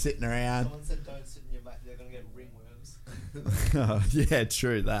eggs. sitting around. Someone said don't sit in your back, they're going to get ringworms. Oh, yeah,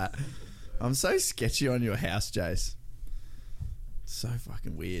 true that. I'm so sketchy on your house, Jace. So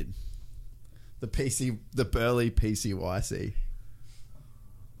fucking weird. The burly PCYC.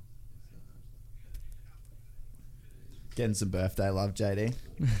 Getting some birthday love, JD.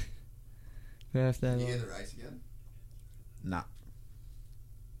 Birthday. You hear love. the race again? Nah.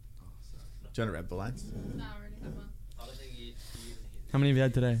 Do you want a Red Bull, Lance? No, I already have one. I don't think you even hit How many have you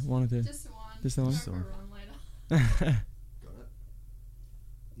had today? One or two? Just the one. Just the one? Go for a run later.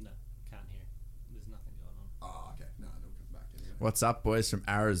 No, can't hear. There's nothing going on. Oh, okay. No, it'll come back anyway. What's up, boys from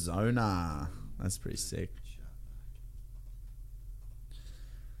Arizona? That's pretty sick.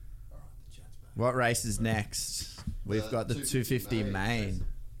 What race is next? We've got the 250 main.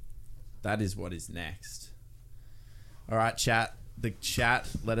 That is what is next. All right, chat. The chat,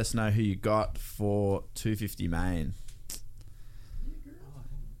 let us know who you got for 250 main.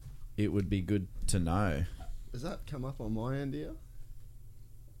 It would be good to know. Does that come up on my end here?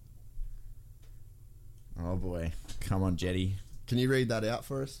 Oh boy. Come on, Jetty. Can you read that out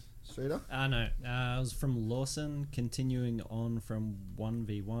for us, Streeter? No. It was from Lawson, continuing on from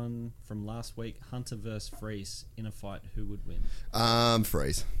 1v1 from last week. Hunter versus Freeze in a fight. Who would win?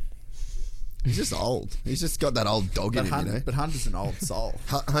 Freeze. He's just old. He's just got that old dog in him, you know? But Hunter's an old soul.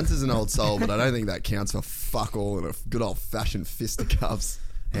 Hunter's an old soul, but I don't think that counts for fuck all in a good old-fashioned fisticuffs.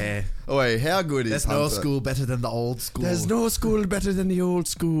 Yeah. Oh, wait, how good is There's Hunter? no school better than the old school. There's no school better than the old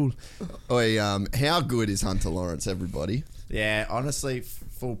school. Oi, how good is Hunter Lawrence, everybody? Yeah, honestly,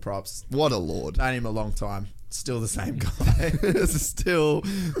 full props. What a lord. Known him a long time. Still the same guy. Still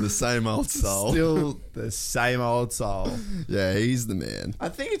the same old soul. Still the same old soul. Yeah, he's the man. I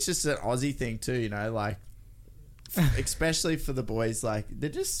think it's just an Aussie thing too, you know, like, especially for the boys, like, they're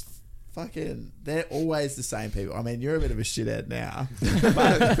just fucking, they're always the same people. I mean, you're a bit of a shithead now.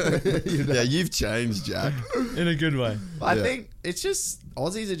 But, you know, Yeah, you've changed, Jack. In a good way. I Yeah. think it's just,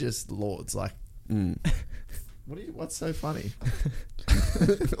 Aussies are just lords. Like, what's so funny?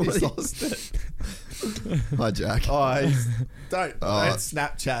 He's lost it. Hi, Jack. Oh, don't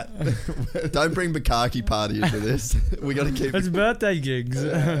Snapchat. Don't bring Bukaki Party into this. We got to keep It's birthday gigs.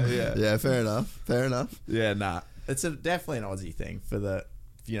 Yeah. Yeah, fair enough. Fair enough. Yeah, nah. It's definitely an Aussie thing for the,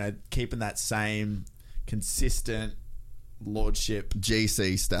 you know, keeping that same consistent lordship.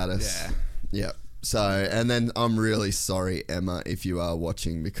 GC status. Yeah. Yep. So, and then I'm really sorry, Emma, if you are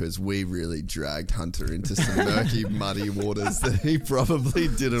watching, because we really dragged Hunter into some murky, muddy waters that he probably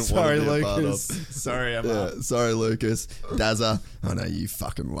didn't Sorry, want to be a part of. Lucas. Sorry, Emma. Yeah, sorry, Lucas. Dazza, I know you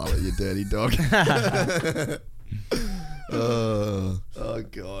fucking love it, you dirty dog. Oh,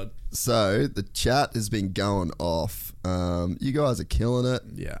 God. So, the chat has been going off. You guys are killing it.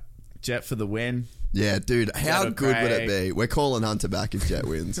 Yeah. Jet for the win. Yeah, dude, how Jet or good would it Craig? be? We're calling Hunter back if Jet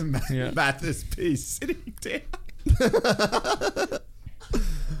wins. Yeah. Mathis P sitting down.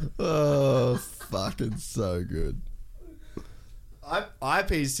 Oh, fucking so good.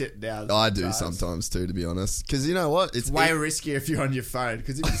 IP's sitting down. I do sometimes too, to be honest. Because you know what? It's way riskier if you're on your phone.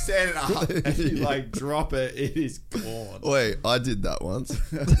 Because if you stand it up and you Yeah. like drop it, it is gone. Wait, I did that once.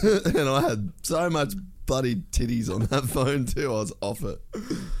 And I had so much bloody titties on that phone too. I was off it.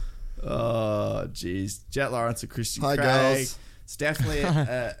 Oh, jeez. Jet Lawrence and Christian Hi, Craig. girls. It's definitely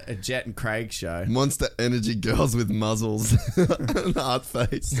a Jet and Craig show. Monster Energy girls with muzzles and hard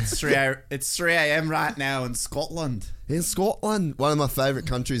face. It's 3 a.m. right now in Scotland. In Scotland, one of my favourite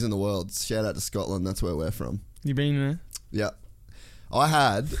countries in the world. Shout out to Scotland. That's where we're from. You been there? Yeah. I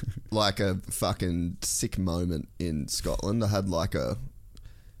had like a fucking sick moment in Scotland. I had like a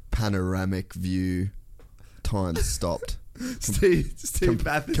panoramic view. Time stopped. Steve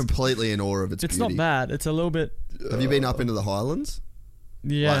Mathis. Completely in awe of its It's beauty. not bad. It's a little bit. Have you been up into the Highlands?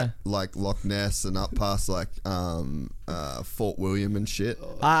 Yeah. Like Loch Ness and up past like Fort William and shit.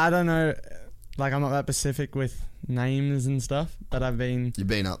 I don't know. like I'm not that specific with names and stuff, but I've been You've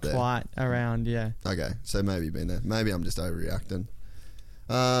been up there. quite around. Yeah. Okay, so maybe you've been there. Maybe I'm just overreacting.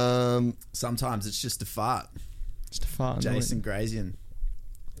 Sometimes it's just a fart. Just a fart. on the Jason lid. Grazian.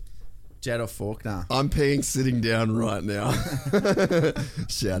 Jet or Faulkner? I'm peeing sitting down right now.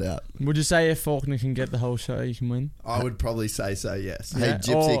 Shout out. Would you say if Faulkner can get the whole show, you can win? I would probably say so, yes. Hey, Yeah,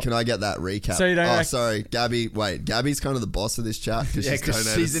 Gypsy, or- can I get that recap? So you don't reckon- sorry, Gabby. Wait, Gabby's kind of the boss of this chat because Yeah, she's 'cause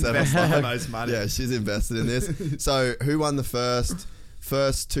donated she's $7. invested the most money. Yeah, she's invested in this. So who won the first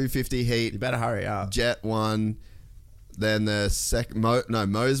 250 heat? You better hurry up. Jet won. Then the second,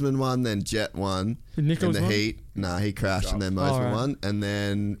 Mosman won. Then Jet won. Did Nichols in the won? heat. Nah, he crashed, and then Mosman right. won. And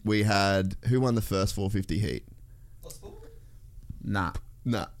then we had who won the first 450 heat? Nah.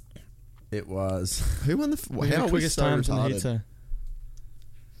 Nah, It was... who won the? Who's How the are we quickest so times in the heat, retarded? sir?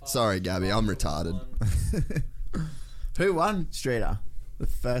 Sorry, Gabby, I'm retarded. Who won, Streeter? The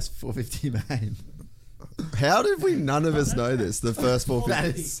first 450 main. How did we none of us know this? The first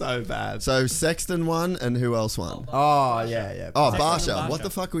 450. That is so bad. So Sexton won, and who else won? Oh, yeah. Oh, Sexton Barsha. and What Barsha. the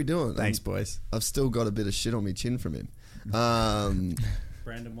fuck are we doing? Thanks, boys. I've still got a bit of shit on me chin from him.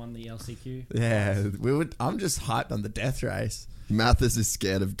 Brandon won the LCQ. Yeah, I'm just hyped on the death race. Mathis is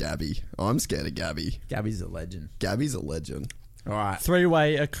scared of Gabby. I'm scared of Gabby. Gabby's a legend. Gabby's a legend. All right.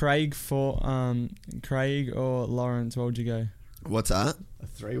 Three-way, a Craig for Craig or Lawrence. What would you go? What's that? A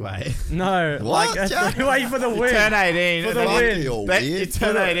three-way. No, What, like a Jack? three-way for the win. Turn 18. For the Fuck, win. you're Bet you weird.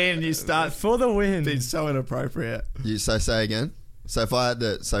 turn 18 and you start For the win. being so inappropriate. You say again. So if I had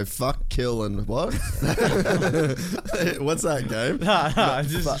to, so fuck, kill, and what? What's that game? Nah,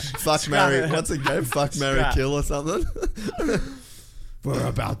 just Fuck, marry. What's the game? Fuck, marry, Scrap. kill, or something? We're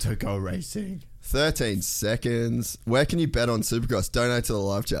about to go racing. 13 seconds. Where can you bet on Supercross? Donate to the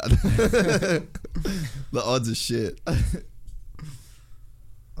live chat. The odds are shit.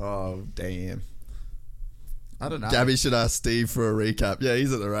 Oh, damn. I don't know. Gabby should ask Steve for a recap. Yeah,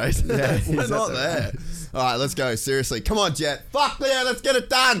 he's at the race. Yeah, he's We're at not the there. race. All right, let's go. Seriously. Come on, Jet. Fuck yeah, let's get it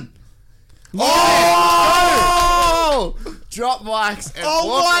done. Oh! Drop mics and Oh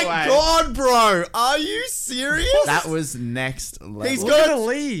walk my away. God, bro. Are you serious? That was next level. He's look got at the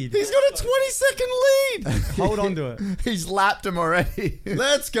lead. He's got a 20-second lead. Hold on to it. He's lapped him already.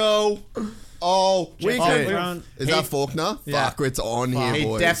 Let's go. Oh, we Jet can. front. Is that Faulkner? Yeah. Fuck, it's on here, He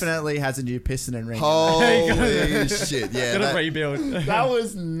boys. definitely has a new piston and ring. Holy shit. Yeah. Gotta that- rebuild. That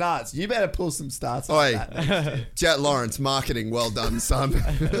was nuts. You better pull some starts Oi. like that. Jet Lawrence, marketing, well done,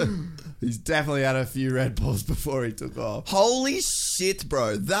 son. He's definitely had a few Red Bulls before he took off. Holy shit,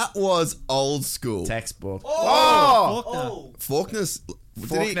 bro. That was old school. Textbook. Faulkner. Faulkner's...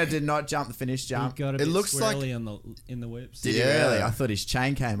 Faulkner did not jump the finish He jump. got a It bit looks like- squirrely in the whips. Did he Yeah. really? I thought his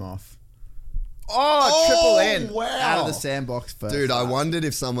chain came off. Oh, triple in. wow. Out of the sandbox first. Dude, I lap. wondered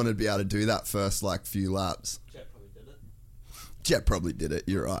if someone would be able to do that first, few laps. Jet probably did it.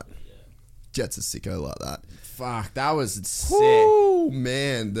 You're right. Jet's a sicko like that. Fuck, that was sick. Woo,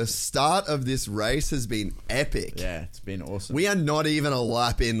 man. The start of this race has been epic. Yeah, it's been awesome. We are not even a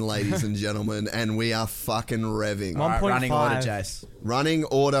lap in, ladies and gentlemen, and we are fucking revving. All right, 1.5. running order, Jace. Running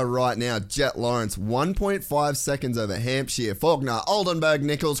order right now. Jet Lawrence, 1.5 seconds over Hampshire. Faulkner, Oldenburg,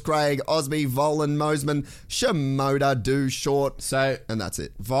 Nichols, Craig, Osby, Volan, Mosman, Shimoda, Do, Short. So, And that's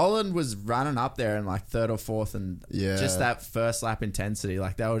it. Volan was running up there in third or fourth, and Yeah. just that first lap intensity,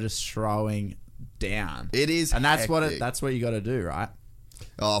 they were just throwing down. It is and that's hectic. that's what you got to do, right?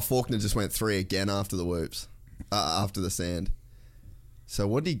 Oh, Faulkner just went 3 again after the whoops. After the sand. So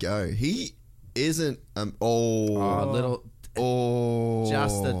what did he go? He isn't... Little,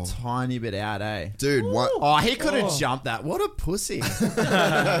 just a Oh. tiny bit out, eh? Dude, what... Oh, he could have jumped that. What a pussy!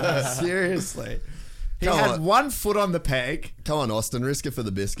 Seriously, he Come had on. 1 foot on the peg. Come on, Austin. Risk it for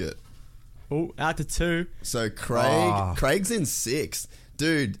the biscuit. Oh, out to 2. So Craig... Oh. Craig's in 6th.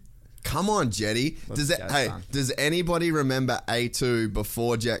 Dude... Come on, Jetty. Let's go, son. Does anybody remember A2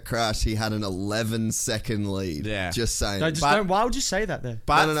 before Jet crashed? He had an 11-second lead. Yeah. Just saying. No, just But- don't. Why would you say that there?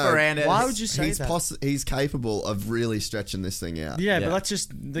 But No. Ferrandis, Why would you say that? He's capable of really stretching this thing out. Yeah, Yeah. but that's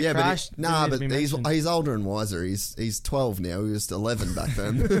just the Yeah, crash. but nah, didn't but need to be mentioned. he's older and wiser. He's 12 now. He was 11 back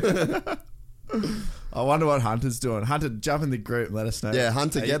then. I wonder what Hunter's doing. Hunter, jump in the group and let us know. Yeah,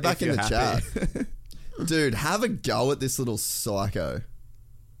 Hunter, if get back in you're the happy. chat. Dude, have a go at this little psycho.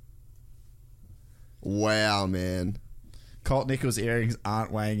 Wow, man. Colt Nichols' earrings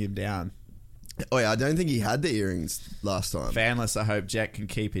aren't weighing him down. Oh yeah, I don't think he had the earrings last time. Fanless, I hope Jack can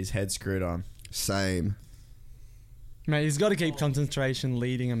keep his head screwed on. Same. Mate, he's got to keep concentration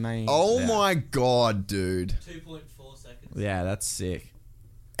leading a main. Oh Yeah. my god, dude. 2.4 seconds. Yeah, that's sick.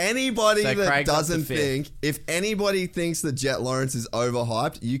 Anybody So that Craig's up to doesn't fifth. think, if anybody thinks that Jet Lawrence is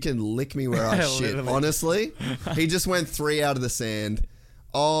overhyped, you can lick me where I shit. Literally. Honestly, he just went 3 out of the sand.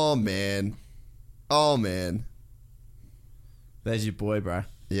 Oh man. There's your boy, bro.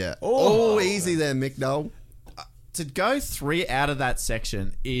 Yeah. Oh, easy there, Mick Dole. To go 3 out of that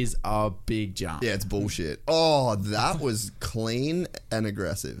section is a big jump. Yeah, it's bullshit. Oh, that was clean and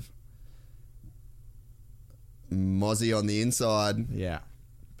aggressive. Mozzie on the inside. Yeah.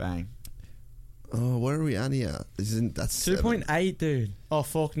 Bang. Oh, where are we at here? That's 7. 2.8, dude. Oh,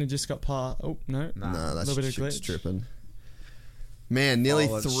 Faulkner just got par. Oh, no. No, that's Little bit of shit's glitch. tripping. Man, nearly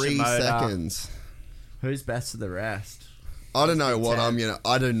Oh, it's 3 Shimoda. seconds. Who's best of the rest? I don't know what 10.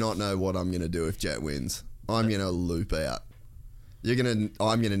 I do not know what I'm gonna do if Jet wins. I'm gonna loop out. I'm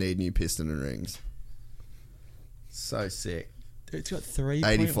gonna need new piston and rings. So sick. Dude, it's got 3.1.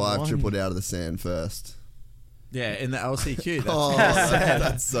 85 tripled out of the sand first. Yeah, in the LCQ. That's Oh,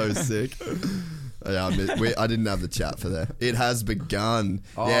 that's so sick. Yeah, I didn't have the chat for that. It has begun.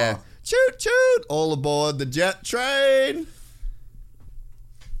 Oh. Yeah. Choot choot. All aboard the jet train.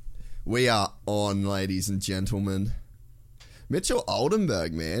 We are on, ladies and gentlemen. Mitchell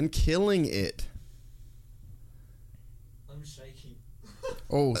Oldenburg, man, killing it. I'm shaking.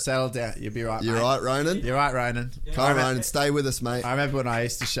 Oh, settle down. You'll be right, You mate. right, Ronan? You're right, Ronan. Come on, Ronan, stay with us, mate. I remember when I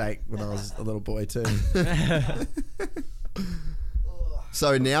used to shake when I was a little boy too.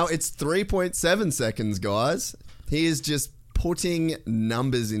 So now it's 3.7 seconds, guys. He is just putting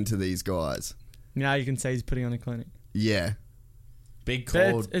numbers into these guys. Now you can say he's putting on a clinic. Yeah. Big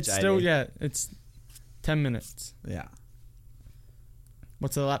But call. it's JD. still, yeah, it's 10 minutes. Yeah.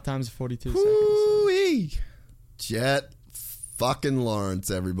 What's the lap times? 42 seconds. Woo-wee. Jet fucking Lawrence,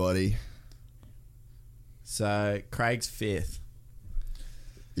 everybody. So Craig's 5th.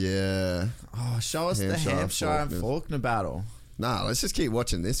 Yeah. Oh, show us the Hampshire, Hampshire and Faulkner. Faulkner battle. Nah, let's just keep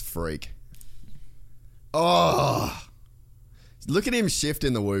watching this freak. Oh. Look at him shift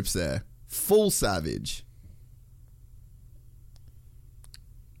in the whoops there. Full savage.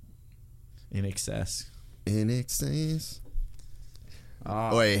 In excess. In excess.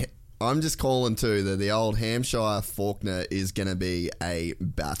 Oh, Wait, I'm just calling too that the old Hampshire Faulkner is going to be a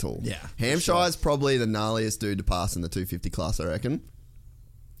battle. Yeah, Hampshire's probably the gnarliest dude to pass in the 250 class, I reckon.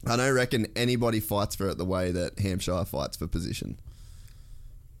 I don't reckon anybody fights for it the way that Hampshire fights for position.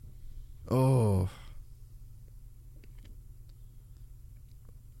 Oh.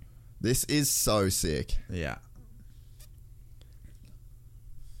 This is so sick. yeah.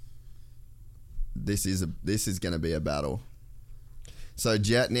 This is going to be a battle. So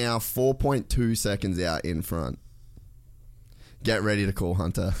Jet now 4.2 seconds out in front. Get ready to call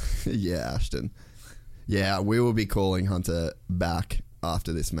Hunter. Yeah, Ashton. Yeah, we will be calling Hunter back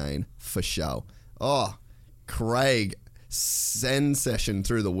after this main for sure. Oh, Craig send session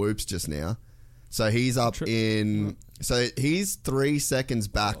through the whoops just now. So he's up in. So he's 3 seconds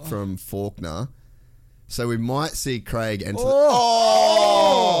back from Faulkner. So we might see Craig enter.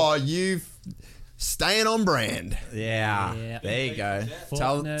 Oh, you've staying on brand. Yeah. There you go.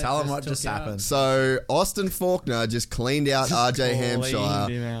 Faulkner Tell him just what took just it out. happened. So Austin Faulkner just cleaned out RJ cleaned Hampshire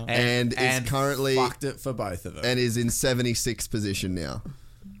him out. and is currently fucked it for both of them. and is in 76th position now.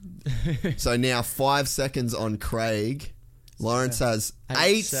 So now 5 seconds on Craig. Lawrence has 8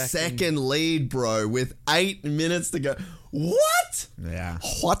 8-second lead, bro, with 8 minutes to go. What? yeah.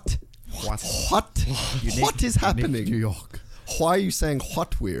 What? What? What? What is happening? New York. Why are you saying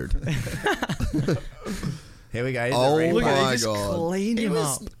what weird? Here we go. Here's Oh the replay. Look at it, my he just God. cleaned him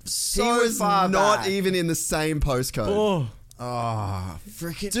up. So He was far not back. even in the same postcode. Oh, Oh,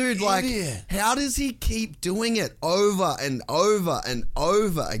 freaking Dude, like, idiot. how does he keep doing it over and over and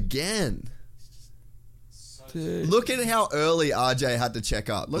over again? dude. Look at how early RJ had to check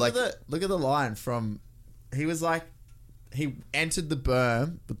up. Look like, at the line from. He was like, he entered the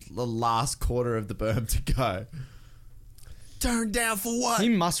berm, with the last quarter of the berm to go. turned down for what? He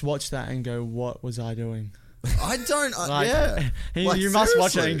must watch that and go, what was I doing? I don't. Like, yeah, Like, you must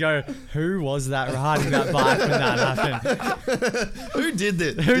watch it seriously. and go, who was that riding that bike when that happened? Who did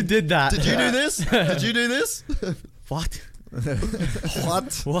this? Who did that? Did you do this? Did you do this? What?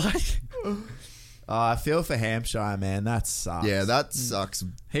 What? What? I feel for Hampshire, man. That sucks. Yeah, that sucks.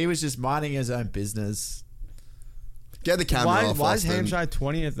 He was just minding his own business. Get the camera off. Why is Austin. Hampshire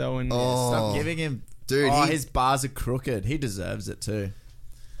 20th though? And Oh. Stop giving him. Dude, oh, he- his bars are crooked. He deserves it too.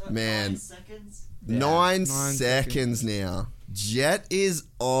 Man. 9 seconds. 9 9 seconds now. Jet is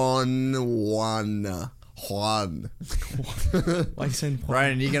on one. why are you saying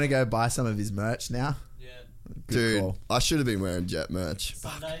Ronan, you gonna go buy some of his merch now? Yeah. Good Dude, call. I should have been wearing Jet merch.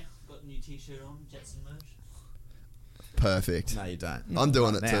 Sunday, got a new t-shirt on, Jetson merch. Perfect. No, you don't. I'm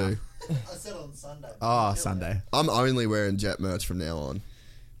doing it Now. too. I said on Sunday. Oh, Sunday. I'm only wearing Jet merch from now on.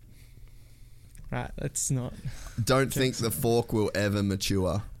 Right, let's not. Don't think the fork will ever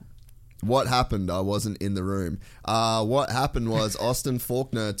mature. What happened? I wasn't in the room. What happened was Austin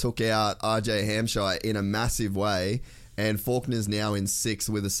Faulkner took out RJ Hampshire in a massive way, and Faulkner's now in 6th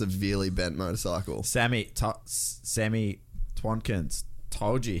with a severely bent motorcycle. Sammy Twankins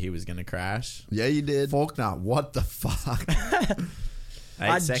told you he was going to crash. Yeah, you did. Faulkner, what the fuck? Jet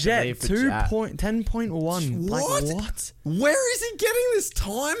 10.1. Like, What? what? Where is he getting this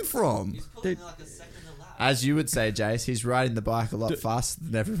time from? He's pulling like a second a lap. As you would say, Jace, he's riding the bike a lot faster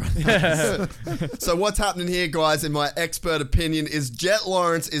than everybody else. So what's happening here, guys, in my expert opinion, is Jet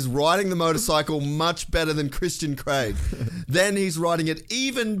Lawrence is riding the motorcycle much better than Christian Craig. Then he's riding it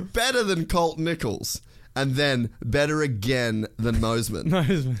even better than Colt Nichols. And then better again than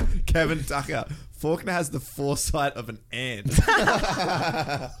Mosman. Kevin Tucker. Faulkner has the foresight of an ant.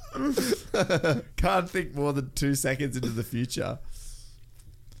 Can't think more than 2 seconds into the future.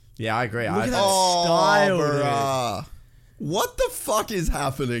 Yeah, I agree. Look at that Oh, style, bruh. What the fuck is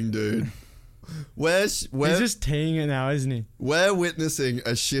happening, dude? He's just teeing it now, isn't he? We're witnessing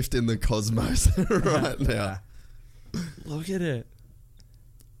a shift in the cosmos right now. Look at it.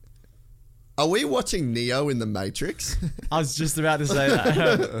 Are we watching Neo in the Matrix? I was just about to say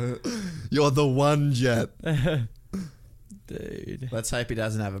that. You're the one, Jet. Dude. Let's hope he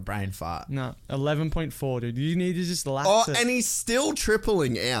doesn't have a brain fart. No, 11.4, dude. You need to just lapse Oh, it. and he's still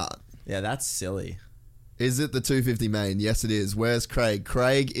tripling out. Yeah, that's silly. Is it the 250 main? Yes, it is. Where's Craig?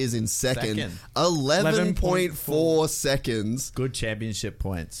 Craig is in second. 11.4 seconds. Good championship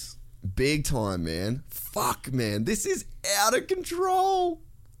points. Big time, man. Fuck, man. This is out of control.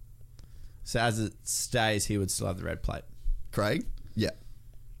 So as it stays, he would still have the red plate. Craig? Yeah.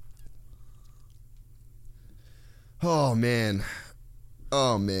 Oh, man.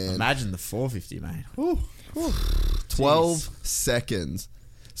 Oh, man. Imagine the 450, mate. 12 seconds.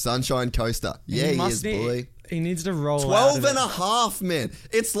 Sunshine Coaster. Yeah, he is, bully. He needs to roll 12 and a half, man.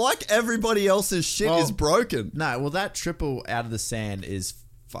 It's like everybody else's shit is broken. No, well, that triple out of the sand is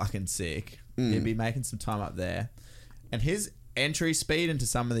fucking sick. He'd be making some time up there. And his entry speed into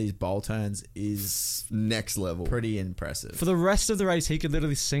some of these bowl turns is next level. Pretty impressive. For the rest of the race, he could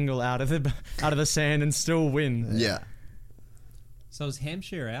literally single out of the sand and still win. Yeah. So is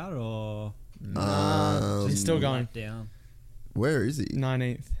Hampshire out or? He's still going. Down. Where is he?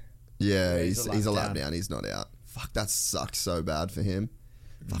 19th. Yeah, he's a lap down. He's not out. Fuck, that sucks so bad for him.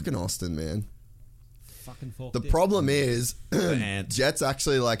 Fucking Austin, man. Fucking forked The it. problem is, Jet's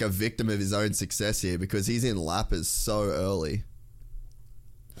actually like a victim of his own success here because he's in lappers so early.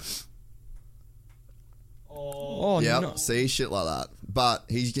 Oh, yep, no. see, shit like that. But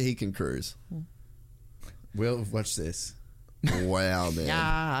he can cruise. We'll watch this. Wow, man.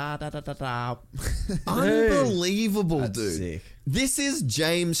 Yeah, Unbelievable, That's dude. sick. This is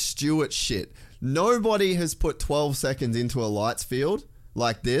James Stewart shit. Nobody has put 12 seconds into a lights field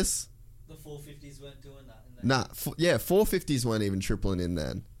like this. The 450s weren't doing that. Nah, 450s weren't even tripling in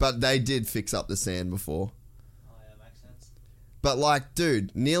then. But they did fix up the sand before. Oh, yeah, makes sense. But like,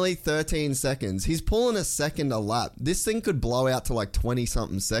 dude, nearly 13 seconds. He's pulling a second a lap. This thing could blow out to like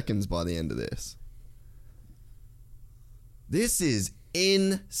 20-something seconds by the end of this. This is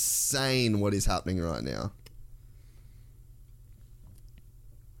insane what is happening right now.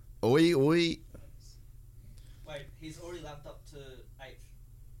 Oi. Wait, he's already lapped up to 8th.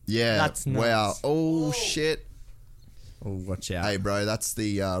 Yeah. That's nuts. Wow. Oh, shit. Oh, watch out. Hey, bro, that's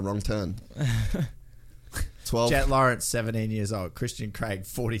the wrong turn. 12. Jet Lawrence, 17 years old. Christian Craig,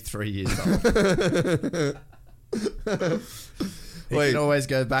 43 years old. He Wait. can always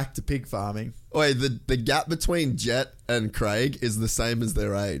go back to pig farming. Wait, the gap between Jet and Craig is the same as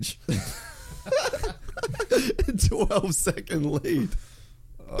their age. 12-second lead.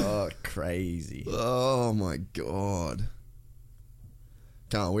 Oh, crazy. Oh my god.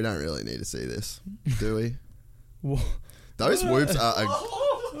 Come on, we don't really need to see this, do we? Those whoops are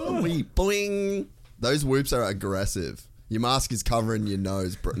boing. Those whoops are aggressive. Your mask is covering your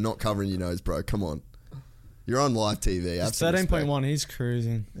nose, bro. Not covering your nose, bro. Come on. You're on live TV. Have some respect. 13.1. He's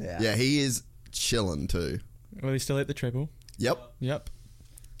cruising. Yeah, he is chilling too. Will he still hit the triple? Yep. Yep.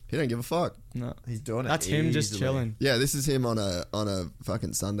 He don't give a fuck. No. He's doing it. That's him just easily. chilling. Yeah, this is him on a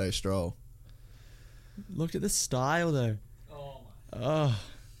fucking Sunday stroll. Look at the style though. Oh, my. Oh.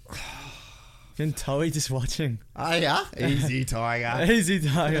 Can Toey just watching? Oh, yeah? Easy, Tiger. Easy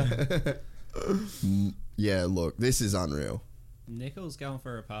Tiger. Yeah, look, this is unreal. Nichols going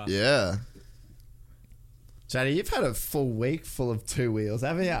for a pass. Yeah. Johnny, you've had a full week full of two wheels,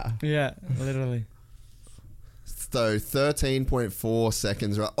 haven't you? Yeah, literally. though. 13.4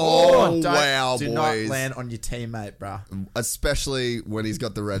 seconds. Right. Oh, wow, do boys. not land on your teammate, bruh. Especially when he's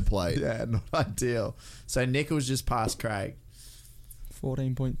got the red plate. Yeah, not ideal. So Nichols just passed Craig.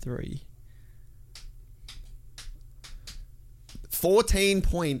 14.3.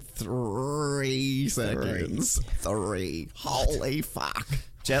 14.3 seconds. 3. Holy fuck.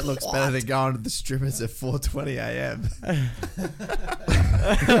 Jet looks better than going to the strippers at 4:20 a.m.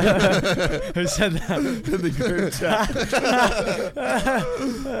 Who said that? In the group chat.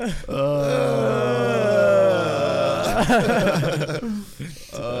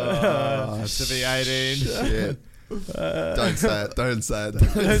 To be 18. Shit. Don't say it. Don't say it.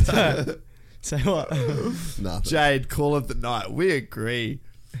 Don't say it. Say what? Nothing. Jade, call of the night. We agree.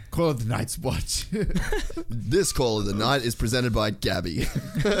 Call of the night's watch. This call of the night is presented by Gabby.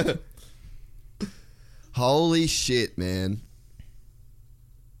 Holy shit, man.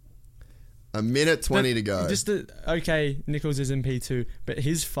 A minute 20 to go. Okay, Nichols is in P2, but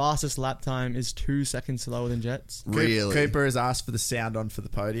his fastest lap time is 2 seconds slower than Jet's. Really? Cooper has asked for the sound on for the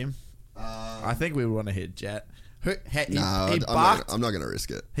podium. I think we would want to hit Jet. I'm not going to risk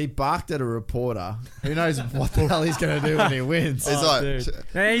it. He barked at a reporter. Who knows what the hell he's going to do when he wins? It's Dude.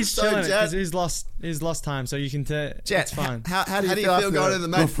 No, he's So, chilling Jet- because he's lost time, so you can tell. Jet, It's fine. How do you feel after going in the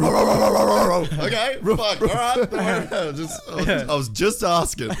main? Okay, fuck, all right. I was just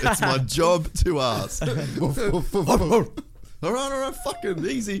asking. It's my job to ask. All right, fucking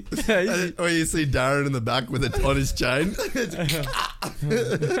easy. Or you see Darren in the back with it on his chain.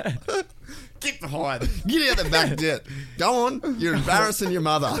 Get behind. Get out the back, Jet. Go on. You're embarrassing your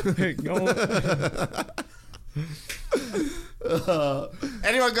mother. Go on.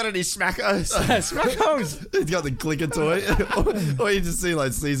 Anyone got any smackos? Smackos. He's got the clicker toy. Or you just see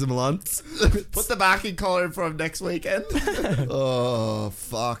like Caesar Blunts. Put the barking collar in for him next weekend. Oh,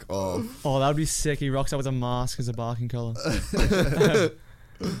 fuck off. Oh, that would be sick. He rocks out with a mask as a barking collar.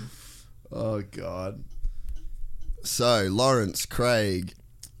 Oh, God. So, Lawrence, Craig,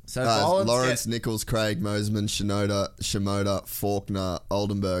 So Lawrence, Nichols, Craig, Mosman, Shimoda, Faulkner,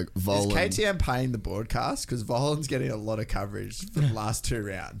 Oldenburg, Is Volan. KTM paying the broadcast? Because Volan's getting a lot of coverage for the last 2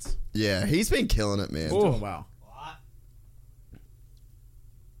 rounds. Yeah, he's been killing it, man. Doing well.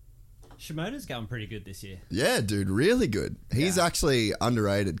 Shimoda's going pretty good this year. Yeah, dude, really good. He's actually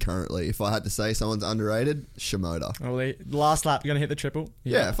underrated currently. If I had to say someone's underrated, Shimoda. Oh, last lap, you're going to hit the triple?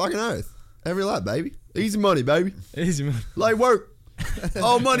 Yeah, fucking oath. Every lap, baby. Easy money, baby. Easy, man. Late work.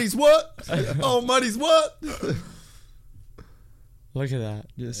 Oh, money's what? Oh, money's what? Look at that.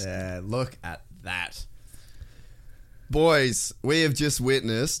 Just Yeah, look at that. Boys, we have just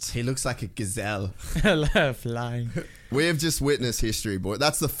witnessed. He looks like a gazelle. flying. We have just witnessed history, boy.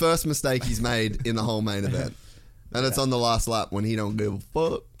 That's the first mistake he's made in the whole main event. And it's on the last lap when he don't give a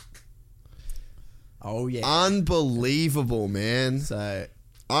fuck. Oh, yeah. Unbelievable, man. So,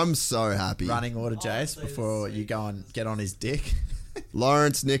 I'm so happy. running order, Jace, before you go and get on his dick.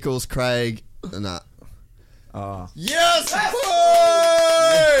 Lawrence, Nichols, Craig. Nah. Oh. Yes,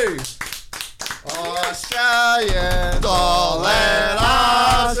 boy! Australians, all let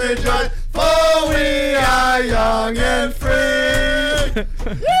us rejoice, for we are young and free. I don't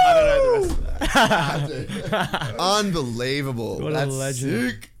know the rest of that. Unbelievable. What a That's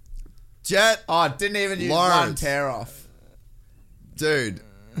legend. sick. Jet, Oh, didn't even use one Lawrence. tear off. dude,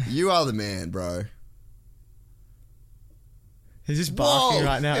 you are the man, bro. He's just barking Whoa.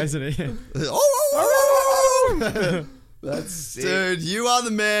 right now, isn't he? That's sick. Dude, you are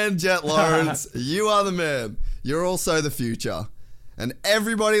the man, Jet Lawrence. You are the man. You're also the future. And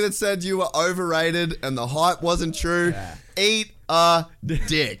everybody that said you were overrated and the hype wasn't true, eat a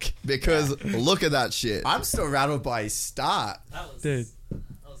dick. Because look at that shit. I'm still rattled by his start. Dude.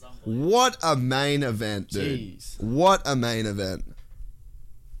 What a main event, dude. Jeez. What a main event.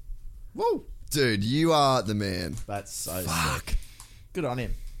 Woo. Dude, you are the man. That's so Fuck. sick. Good on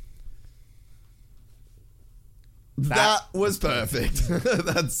him. That was perfect.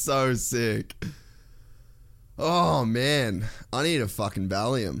 That's so sick. Oh, man. I need a fucking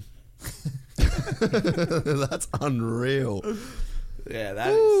Valium. That's unreal. Yeah,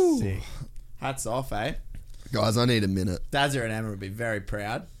 that is sick. Hats off, eh? Guys, I need a minute. Dazza and Emma would be very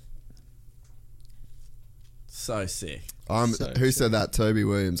proud. So sick. Who said that? Toby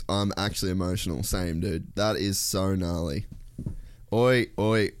Williams. I'm actually emotional. Same, dude. That is so gnarly. Oi,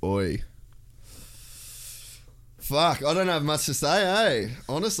 oi, oi. Fuck, I don't have much to say, eh?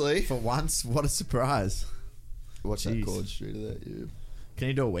 Honestly. For once, what a surprise. What's that Jeez. called, Streeter? That you? Can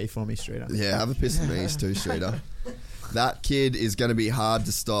you do a wee for me, Streeter? Yeah, have a piss in me too, Streeter. That kid is going to be hard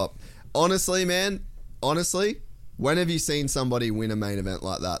to stop. Honestly, man. Honestly, when have you seen somebody win a main event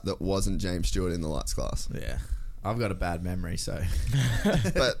like that wasn't James Stewart in the lights class? Yeah. I've got a bad memory, so.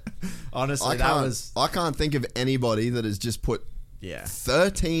 But honestly, I can't think of anybody that has just put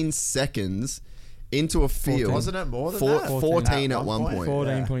 13 seconds into a field. Wasn't it more than that? 14 at one point.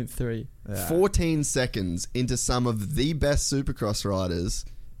 14.3. Yeah. 14 seconds into some of the best Supercross riders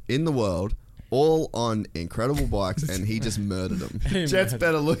in the world, all on incredible bikes, and he just murdered them. Jet's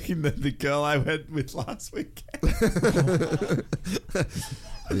better looking than the girl I went with last weekend.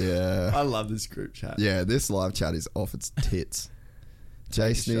 Yeah. I love this group chat. Yeah, this live chat is off its tits.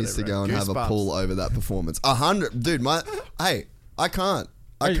 Jace Shut needs to it, go and have a Goosebumps. pull over that performance. 100. Dude, I can't.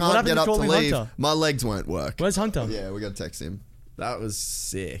 I Hey, what can't happened get to up to calling leave. Hunter? My legs won't work. Where's Hunter? Yeah, we got to text him. That was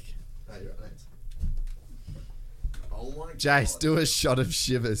sick. Oh my Jace, do a shot of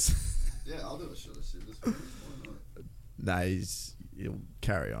Shivers. Yeah, I'll do a shot of Shivers. Nah, he'll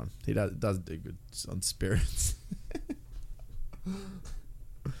carry on. He doesn't do good on spirits.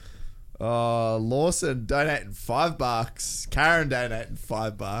 Oh, Lawson donating $5. Karen donating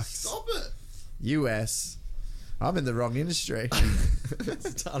 $5. Stop it. US. I'm in the wrong industry.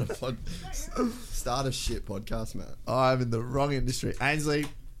 Start a shit podcast, Matt. I'm in the wrong industry. Ainsley,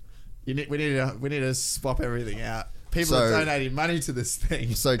 we need to swap everything out. People are donating money to this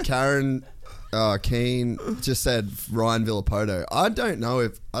thing. So Karen Keane just said Ryan Villapoto. I don't know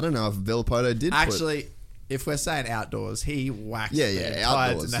if Villapoto did Actually, if we're saying outdoors, he whacked the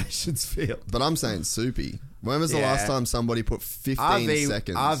entire outdoors. Nations field. But I'm saying Soupy. When was the last time somebody put 15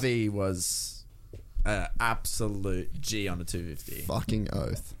 seconds? RV was an absolute G on a 250. Fucking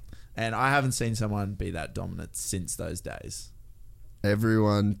oath. And I haven't seen someone be that dominant since those days.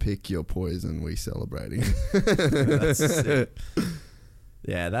 Everyone pick your poison. We celebrating. That's sick.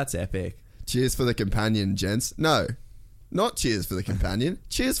 Yeah, that's epic. Cheers for the companion, gents. No, not cheers for the companion.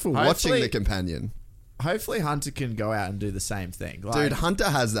 Cheers for watching the companion. Hopefully Hunter can go out and do the same thing. Like, Dude, Hunter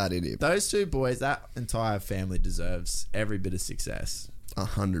has that in him. Those two boys, that entire family deserves every bit of success.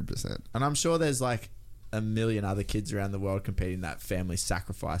 100%. And I'm sure there's like a million other kids around the world competing that family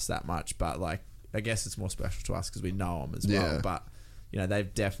sacrificed that much. But like, I guess it's more special to us because we know them as well. Yeah. But, you know,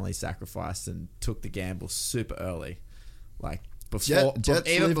 they've definitely sacrificed and took the gamble super early. Like, before... Jet's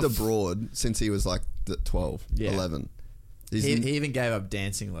lived abroad since he was like 12, 11. He even gave up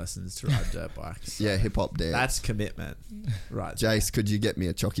dancing lessons to ride dirt bikes. Yeah, hip-hop dance. That's commitment. Right. Jace, could you get me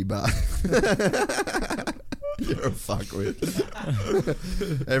a chocky bar? You're a fuckwit.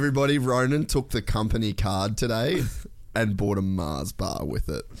 Everybody, Ronan took the company card today and bought a Mars bar with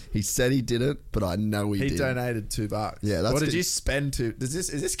it. He said he didn't, but I know he did. He donated $2. Yeah, that's what did good. you spend to? Is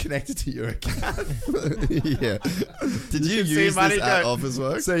this connected to your account? Yeah. Did you use this at office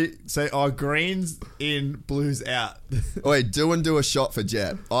work? So greens in, blues out. Wait, do a shot for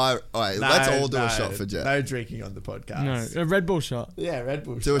Jet. Let's all do a shot for Jet. No drinking on the podcast. No, a Red Bull shot. Yeah, Red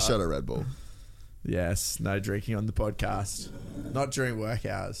Bull. Do a shot of Red Bull. Yes, no drinking on the podcast. Not during work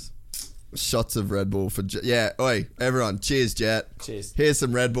hours. Shots of Red Bull for Jet. Yeah, oi, everyone, cheers, Jet. Cheers. Here's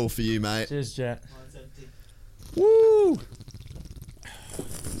some Red Bull for you, mate. Cheers, Jet. Woo!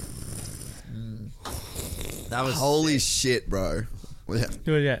 That was holy shit, bro. Yeah.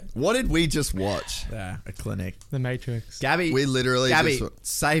 Do it yet. What did we just watch? Yeah, a clinic. The Matrix. Gabby, We literally just...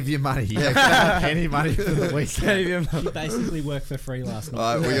 save your money. You don't have any money for the weekend. Save your money. He basically worked for free last night.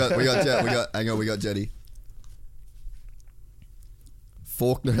 All right, we got Jet. We got Jetty.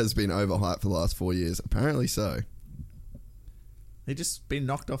 Faulkner has been overhyped for the last 4 years. Apparently so. He just been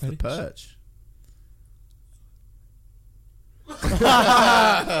knocked off the perch.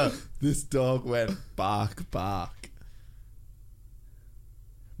 This dog went bark, bark.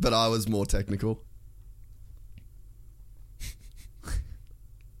 But I was more technical.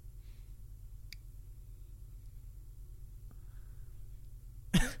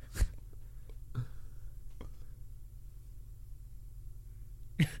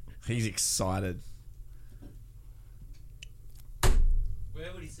 He's excited.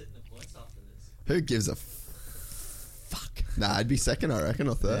 Where would he sit in the points after this? Who gives a fuck? Nah, I'd be second, I reckon,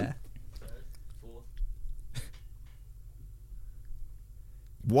 or third. Yeah. Third, fourth.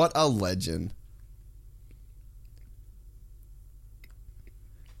 What a legend.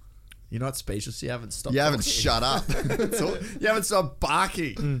 You're not speechless. You haven't stopped. You haven't talking. shut up. You haven't stopped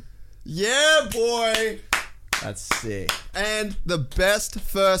barking. Yeah, boy. That's sick. And the best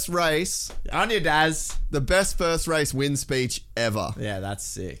first race. On your Daz. The best first race win speech ever. Yeah, that's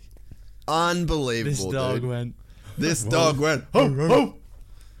sick. Unbelievable, This dog dude. went. This dog went. Ho, ho.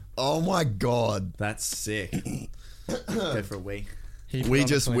 Oh my god. That's sick. Go for a wee. We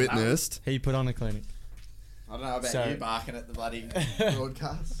just witnessed. He put on a clinic. I don't know about So- you barking at the bloody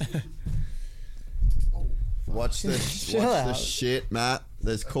broadcast. Watch the Chill out. shit, Matt.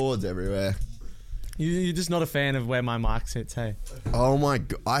 There's cords everywhere. You're just not a fan of where my mic sits, hey? Oh my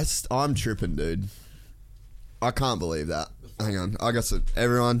god, I'm tripping, dude. I can't believe that. Hang on, I got some.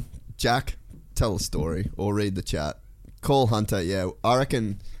 Everyone, Jack, tell a story or read the chat. Call Hunter. Yeah, I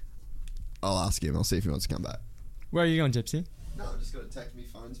reckon. I'll ask him. I'll see if he wants to come back. Where are you going, Gypsy? No, I'm just got to text me.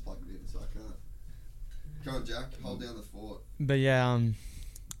 Phone's plugged in, so I can't. Come on, Jack. Hold down the fort. But yeah,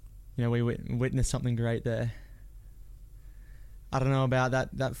 we witnessed something great there. I don't know about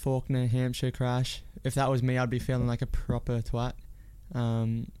that Faulkner Hampshire crash. If that was me, I'd be feeling like a proper twat.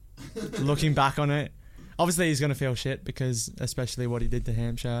 Looking back on it, obviously he's gonna feel shit because especially what he did to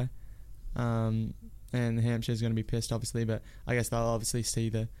Hampshire, and Hampshire's gonna be pissed, obviously. But I guess they'll obviously see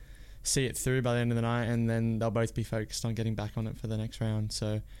it through by the end of the night, and then they'll both be focused on getting back on it for the next round.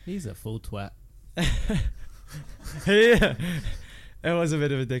 So He's a full twat. yeah, it was a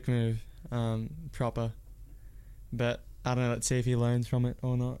bit of a dick move, proper. But I don't know. Let's see if he learns from it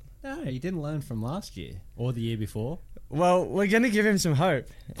or not. No, he didn't learn from last year or the year before. Well, we're gonna give him some hope,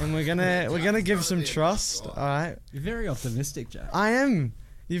 and we're gonna give some trust. All right. You're very optimistic, Jack. I am.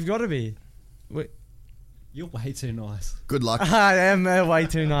 You've got to be. You're way too nice. Good luck. I am way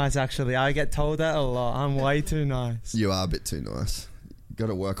too nice, actually. I get told that a lot. I'm way too nice. You are a bit too nice. You got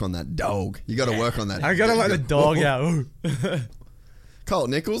to work on that dog. You got to work on that. I got to let the dog out. Colt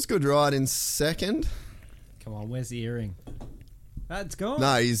Nichols, good ride in second. Come on, where's the earring? It's gone.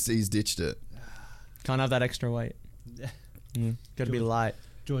 No, he's ditched it. Can't have that extra weight. Got to be light.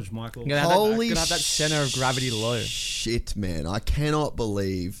 George Michael. Holy gotta have that center of gravity low. Shit, man. I cannot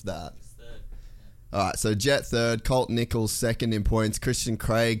believe that. All right, so Jet third, Colt Nichols second in points. Christian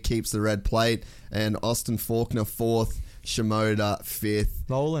Craig keeps the red plate, and Austin Faulkner fourth. Shimoda fifth.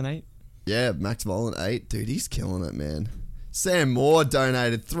 Volan 8. Yeah, Max Volan 8. Dude, he's killing it, man. Sam Moore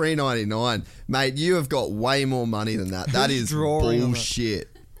donated $3.99. Mate, you have got way more money than that. That is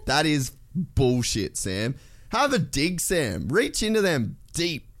bullshit. That is bullshit, Sam. Have a dig, Sam. Reach into them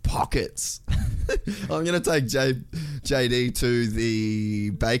deep pockets. I'm going to take JD to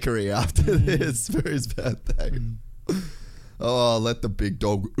the bakery after this for his birthday. Oh, let the big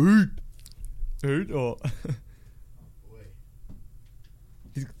dog eat. Eat or...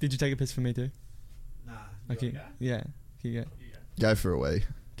 Did you take a piss for me too? Nah. Okay. Yeah. Can you go? Go for a wee.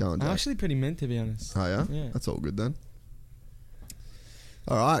 Go on, Jack. I'm actually pretty mint, to be honest. Oh, yeah? Yeah. That's all good then.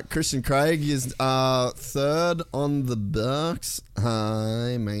 All right. Christian Craig is third on the Bucks.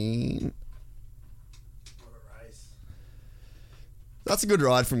 I mean... What a race. That's a good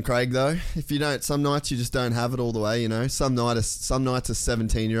ride from Craig, though. If you don't... Some nights you just don't have it all the way, you know. Some nights a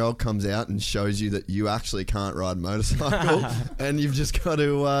 17-year-old comes out and shows you that you actually can't ride a motorcycle and you've just got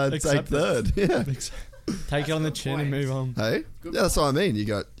to take third. Yeah. Take it on the chin and move on. Hey? Yeah, that's what I mean. You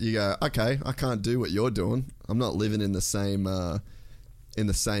go, okay, I can't do what you're doing. I'm not living in the same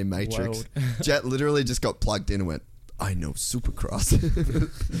matrix. Jet literally just got plugged in and went, I know Supercross.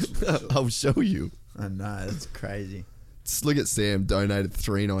 I'll show you. I know, that's crazy. Just look at Sam, donated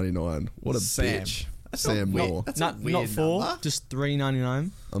 $3.99. What a bitch. That's Sam not Moore. That's not a weird 4, number. just $3.99.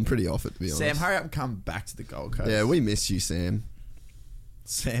 I'm pretty off it, to be honest. Sam, hurry up and come back to the Gold Coast. Yeah, we miss you, Sam.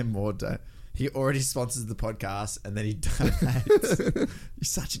 Sam Moore, he already sponsors the podcast and then he donates. You're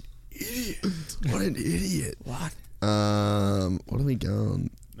such an idiot. What an idiot. What? What are we going?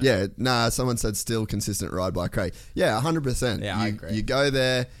 Yeah, someone said still consistent ride by Craig. Yeah, 100%. Yeah, I agree. You go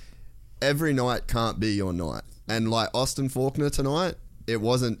there, every night can't be your night. And like Austin Faulkner tonight, it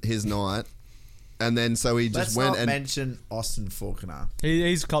wasn't his night. And then so he just went and mention Austin Faulkner.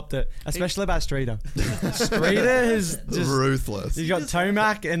 He's copped it, especially about Streeter. Streeter is just ruthless. You got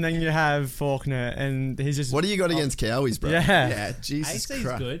Tomac and then you have Faulkner, and he's just. What do you got against Cowies, bro? Yeah, Jesus AC's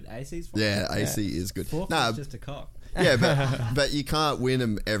Christ. good. AC's fine. Yeah, AC is good. Faulkner's just a cock. Yeah, but you can't win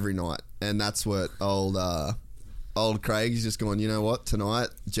them every night, and that's what old Craig's just going. You know what? Tonight,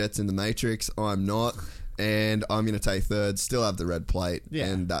 Jet's in the Matrix. I'm not. And I'm going to take third, still have the red plate,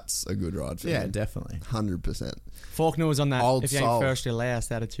 and that's a good ride for me. Yeah, definitely. 100%. Faulkner was on that Old if you soul. ain't first, you're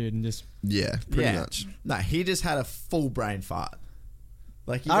last attitude and just... Yeah, pretty much. No, he just had a full brain fart.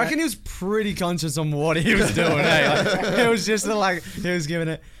 Like I reckon he was pretty conscious on what he was doing. It was just like, he was giving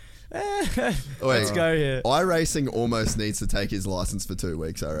it... let's go here. iRacing almost needs to take his license for 2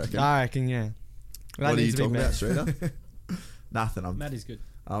 weeks, I reckon. I reckon, yeah. What are you talking about, Streeter? Nothing. Maddie's good.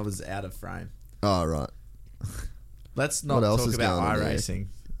 I was out of frame. Oh, right. Let's not What else talk is about going on there? iRacing.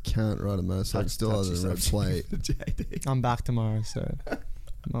 Can't ride a motorcycle, still has a red plate. JD. I'm back tomorrow, so...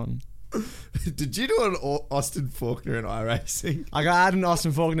 I'm on. Did you do an Austin Faulkner in iRacing? I had an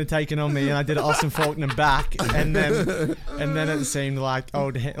Austin Faulkner taken on me, and I did an Austin Faulkner back, and then it seemed like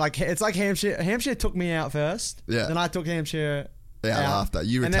it's like Hampshire. Hampshire took me out first. Yeah. Then I took Hampshire after.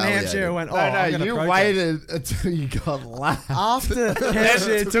 You and then retaliated. Hampshire went, you waited until you got lapped. After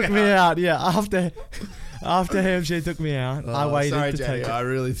Hampshire took me out. Yeah, after Hampshire took me out, I waited sorry, to Jenny, take it. I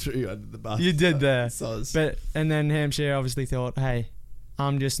really threw you under the bus. You did there. Soz. And then Hampshire obviously thought, hey,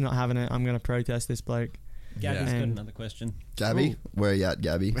 I'm just not having it. I'm going to protest this bloke. Gabby's got And- another question. Gabby? Where are you at,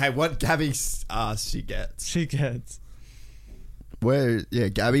 Gabby? Hey, what Gabby's asked, she gets. She gets.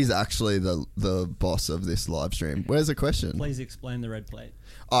 Gabby's actually the boss of this live stream. Where's the question? Please explain the red plate.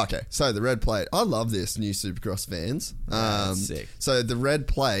 Oh, okay, so the red plate. I love this, new Supercross fans. That's sick. So the red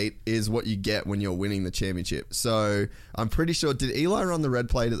plate is what you get when you're winning the championship. So I'm pretty sure, did Eli run the red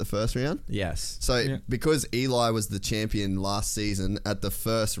plate at the first round? Yes. So because Eli was the champion last season, at the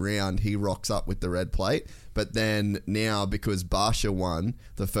first round he rocks up with the red plate. But then now, because Barsha won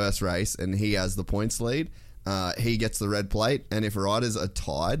the first race and he has the points lead, he gets the red plate. And if riders are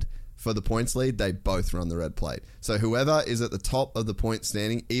tied for the points lead, they both run the red plate. So whoever is at the top of the point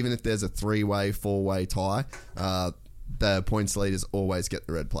standing, even if there's a 3-way, 4-way tie, the points leaders always get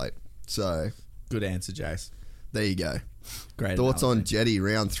the red plate. So good answer, Jace. There you go. Great. Thoughts on Jetty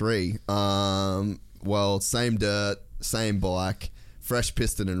round 3? Well, same dirt, same bike, fresh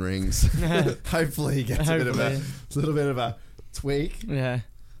piston and rings. Hopefully he gets a little bit of a tweak. Yeah.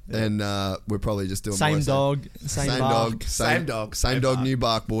 And we're probably just doing Same more dog, same bark. Same dog, new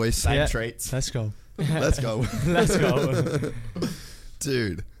bark, boys. Same treats. Let's go. Let's go. Let's go.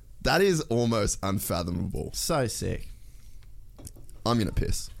 Dude, that is almost unfathomable. So sick. I'm going to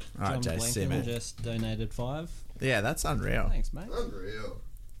piss. All right, John Jace, see you, Blanken man. just donated 5. Yeah, that's unreal. Thanks, mate. Unreal.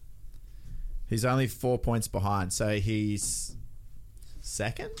 He's only 4 points behind, so he's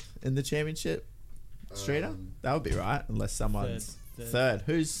second in the championship. Streeter? That would be right, unless someone's third.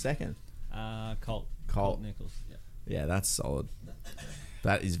 Who's second? Colt Nichols. Yeah. Yeah, that's solid.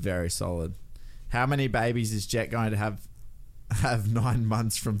 That is very solid. How many babies is Jet going to have 9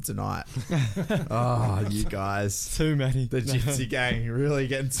 months from tonight? Oh, you guys. Too many. The Gypsy gang really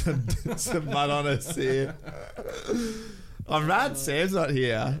getting some mud on us here. I'm mad Sam's not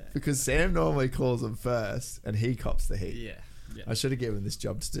here because Sam normally calls him first and he cops the heat. Yeah. I should have given this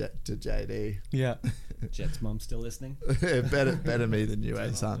job to JD. Yeah. Jet's mum still listening? better me than you,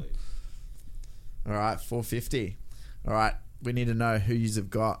 son. All right, 450. All right, we need to know who yous have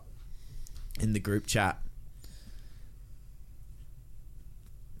got in the group chat.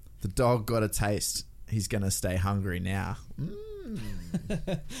 The dog got a taste. He's gonna stay hungry now.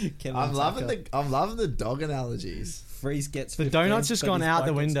 I'm loving the dog analogies. Freeze gets The 15, donut's just but gone his out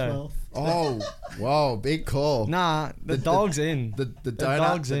the bike gets window. 12. Oh, whoa, big call. Nah, the dog's in. The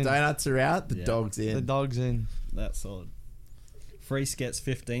dog's in. donuts are out. The Yeah. dog's in. The dog's in. That's solid. Freeze gets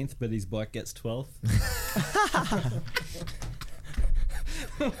 15th, but his bike gets 12th.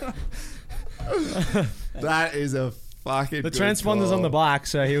 That is a fucking. The good transponder's call. on the black,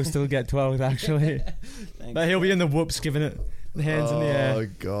 so he'll still get 12th, actually. Thanks. But he'll be in the whoops, giving it the hands in the air. Oh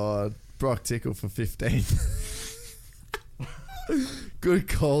god, Brock Tickle for 15. Good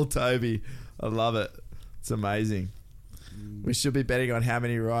call, Toby. I love it. It's amazing. We should be betting on how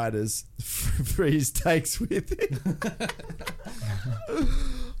many riders Freeze takes with him.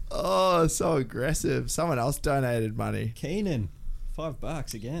 Oh, so aggressive. Someone else donated money. Keenan,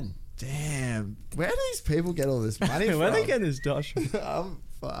 $5 again. Damn. Where do these people get all this money from? Where are they getting this, Josh? I'm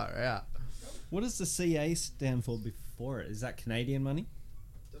far out. What does the CA stand for before it? Is that Canadian money?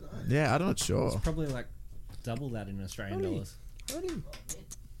 Yeah, I'm not sure. It's probably like double that in Australian dollars.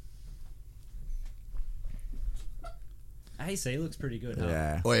 AC looks pretty good, huh?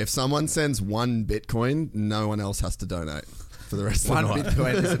 Yeah. Or if someone sends 1 Bitcoin, no one else has to donate for the rest of One the night.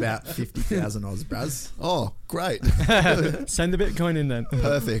 Bitcoin is about 50,000 Oz, braz. Oh, great. Send the Bitcoin in then.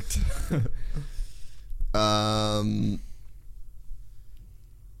 Perfect. I'm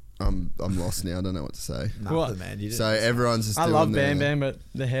lost now. I don't know what to say. Nothing, What? man. You So didn't- everyone's just I doing love their- Bam Bam, but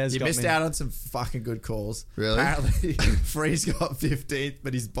the hair's You got missed me. out on some fucking good calls. Really? Apparently, Freeze got 15th,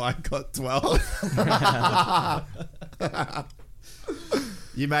 but his bike got 12.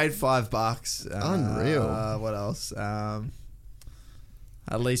 You made $5. Unreal. What else?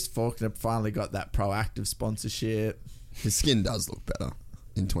 At least Faulkner finally got that proactive sponsorship. His skin does look better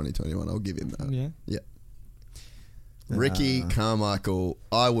in 2021. I'll give him that. Yeah. Yeah. Ricky Carmichael.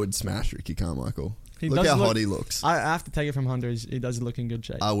 I would smash Ricky Carmichael. He Look does how look- hot he looks. I have to take it from Hunter. He does look in good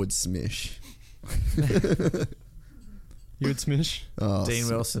shape. I would smish. You would smish? Oh, Dean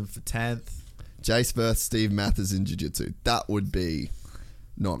Wilson for 10th. Jace Firth, Steve Mathers in Jiu-Jitsu. That would be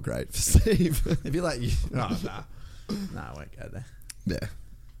not great for Steve. If you like, you. Oh, nah. Nah, I won't go there. Yeah.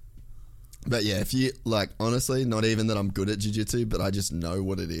 But yeah, if you, like, honestly, not even that I'm good at jiu-jitsu, but I just know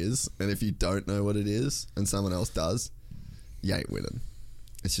what it is. And if you don't know what it is and someone else does, you ain't winning.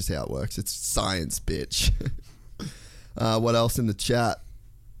 It's just how it works. It's science, bitch. What else in the chat?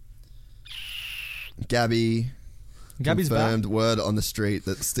 Gabby's confirmed back. word on the street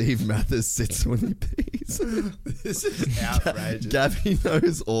that Steve Mathers sits when he pees. This is outrageous. Gabby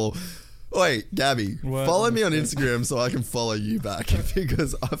knows all. Wait, Gabby, Word follow on me the on street. Instagram so I can follow you back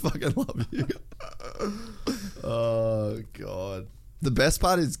because I fucking love you. Oh, God. The best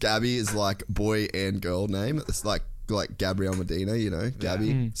part is Gabby is like boy and girl name. It's like Gabrielle Medina, you know,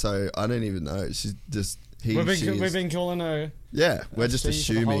 Gabby. So I don't even know. She's just We've been calling her. Yeah, we're just Steve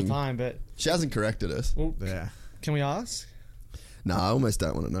for the assuming. whole time, but She hasn't corrected us. well, Yeah. can we ask? No, I almost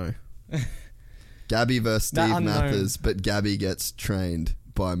don't want to know. Gabby versus That Steve unknown. Mathers, but Gabby gets trained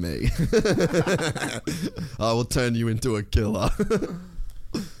by me. I will turn you into a killer.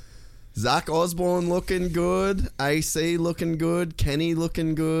 Zach Osborne looking good. AC looking good. Kenny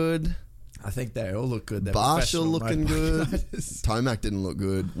looking good. I think they all look good. They're Barshall professional looking motorbike good. riders. Tomac didn't look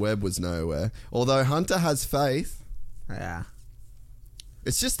good. Webb was nowhere. Although Hunter has faith. Yeah.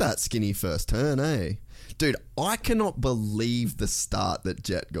 It's just that skinny first turn, eh? Dude, I cannot believe the start that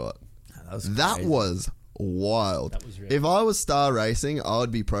Jet got. That crazy. was wild. That was really If I was Star Racing, I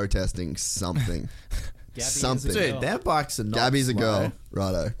would be protesting something. Gabby is a something. girl. Dude, their bikes are not Gabby's a slow. girl.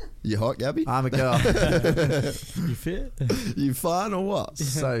 Righto. You hot, Gabby? I'm a girl. You fit? You fine or what?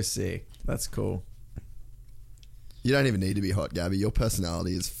 So sick. That's cool. You don't even need to be hot, Gabby. Your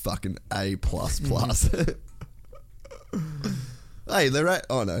personality is fucking A++. Hey, they're right.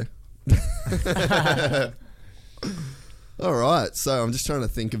 Oh, no. All right. So I'm just trying to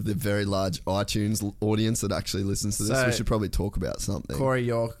think of the very large iTunes audience that actually listens to this. So- We should probably talk about something. Corey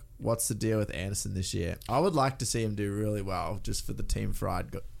York, what's the deal with Anderson this year? I would like to see him do really well just for the Team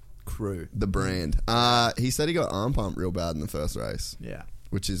Fried crew. The brand. He said he got arm pumped real bad in the first race. Yeah.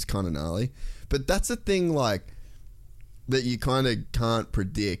 Which is kind of gnarly. But that's a thing, like, that you kind of can't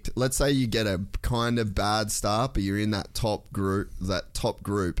predict. Let's say you get a kind of bad start, but you're in that top group,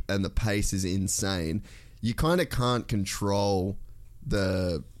 and the pace is insane. You kind of can't control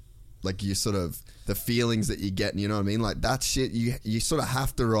the feelings that you get, you know what I mean? Like, that shit, you sort of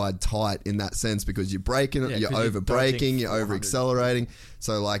have to ride tight in that sense because you're braking, Yeah, you're 'cause you're over braking, you're dodging over accelerating.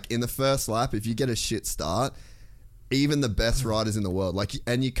 So, like, in the first lap, if you get a shit start, even the best riders in the world, like,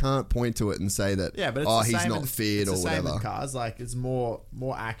 and you can't point to it and say that, Yeah, but it's the he's same not in, feared it's or the same whatever. in cars. Like, it's more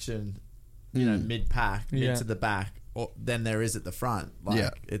action, you know, mid-pack, Yeah. to the back, than there is at the front. Like, Yeah.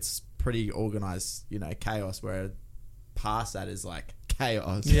 it's pretty organized, you know, chaos, where past that is like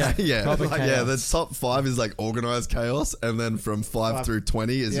chaos. Yeah. Yeah, Proper like, yeah. The chaos. top 5 is like organized chaos, and then from 5 through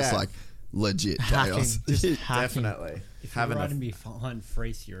 20 is just Yeah. like legit Hacking. chaos. Just hacking. Definitely. If you're riding behind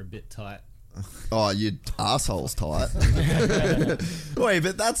Freese, you're a bit tight. Oh, you asshole's tight. Wait,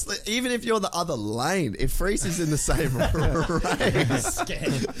 but that's even if you're the other lane. If Freese is in the same race,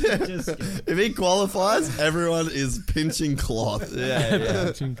 Scared. Just scared. if he qualifies, everyone is pinching cloth.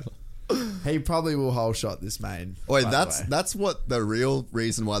 Yeah. He probably will whole shot this main. Wait, by the way. that's what the real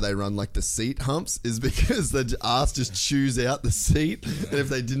reason why they run like the seat humps is because the ass just chews out the seat, and if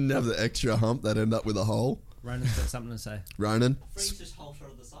they didn't have the extra hump, they'd end up with a hole. Ronan's got something to say. Ronan, Freeze just whole shot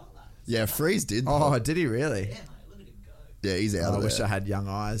of the side laps. yeah, Freeze did. Oh, did he really? Yeah, mate, look at him go. Yeah, he's out I of wish there. I had young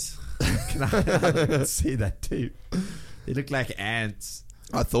eyes. Can I see that too? They look like ants.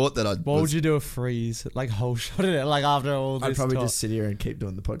 I thought that I'd. What would you do a freeze? Like whole shot it, like after all this I'd probably talk? just sit here and keep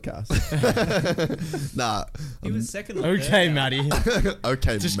doing the podcast. Nah. He was second. or Okay, third. Matty.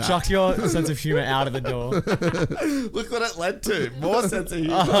 Okay, Just Matt. chuck your sense of humour out of the door. Look what it led to. More sense of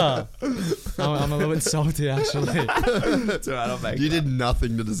humor. I'm a little bit salty, actually. That's all right, I'll make You that. did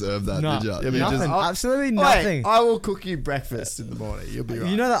nothing to deserve that, No, did you? Yeah, You but nothing. just- Absolutely Wait, nothing. I will cook you breakfast in the morning. You'll be right.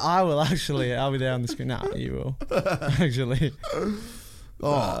 You know that I will actually. I'll be there on the screen. Nah, you will. Actually.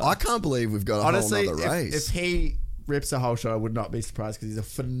 I can't believe we've got a honestly, whole nother race if he rips a whole shot, I would not be surprised because he's a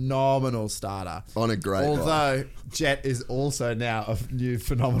phenomenal starter. on a great bike. Although Jet is also now a new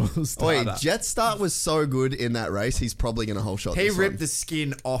phenomenal starter. Wait, Jet's start was so good in that race, he's probably going to whole shot he this ripped one. the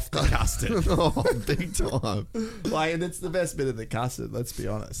skin off the custard. Oh, big time. Like, and it's the best bit of the custard, let's be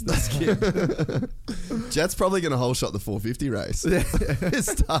honest. The skin. Jet's probably going to whole shot the 450 race. His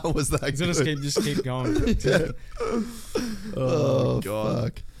start was that So good. just keep going. Oh,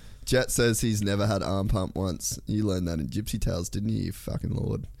 fuck. Jet says he's never had arm pump once. You learned that in Gypsy Tales, didn't you, you fucking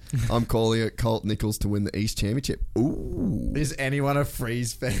lord? I'm calling it Colt Nichols to win the East Championship. Ooh. Is anyone a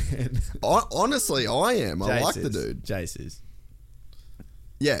Freeze fan? Honestly, I am. I Jace like the is. dude. Jace is.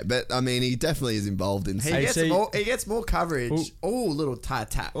 Yeah, but I mean, he definitely is involved in. He gets more coverage. Oh, little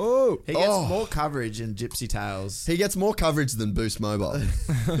tap. Oh, He gets more coverage in Gypsy Tales. He gets more coverage than Boost Mobile.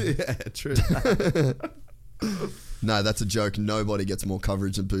 Yeah, true. No, that's a joke. Nobody gets more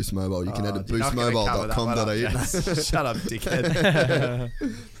coverage than Boost Mobile. You can head to you're not gonna cover that one up, boostmobile.com.au. Shut up, dickhead.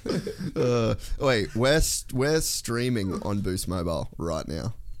 Wait, we're streaming on Boost Mobile right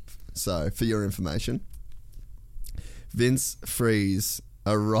now. So, for your information, Vince Freeze,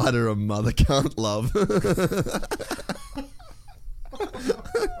 a writer a mother can't love.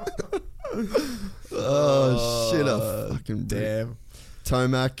 Shit, I fucking damn.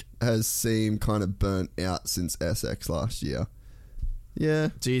 Tomac has seemed kind of burnt out since SX last year. Yeah.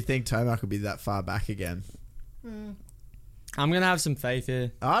 Do you think Tomac will be that far back again? I'm going to have some faith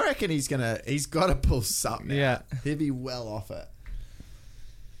here. I reckon he's got to pull something Yeah. out. He'll be well off it.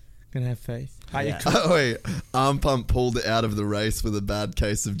 Going to have faith. Yeah. Wait, Arm Pump pulled it out of the race with a bad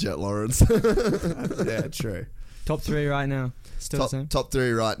case of Jet Lawrence. Yeah, true. Top 3 right now. Still the same. Top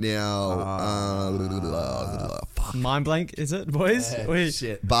 3 right now. Mind blank, is it, boys? Yeah, Wait.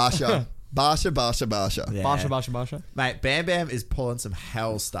 shit. Barsha. Barsha. Yeah. Barsha. Mate, Bam Bam is pulling some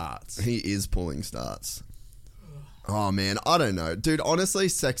hell starts. He is pulling starts. Oh, man. I don't know. Dude, honestly,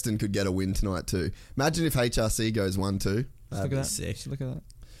 Sexton could get a win tonight, too. Imagine if HRC goes 1-2. That'd be Look at that. sick. Look at that.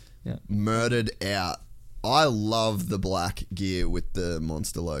 Yeah. Murdered out. I love the black gear with the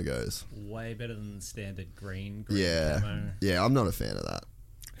monster logos. Way better than standard green Yeah. camo. Yeah, I'm not a fan of that.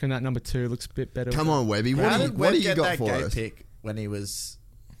 And that number 2 looks a bit better. Come on, Webby. How What did do Webb you get got that for gate us? pick when he was...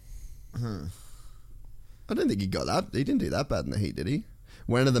 I don't think he got that. He didn't do that bad in the heat, did he?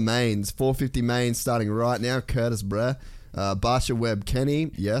 One of the mains. 450 mains starting right now. Curtis Brer. Barsha Webb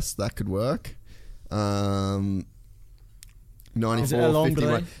Kenny. Yes, that could work. 94, Alon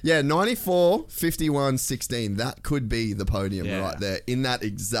 51. Bray? Yeah, 94, 51, 16. That could be the podium Yeah. right there in that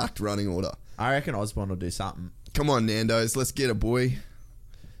exact running order. I reckon Osborne will do something. Come on, Nando's. Let's get a boy.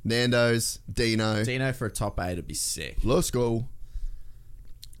 Nando's, Dino. Dino for a top 8 would be sick. Let's go.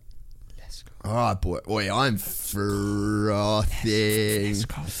 All right, boy. Oi, I'm frothing.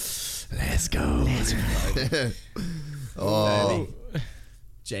 Let's go. Oh,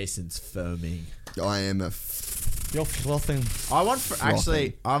 Jason's firming. I am a. You're frothing. I want...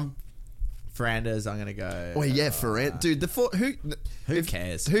 Actually, I'm... Ferrandis, I'm going to go... Well, yeah, Ferrand. Dude, who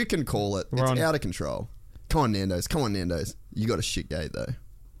cares? Who can call it? We're It's on. out of control. Come on, Nando's. You got a shit gate, though.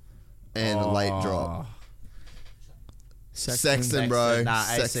 And a late drop. Sexton, bro. Nah,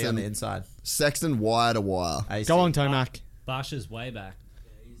 AC Sexton. on the inside. Sexton wire to wire. AC. Go on, Tomac. Barsha's way back.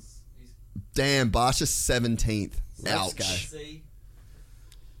 Damn, Barsha 17th. Let's go. Ouch.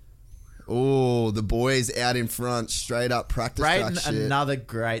 Oh, the boys out in front, straight up practice Brayden, track shit. another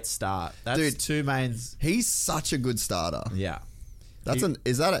great start. That's Dude. 2 mains. He's such a good starter. Yeah.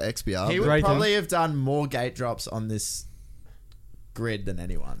 Is that an XBR? He would Brayden. probably have done more gate drops on this grid than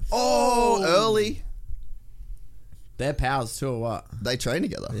anyone. Oh, early. They're pals too, or what? They train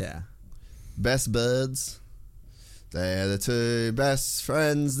together. Yeah. Best birds. They're the 2 best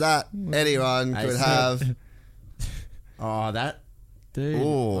friends that anyone could AC. have. Oh, that... Dude.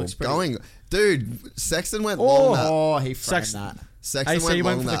 Oh, looks pretty- going. Dude, Sexton went long that. Oh, he framed Sexton. that. Sexton AC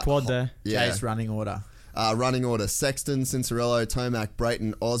went long for the that. quad there. Yeah. Jay's running order. Running order: Sexton, Cincerello, Tomac,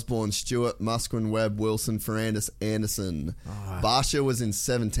 Brayton, Osborne, Stewart, Musquin, Webb, Wilson, Ferrandis, Anderson. Barsha was in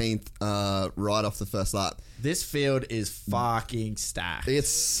 17th right off the first lap. This field is fucking stacked. It's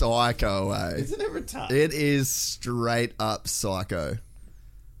psycho, eh? Isn't it retarded? It is straight up psycho.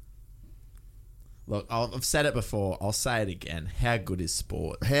 Look, I've said it before. I'll say it again. How good is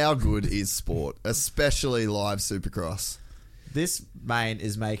sport? How good is sport, especially live Supercross? This main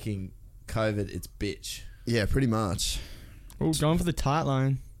is making COVID its bitch. Yeah, pretty much. Oh, going for the tight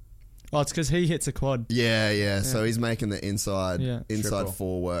line. Oh, it's because he hits a quad. Yeah. So he's making the inside Triple.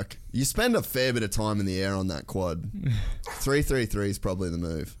 4 work. You spend a fair bit of time in the air on that quad. 333 is probably the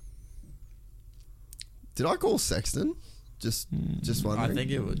move. Did I call Sexton? Just wondering. I think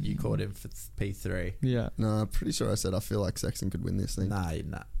you caught him for P3. Yeah. No, I'm pretty sure I said I feel like Sexton could win this thing. Nah, you're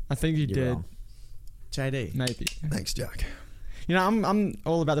not. I think you You're did. wrong. JD. Maybe. Thanks, Jack. You know, I'm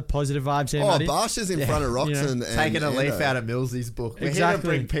all about the positive vibes here, Oh, buddy. Barsha's in front of Roxon and Taking a leaf Ando. out of Millsy's book. We're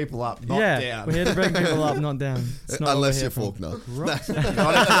Exactly. here to bring people up, not down. We're here to bring people up, not down. It's not Unless what you're we're here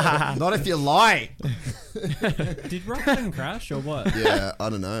Faulkner. Not if you're lying. Did Roxon crash or what? Yeah, I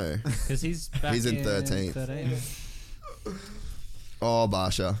don't know. Because he's back He's in 13th. 13. Oh,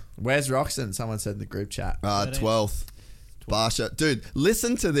 Barsha. Where's Roxon? Someone said in the group chat. 12th. Barsha. Dude,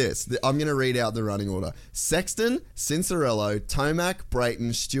 listen to this. I'm going to read out the running order. Sexton, Cincerello, Tomac,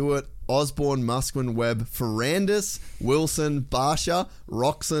 Brayton, Stewart, Osborne, Musquin, Webb, Ferrandis, Wilson, Barsha,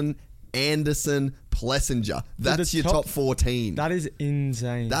 Roxon, Anderson, Plessinger. That's the your top 14. That is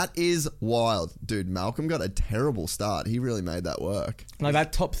insane. That is wild. Dude, Malcolm got a terrible start. He really made that work. Like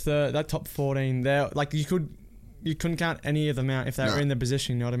that top 14 there, like you could you couldn't count any of them out if they No. were in the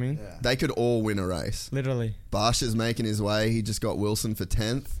position. You know what I mean? They could all win a race. Literally. Barsha's making his way. He just got Wilson for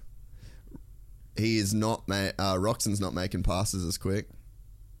 10th. He is not. Roxon's not making passes as quick.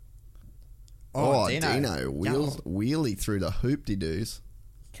 Oh, Dino. Wheelie through the hoop-de-doos.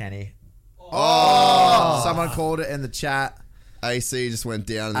 Kenny. Oh! Someone called it in the chat. AC just went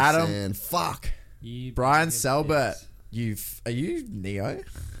down in the Adam. sand. Fuck. Brian Selbert. Are you Neo?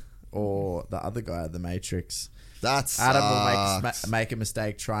 Or the other guy, the Matrix? That's Adam will make a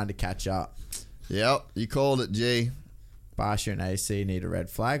mistake trying to catch up. Yep, you called it, G. Barsha and AC need a red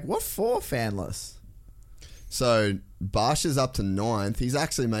flag. What for, Fanless? So Barsha's up to 9th. He's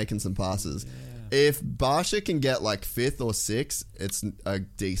actually making some passes. If Barsha can get like 5th or 6th, it's a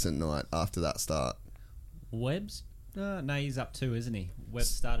decent night after that start. Webb's? No, he's up 2, isn't he? Webb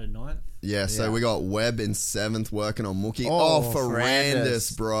started 9th. Yeah, so we got Webb in 7th working on Mookie. Oh,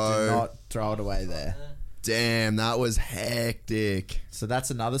 Ferrandis, bro. Do not throw it away there. Damn, that was hectic. So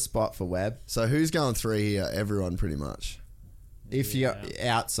that's another spot for Webb. So who's going 3 here? Everyone pretty much. If you're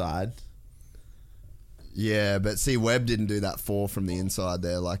outside. Yeah, but see, Webb didn't do that 4 from the inside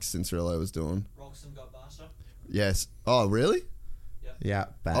there like Cincerillo was doing. Roxon got Barsha. Yes. Oh, really? Yeah,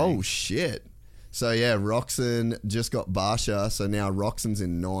 bang. Oh, shit. So, yeah, Roxon just got Barsha, so now Roxon's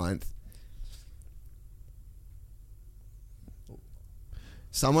in 9th.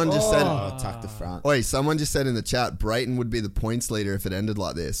 Someone just said... tuck the front. Wait, someone just said in the chat, Brayton would be the points leader if it ended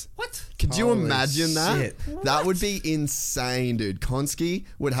like this. What? Could you Holy imagine that? shit. That would be insane, dude. Konski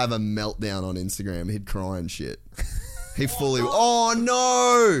would have a meltdown on Instagram. He'd cry and shit. He fully... Oh,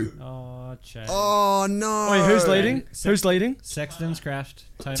 no! Oh, Chad. Oh, no! Wait, who's leading? Who's leading? Sexton's crashed.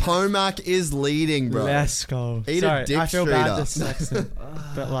 Tomac is leading, bro. Let's go. Eat a Sorry, dick I feel bad streeter. to Sexton,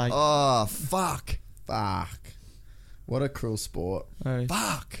 but like, Oh, fuck. Fuck. What a cruel sport. oh,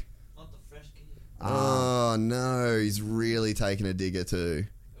 Fuck. Not the fresh kid. Oh, no. He's really taking a digger, too.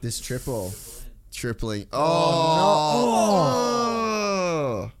 This triple. Tripling. Oh,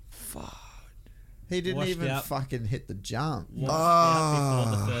 no. He didn't Washed even out. fucking hit the jump. Washed out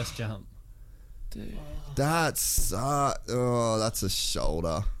before the first jump. That's... that's a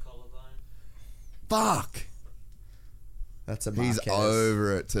shoulder. Collarbone. Fuck. That's a He's Marquez.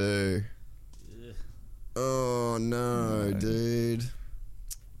 over it, too. Oh, no, dude.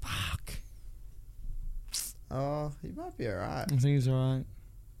 Fuck. Oh, he might be alright. I think he's alright.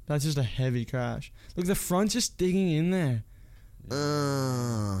 That's just a heavy crash. Look, the front's just digging in there.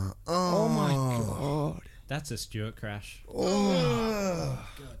 Oh my god. That's a Stewart crash.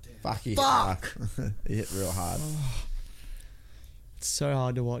 Fuck, he Fuck. He hit real hard. It's so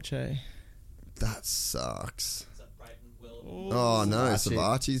hard to watch, eh? That sucks. Is that Brayton Will? Oh, no. Savachi.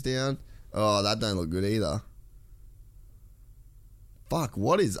 Savachi's down. Oh, that don't look good either. Fuck,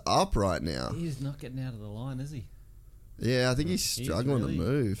 what is up right now? He's not getting out of the line, is he? Yeah, I think he's struggling really- to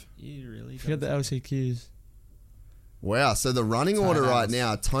move. He really Forget the does. LCQs. Wow, so the running order right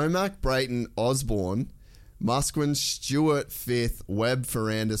now, Tomac, Brayton, Osborne, Musquin, Stewart, 5th, Webb,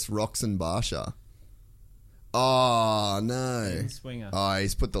 Ferrandis, Roxon, Barsha. Oh, no. Clean swinger. Oh,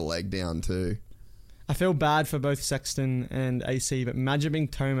 he's put the leg down too. I feel bad for both Sexton and AC, but imagine being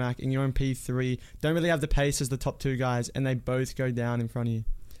Tomac and you're in P3, don't really have the pace as the top 2 guys, and they both go down in front of you.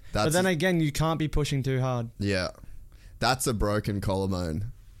 But then again, you can't be pushing too hard. Yeah. That's a broken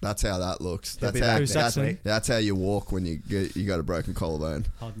collarbone. That's how that looks. He'll That's be how, back next week. that's how you walk when you got a broken collarbone.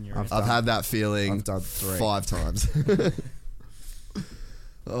 Holding your I've had that feeling I've done 3. 5 times.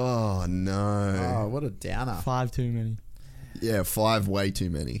 Oh, no. Oh, what a downer. 5 too many. Yeah, 5 way too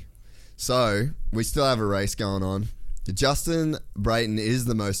many. So, we still have a race going on. Justin Brayton is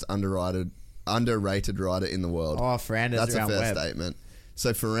the most underrated rider in the world. Oh, Ferrandis That's a around fair Webb. statement.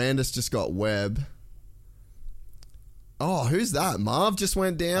 So, Ferrandis just got Webb. Oh, who's that? Marv just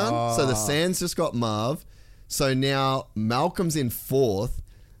went down. So, the Sands just got Marv. So, now Malcolm's in 4th.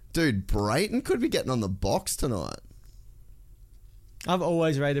 Dude, Brayton could be getting on the box tonight. I've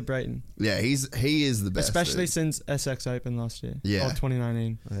always rated Brayton, Yeah, he is the best. especially dude. since SX Open last year. Yeah. Or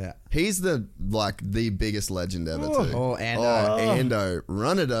 2019. Yeah. He's the biggest legend ever too. Oh, Ando. Oh, Ando.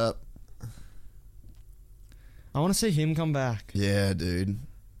 Run it up. I want to see him come back. Yeah, dude.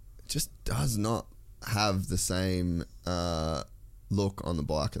 Just does not have the same look on the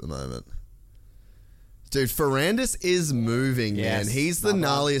bike at the moment. Dude, Ferrandis is moving, Yes, man. He's the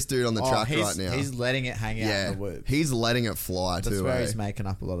another- gnarliest dude on the track he's- right now. He's letting it hang out yeah, in the whoop. he's letting it fly That's too. where eh? he's making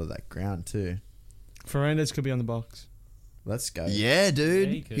up a lot of that ground too. Ferrandis could be on the box. Let's go. Yeah, dude.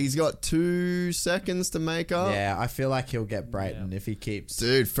 Yeah, he could. He's got 2 seconds to make up. Yeah, I feel like he'll get Brayton if he keeps.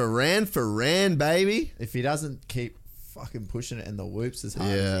 Dude, Ferran, baby. If he doesn't keep fucking pushing it in the whoops as hard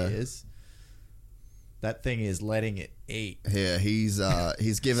Yeah. as he is. That thing is letting it eat. Yeah, he's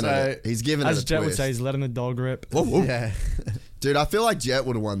given So, it. He's given it As a Jet would twist. say, he's letting the dog rip. Whoa, whoa. Yeah. Dude, I feel like Jet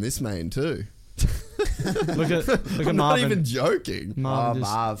would have won this main too. Look at I'm not Marvin. even joking. Marvin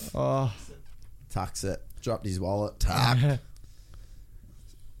just- Marv. Oh, Tucks it. Dropped his wallet. Tap.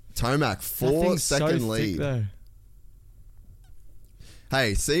 Tomac, that 4 thing's so second thick, lead. though.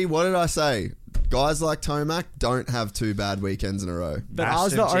 Hey, see, what did I say? Guys like Tomac don't have 2 bad weekends in a row. But I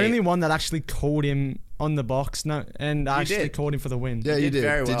was Ashton the G. only one that actually called him on the box. No, and I actually did. called him for the win. Yeah, you did did.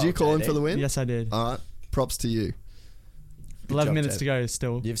 very Did well, you call him JD. for the win? Yes, I did. All right. Props to you. 11 job, minutes Ted. to go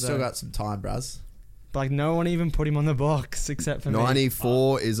still. You've still got some time, bruz. But like no one even put him on the box except for me.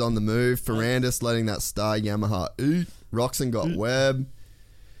 94 is on the move. Ferrandis letting that star Yamaha eat. Roxon got Webb.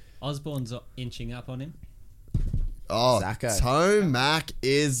 Osborne's inching up on him. Oh, Zacko. Tomac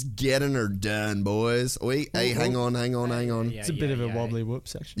is getting her done, boys. Hey, hang on. Yeah, It's a bit of a wobbly whoop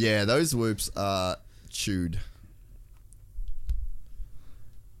section. Yeah, those whoops are chewed.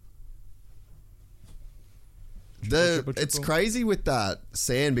 Triple. It's crazy with that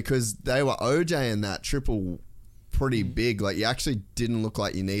sand because they were OJ that triple pretty big. Like, you actually didn't look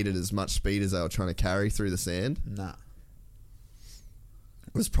like you needed as much speed as they were trying to carry through the sand. Nah.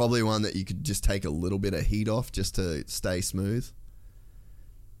 It was probably one that you could just take a little bit of heat off just to stay smooth.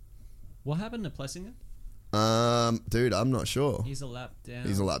 What happened to Plessinger? Dude, I'm not sure. He's a lap down.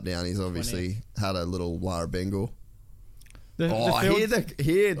 He's a lap down. He's obviously had a little Lara Bengal. The field-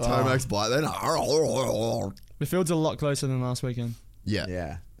 Hear Tomac's bite then. The field's a lot closer than last weekend. Yeah.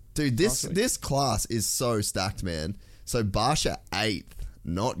 Yeah. Dude, Last week. this class is so stacked, man. So Barsha 8th,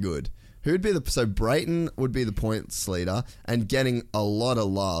 not good. So Brayton would be the points leader and getting a lot of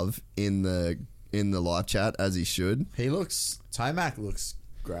love in the live chat as he should. Tomac looks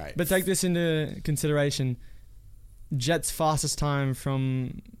great. But take this into consideration. Jet's fastest time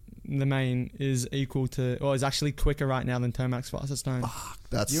from the main is equal to, or is actually quicker right now than Tomac's fastest time.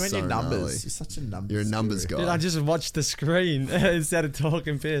 That's you and so your numbers. gnarly. You're such a numbers. You're a numbers guru. guy. Dude, I just watched the screen instead of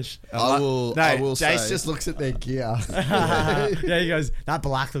talking fish. I will Jace say just looks at their gear. Yeah, he goes, that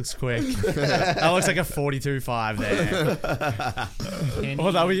black looks quick. That looks like a 42.5 there. Kenny,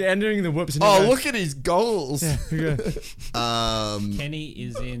 Although we're entering the whoops. And Oh, he goes- look at his goals. Yeah, he goes, Kenny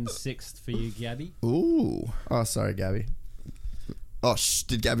is in 6th for you, Gabby. Ooh. Oh, sorry, Gabby. Oh,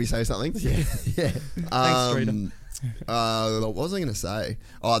 did Gabby say something? Yeah. Thanks, what was I going to say?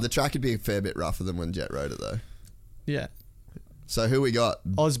 Oh, the track would be a fair bit rougher than when Jet rode it, though. yeah. So who we got?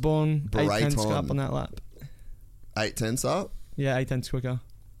 Osborne, 8/10 Brayton. up on that lap. 8/10 up? Yeah, 8/10 quicker.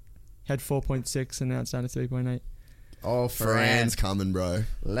 Had 4.6 and now it's down to 3.8. Oh, Ferran's Ferran. coming, bro.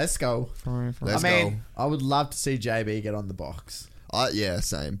 Let's go. Let's I mean, go. I would love to see JB get on the box. Yeah,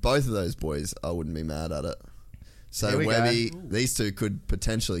 same. Both of those boys, I wouldn't be mad at it. So Here we Webby, go. these two could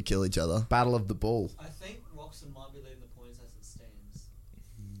potentially kill each other. Battle of the Bull. I think Roxon might be leading the points as it stands.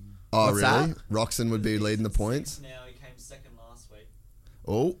 Oh, What's really? that? Roxon would be leading the points. Now he came second last week.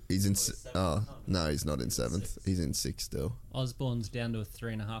 Oh, he's in. Or seventh. Oh, No, no, he's not in he's 7th. sixth. He's in 6th still. Osborne's down to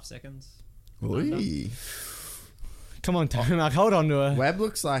 3.5 seconds. Oi. Come on, Tomac, hold on to her. Webb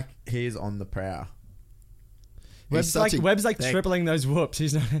looks like he's on the prow. Webb's like, Thank- tripling those whoops.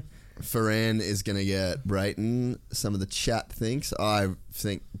 He's not. Ferran is going to get Brayton. Some of the chat thinks. I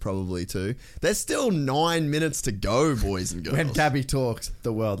think probably too. There's still 9 minutes to go, boys and girls. When Gabby talks,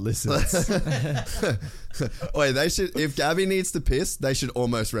 the world listens. Wait, they should. If Gabby needs to piss, they should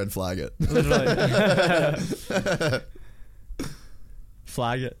almost red flag it. Literally.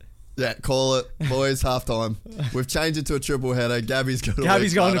 Flag it. Yeah, call it, boys. Half time. We've changed it to a triple header. Gabby's got.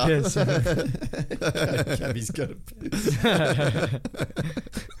 Gabby's going to piss. Gabby's got to piss.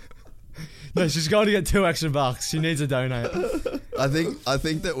 No, she's going to get $2 extra. She needs a donate. I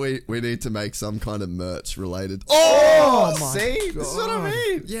think that we need to make some kind of merch related. Oh, my see? This is what I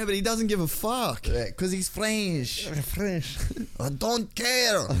mean. Yeah, but he doesn't give a fuck. Because he's French. I don't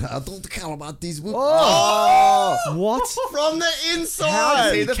care. I don't care about these whoops. What? From the How inside.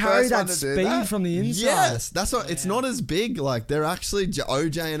 did he the carry first one that to do speed that? from the inside? Yes, that's what. It's not as big. Like they're actually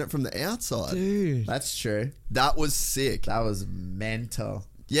OJing it from the outside. Dude. That's true. That was sick. That was mental.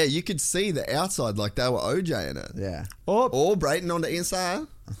 Yeah, you could see the outside like they were OJing it. Yeah. Or Brayton on the inside.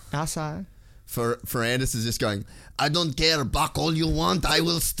 Outside. For Anders is just going, I don't care, buck all you want, I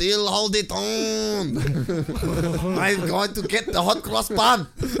will still hold it on. I'm going to get the hot cross bun.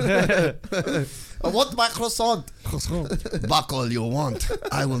 I want my croissant. Buck all you want,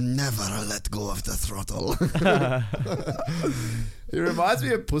 I will never let go of the throttle. He reminds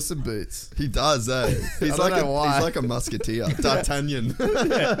me of Puss in Boots. He does, eh? He's I don't know why. He's like a musketeer. D'Artagnan.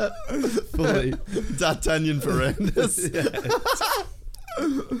 Fully. D'Artagnan for Anders.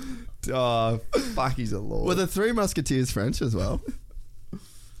 Oh, fuck, he's a lord. Were the Three Musketeers French as well?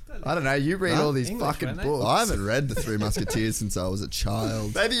 I don't know. You read all these English, fucking weren't they? books. I haven't read the Three Musketeers since I was a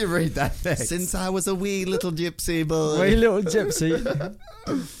child. Maybe you read that next. Since I was a wee little gypsy boy. Wee little gypsy.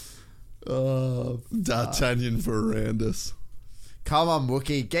 Oh, D'Artagnan Ferrandis. Come on,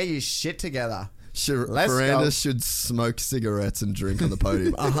 Wookie, get your shit together. Let's Ferrandis go. should smoke cigarettes and drink on the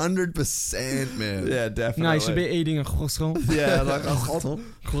podium. 100%, man. Yeah, definitely. No, you should be eating a croissant. Yeah, like a hot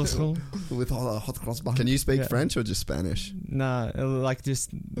Croissant. with all the hot cross bun. Can you speak Yeah. French or just Spanish? Nah, like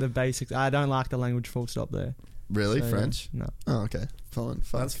just the basics. I don't like the language full stop there. Really? So, yeah. French? No. Oh, okay. Fine.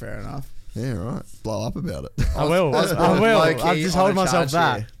 Fuck. That's fair enough. Yeah, right. Blow up about it. I will. Osborne, I will. low-key I'll just on hold a myself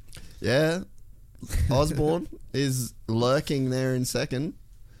charge back. here. Yeah. Osborne is lurking there in second.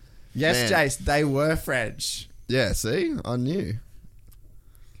 Yes, Man. Jace, they were French. Yeah, see? I knew.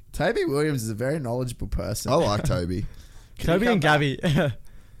 Toby Williams is a very knowledgeable person. I like Toby. Toby and Gabby.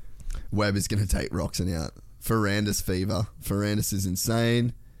 Webb is going to take Roxon out. Ferrandis fever. Ferrandis is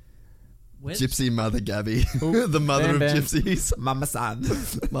insane. Webb's- Gypsy mother Gabby. The mother Bam, of bam. gypsies. Mama san.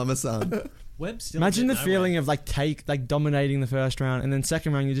 Mama son. Webb's still Imagine a the bit feeling nowhere. of like dominating the first round, and then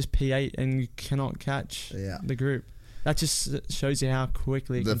second round you just P8 and you cannot catch Yeah. the group. That just shows you how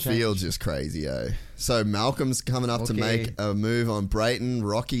quickly it The can change. field's just crazy, So Malcolm's coming up to Okay. make a move on Brayton.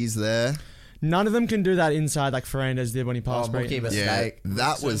 Rocky's there. None of them can do that inside like Ferrandis did when he passed Oh, Brayton. Mookie Yeah, mistake.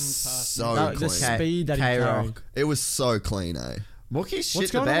 that was passed so That- clean. the speed that he carried. K-Rock. It was so clean, Mookie shit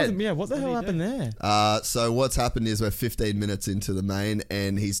What's the going on bed. with him? Yeah, what the hell happened there? So what's happened is we're 15 minutes into the main,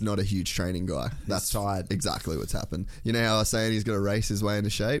 and he's not a huge training guy. That's tired. exactly what's happened. You know how I was saying he's got to race his way into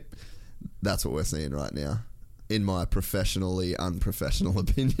shape? That's what we're seeing right now, in my professionally unprofessional You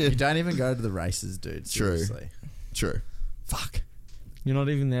opinion. don't even go to the races, dude. True. Seriously. True. Fuck. You're not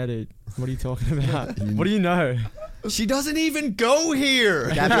even there, dude. What are you talking about? What do you know? She doesn't even go here.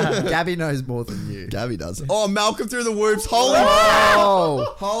 Gabby knows more than you. Gabby does. Oh, Malcolm through the whoops. Holy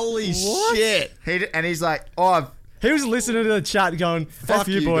Oh, Holy shit. and he's like, oh, He was listening to the chat going, Fuck F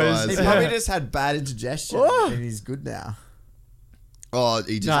you you boys. guys. he probably just had bad indigestion Oh. and he's good now. Oh,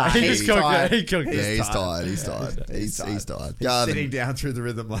 he just... Nah, he he's just cooked tired. it. He cooked Yeah, it. he's tired. He's tired. He's He's tired. He's Yeah, sitting down through the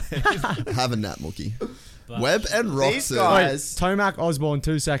rhythm lane. have a nap, Mookie. But- Webb and These Roxon. guys- Wait, Tomac Osborne,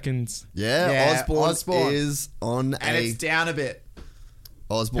 2 seconds. Yeah, Osborne is on and it's down a bit.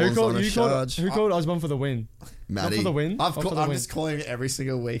 Osborne's on a charge. Who called Osborne for the win? Maddie. Not for the win. I'm or for the win. just calling it every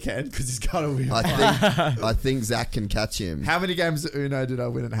single weekend because he's got a win. I think Zach can catch him. How many games of Uno did I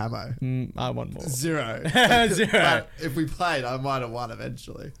win at Hamo? I want more. 0. 0. But if we played, I might have won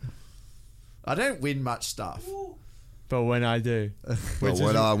eventually. I don't win much stuff. But when I do, But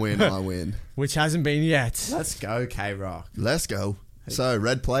when I win, I win. which hasn't been yet. Let's go, K-Rock. Let's go. So,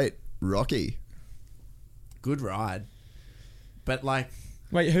 red plate, Rocky. Good ride. But, like,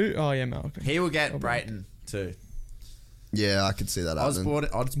 Wait, who? Oh, yeah, Malcolm. he will get Brayton too. Yeah, I could see that happening.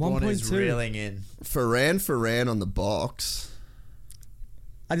 Osborne is 1.2. reeling in. Ferran on the box.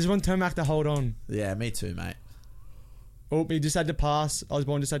 I just want Tomac to hold on. Yeah, me too, mate. Oh, he just had to pass.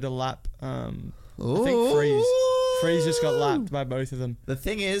 Osborne just had to lap. I Ooh. think Freeze just got lapped by both of them. The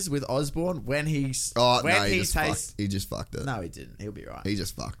thing is with Osborne, when he's Oh, when no, he just tastes, fucked. He just fucked it. no, he didn't. He'll be right. He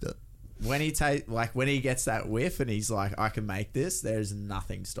just fucked it. When he when he gets that whiff and he's like, I can make this. There's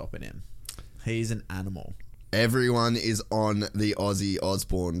nothing stopping him. He's an animal. Everyone is on the Aussie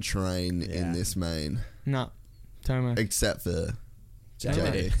Osborne train Yeah. in this main, Nah, Tomac. except for JD.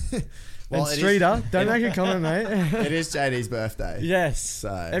 And it is- Streeter, don't make a comment, mate. It is JD's birthday. Yes.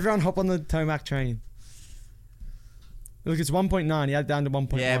 So Everyone hop on the Tomac train. Look, it's 1.9. He had it down to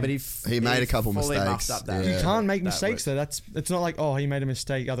 1.1. yeah, but He made a couple fully mistakes. mucked up that. Yeah. You can't make that mistakes route. though. It's not like, oh, he made a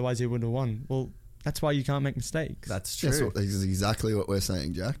mistake, otherwise he wouldn't have won. Well, that's why you can't make mistakes. That's That's true. what, is exactly what we're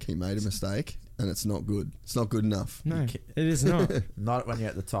saying, Jack. He made a mistake, and it's not good. It's not good enough. No, it is not. Not when you're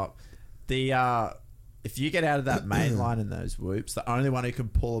at the top. The if you get out of that main line in those whoops, the only one who can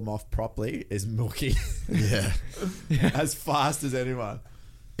pull them off properly is Mookie. Yeah. As fast as anyone.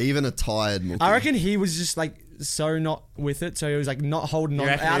 Even a tired Mookie. I reckon he was just like so not with it, so he was like not holding on,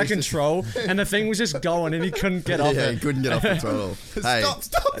 reckon out he of was just- control, and the thing was just going, and he couldn't get off Yeah, he it. couldn't get off the throttle. Hey,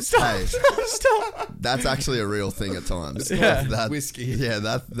 hey, Stop! that's actually a real thing at times. Yeah. That, Whiskey. Yeah,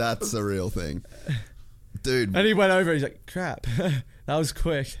 that's a real thing. Dude, And he went over. He's like, "Crap, that was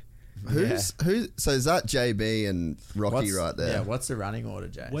quick." who? So is that JB and Rocky right there? Yeah, what's the running order,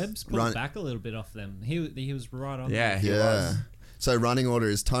 Jay? Webb's pulled Run- back a little bit off them. He was right on. Yeah, them. he Yeah. was. So running order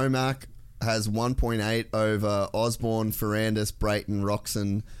is Tomac has 1.8 over Osborne, Ferrandis, Brayton,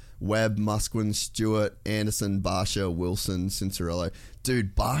 Roxon, Webb, Musquin, Stewart, Anderson, Barsha, Wilson, Cincerello.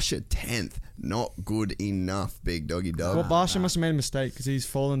 Dude, Barsha 10th. Not good enough, big doggy dog. Well, Barsha must have made a mistake because he's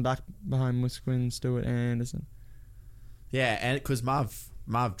fallen back behind Musquin, Stewart, and Anderson. Yeah, and because Marv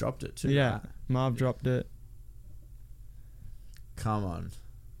dropped it too. Yeah, right? Marv dropped it. Come on.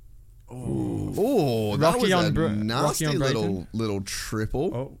 Oh, that Rocky was on a Rocky nasty on little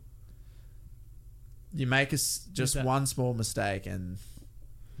triple. Oh. You make just one small mistake and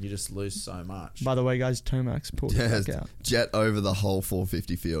you just lose so much. By the way, guys, Tomac's pulled it back out. Jet over the whole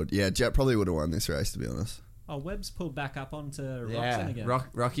 450 field. Yeah, Jet probably would have won this race, to be honest. Oh, Webb's pulled back up onto Roxon Yeah, again.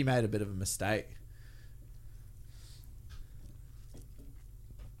 Rocky made a bit of a mistake.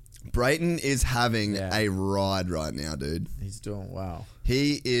 Brayton is having a ride right now, dude. He's doing well.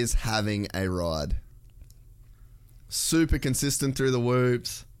 He is having a ride. Super consistent through the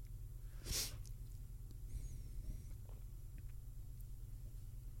whoops.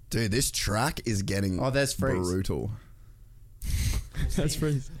 Dude, this track is getting there's Freeze. brutal. That's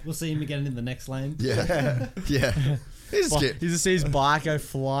pretty. We'll see him again in the next lane. Yeah. Yeah. You just see his bike go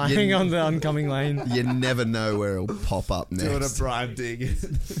flying on the oncoming lane. You never know where he'll pop up next. Doing a Brian Dig.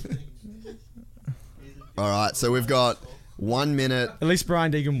 All right, so we've got 1 minute. At least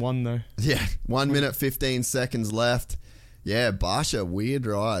Brian Deegan won, though. Yeah, 1 minute, 15 seconds left. Yeah, Barsha, weird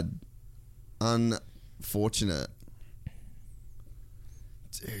ride. Unfortunate.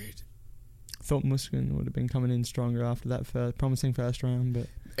 Dude. Thought Musquin would have been coming in stronger after that promising first round, but...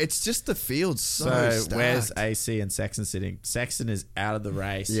 It's just the field so stacked. Where's AC and Sexton sitting? Sexton is out of the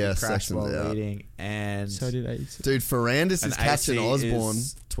race. Yeah, he crashed Sexton's while out. leading, and so did AC. Dude, Ferrandis is catching AC Osborne.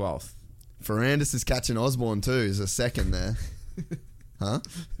 is 12th. Ferrandis is catching Osborne too. Is a second there. Huh?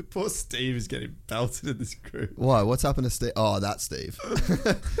 Poor Steve is getting belted in this group. Why? What's happened to Steve? Oh, that's Steve.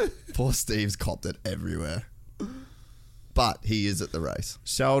 Poor Steve's copped it everywhere. But he is at the race.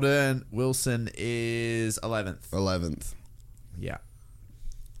 Sheldon Wilson is 11th. 11th. Yeah.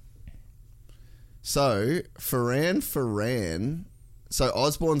 So, Ferran. So,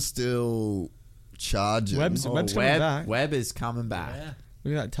 Osborne's still charging. Webb's coming back. Webb is coming back. Yeah.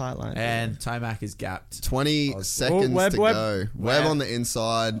 Look at that tight line. And Tomac is gapped. 20 seconds Webb, to go. Webb on the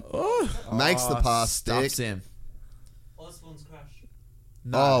inside. Makes the pass Stops stick. him. Osborne's crash.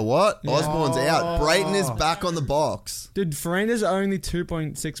 No. Oh, what? Yeah. Osborne's out. Brayton is back on the box. Dude, Ferranda's only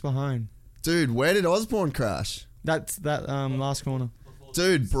 2.6 behind. Dude, where did Osborne crash? That's that last corner.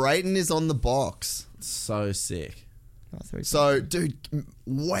 Dude, Brayton is on the box. So sick. So, dude,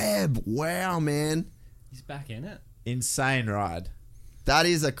 Webb. Wow, man. He's back in it. Insane ride. That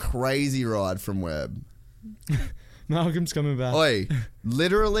is a crazy ride from Webb. Malcolm's coming back. Oi,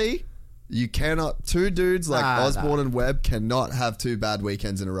 literally, you cannot. Two dudes like Osborne and Webb cannot have two bad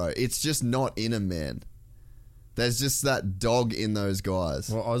weekends in a row. It's just not in them, man. There's just that dog in those guys.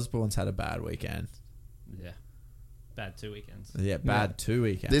 Well, Osborne's had a bad weekend. Yeah. Bad 2 weekends. Yeah, bad 2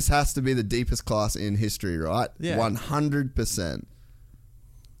 weekends. This has to be the deepest class in history, right? Yeah. 100%.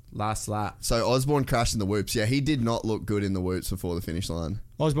 Last lap. So Osborne crashed in the whoops. Yeah, he did not look good in the whoops before the finish line.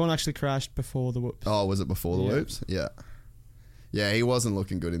 Osborne actually crashed before the whoops. Oh, was it before the whoops? Yeah. Yeah, he wasn't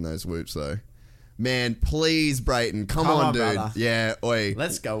looking good in those whoops, though. Man, please, Brayton. Come on, dude. brother. Yeah, oi.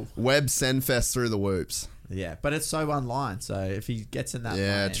 Let's go. Webb Senfest through the whoops. Yeah, but it's so one line, so if he gets in that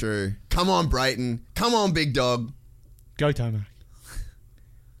Yeah, lane, true. Come on, Brayton. Come on, big dog. Go, Tomac.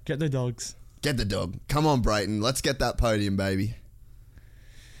 Get the dogs. Get the dog. Come on, Brayton. Let's get that podium, baby.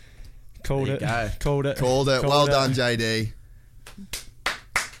 Called There it. you go. Called it. Called it. Well done, JD.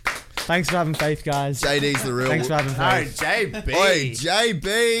 Thanks for having faith, guys. JD's the real. Thanks for having Oh, faith. JB. Oi,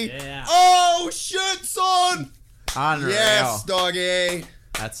 JB. Yeah. Oh, shit, son. Unreal. Yes, doggy.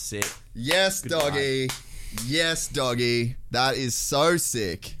 That's sick. Yes, doggy. Yes, doggy. That is so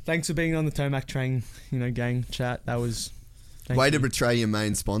sick. Thanks for being on the Tomac train, gang chat. That was... Way to betray your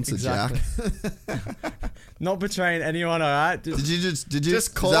main sponsor, Exactly. Jack. Not betraying anyone, all right? Did you just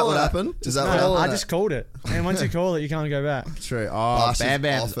Just call Is that what it. happened? Is that No, what happened? I just called it. And once you call it, you can't go back. True. Oh, Barsha's Bam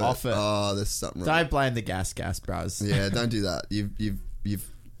Bam's off it. Oh, there's something wrong. Don't blame the gas, bros. Yeah, don't do that. You've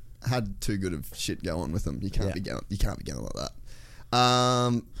had too good of shit going with them. You can't be going. You can't be going like that.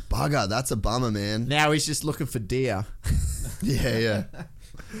 Bugger, that's a bummer, man. Now he's just looking for deer. Yeah.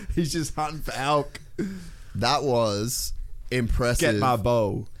 He's just hunting for elk. That was impressive. Get my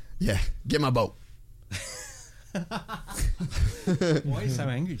bow. Yeah, get my boat. Why are you so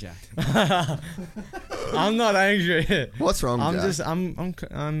angry, Jack? I'm not angry. What's wrong, I'm Jack? just I'm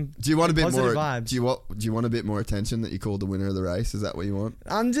Do you want a bit positive more? vibes. Do you want a bit more attention that you called the winner of the race? Is that what you want?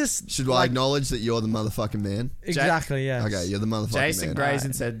 I'm just Should I acknowledge that you're the motherfucking man? exactly, yeah. Okay, you're the motherfucking Jason man.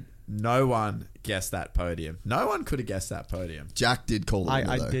 Grayson said No one guessed that podium. No one could have guessed that podium. Jack did call the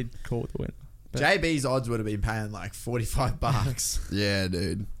winner, I though. did call the winner. But JB's odds would have been paying like $45. Yeah,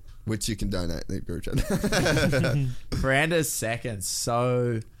 dude. Which you can donate in the group chat. Miranda's second.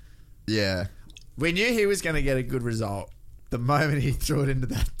 So Yeah. we knew he was going to get a good result the moment he threw it into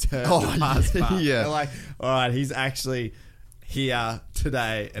that turn. Oh, the last yeah. part. Yeah. We're like, all right, he's actually here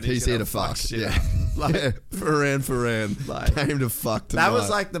today. And He's gonna here to fuck. shit Yeah. up. Like, Yeah. Ferran. Like- Came to fuck tonight. that was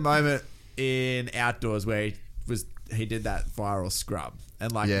like the moment in Outdoors where he did that viral scrub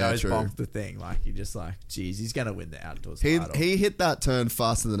and like Yeah, nose true. bonked the thing. Like, he just like, geez, he's going to win the Outdoors He title. hit that turn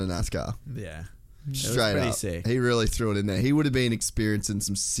faster than a NASCAR. Yeah. It was Straight pretty up. sick. He really threw it in there. He would have been experiencing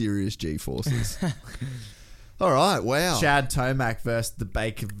some serious G-forces. All right, wow. Chad Tomac versus the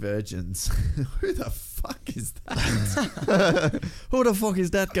Baker Virgins. Who the fuck is that? Who the fuck is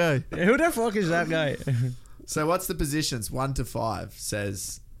that guy? who the fuck is that guy? So what's the positions? 1 to 5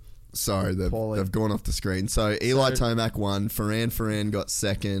 says Sorry, Paulie. they've gone off the screen. So Eli Tomac won. Ferran got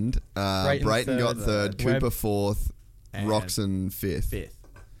second. Brayton got third. Webb- Cooper fourth. And Roxon fifth. 5th.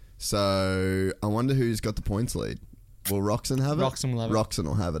 So I wonder who's got the points lead. Will Roxon have it? Roxon will have it. Roxon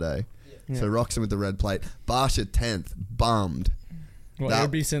will have it, eh? Yeah. So Roxon with the red plate. Barsha 10th. Bummed. Well, That- it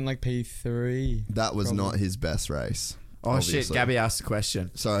would be sent like P3. That was Probably. not his best race. Oh shit, obviously. Gabby asked a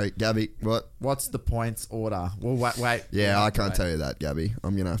question. Sorry, Gabby. What? What's the points order? Well, wait. Yeah, I can't tell you that, Gabby.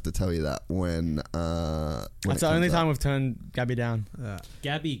 I'm going to have to tell you that when That's the only time we've turned Gabby down.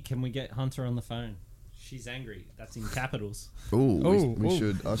 Gabby, can we get Hunter on the phone? She's angry. That's in capitals. Ooh, Ooh, we ooh.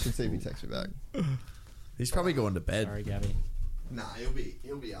 should. I should see if he texts me back. He's probably going to bed. Sorry, Gabby. Nah, he'll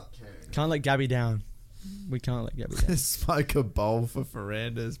be up carrying. Can't let Gabby down. We can't let Gabby down. Smoke a bowl for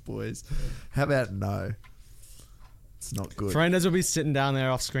Ferrandez, boys. How about no? It's not good. Fernandez will be sitting down there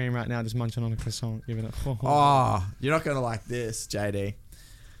off screen right now, just munching on a croissant, giving it. Oh, you're not going to like this, JD.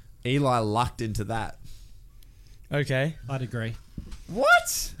 Eli lucked into that. Okay. I'd agree.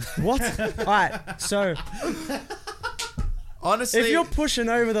 What? What? All right. So Honestly, if you're pushing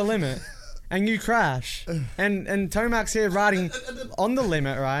over the limit and you crash, and Tomac's here riding on the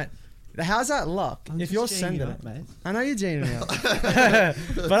limit, right? How's that luck? If you're sending it, mate. I know you're G'ing me up,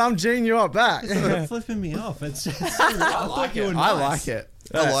 but I'm G'ing you up back. You're flipping me off. It's just so I like it. I like it.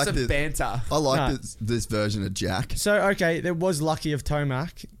 I like Some this. banter. I like No. this version of Jack. So okay, there was lucky of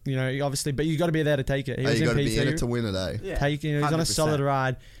Tomac, you know, obviously, but you got to be there to take it. He Hey, was you in got to P2, be in it to win it, eh? Yeah, take, you know, he's on a 100%. solid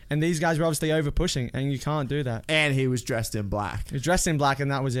ride, and these guys were obviously over pushing, and you can't do that. And he was dressed in black. He was dressed in black, and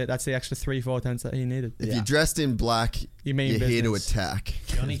that was it. That's the extra 3-4 tenths that he needed. If Yeah. you're dressed in black, You mean you're here to business. attack.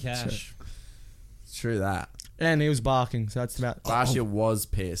 Johnny Cash. True that. And he was barking, so that's about. Barsha was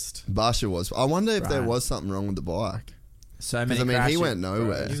pissed. Barsha was. I wonder if there Right. was something wrong with the bike. So 'Cause, many I mean, he crashes. went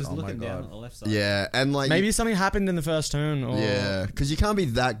nowhere. He was Oh my looking down God. at the left side. Yeah, and like Maybe something happened in the first turn, or yeah, because you can't be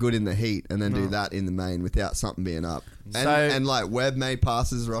that good in the heat and then do No. that in the main without something being up. And, So- and like Webb made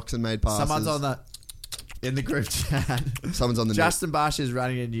passes, Roxon made passes. Someone's on the in the group chat. Someone's on the Justin Barsha is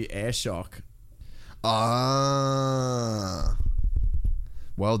running a new air shock. Ah,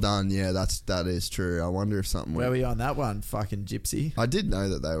 well done. Yeah, that is true. I wonder if something. Where were Went. you on that one, fucking gypsy? I did know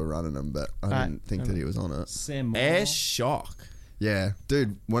that they were running them, but I Right. didn't think that he was on it. Sam Moore. Air shock. Yeah,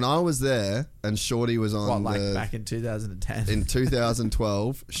 dude. When I was there and Shorty was on What, like the back in 2010? in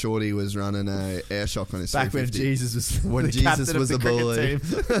 2012, Shorty was running a air shock on his Back when 350. Jesus was When the Jesus captain was of a the boy.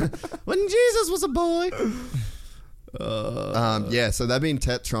 cricket team. When Jesus was a boy. Yeah, so they've been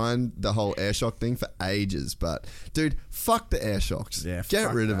trying the whole air shock thing for ages, but dude, fuck the air shocks. Yeah, get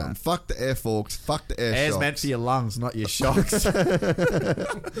fuck rid of that. them. Fuck the air forks. Fuck the air Air's shocks. meant for your lungs, not your shocks.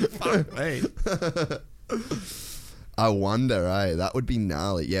 Fuck me. I wonder, that would be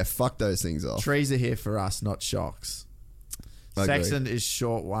gnarly. Yeah, fuck those things off. Trees are here for us, not shocks. I agree. Sexton is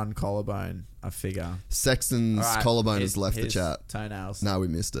short one collarbone, I figure. Sexton's All right, collarbone here's- has left the here's chat. Toenails. No, we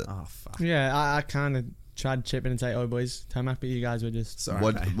missed it. Oh, fuck. Yeah, I kind of tried to chip in and say, "Oh, boys, Tomac," but you guys were just. Sorry,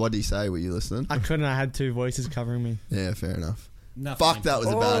 What mate. did he say? Were you listening? I couldn't. I had two voices covering me. Yeah, fair enough. Nothing. Fuck, that was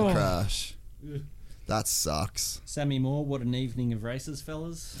a bad Oh. crash. That sucks. Sammy Moore, what an evening of races,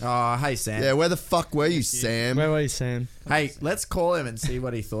 fellas. Oh, hey, Sam. Yeah, where the fuck were you, Sam? Where were you, Sam? Hey, let's call him and see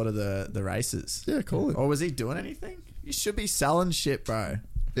what he thought of the races. Yeah, call him. Or was he doing anything? You should be selling shit, bro.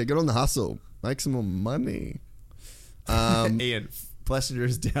 Yeah, get on the hustle. Make some more money. Ian, Plessinger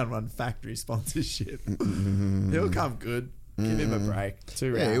is down one factory sponsorship. He'll come good. Give him a break.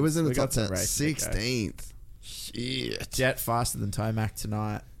 2 rounds. Yeah, it was in the We top got some 10. races to go. 16th. Shit. Jet faster than Tomac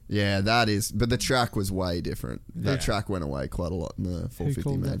tonight. Yeah, that is. But the track was way different. The Yeah. track went away quite a lot in the Who 450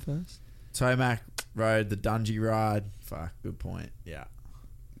 called made. that first? Tomac rode the Dungey ride. Fuck, good point. Yeah.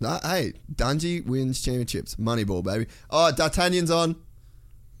 Hey, Dungey wins championships. Moneyball, baby. Oh, D'Artagnan's on.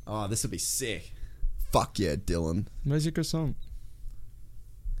 Oh, this will be sick. Fuck yeah, Dylan. Where's your croissant?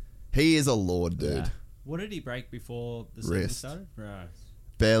 He is a lord, dude. Yeah. What did he break before the season Wrist. started? Right.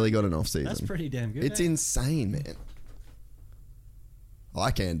 Barely got an off season. That's pretty damn good. It's insane, man.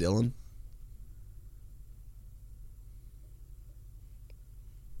 I can, Dylan.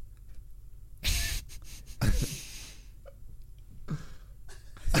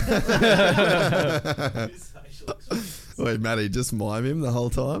 Wait, Matty, just mime him the whole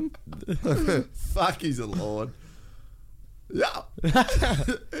time? Fuck, he's a lord. Yeah.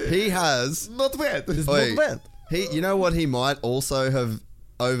 He has... Not bad. It's Wait, not bad. you know what he might also have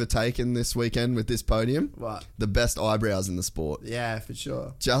overtaken this weekend with this podium? What? The best eyebrows in the sport. Yeah, for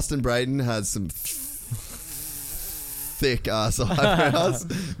sure. Justin Brayton has some thick ass eyebrows,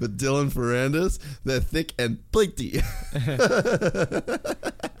 but Dylan Ferrandis, they're thick and pointy.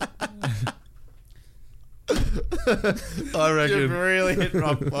 I reckon. You've really hit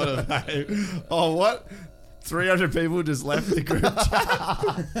rock bottom, mate. Oh, what? 300 people just left the group chat.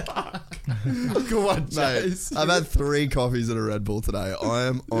 Fuck. Come on, Mate, Chase. I've had 3 coffees and a Red Bull today. I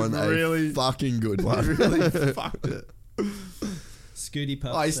am on really- a fucking good one. Really fucked it. Scooty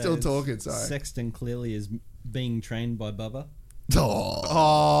Pup. Oh, he's still says talking, sorry. Sexton clearly is being trained by Bubba.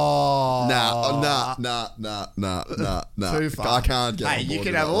 Oh. Nah. Too far. I can't get Hey, on you board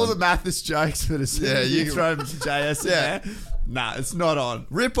can with have that all one. the Mathis jokes, but as soon Yeah, as you you can- throw JS in Yeah. there, nah, it's not on.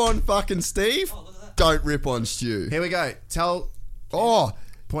 Rip on fucking Steve. Don't rip on Stu. Here we go.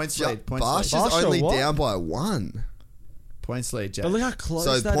 Points lead. Points Barsh lead. is Barsha, only what? down by 1. Points lead, Jeff. But look how close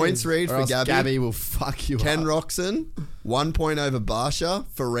So that points is. read Or for else Gabby. Gabby will fuck you Ken up. Roxon, 1 point over Barsha.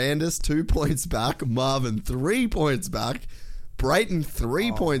 Ferrandis, 2 points back. Marvin, 3 points back. Brayton,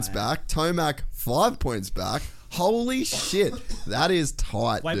 3 points back. Tomac, 5 points back. Holy shit. That is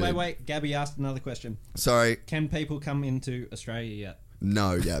tight, dude. Wait. Gabby asked another question. Sorry. Can people come into Australia yet?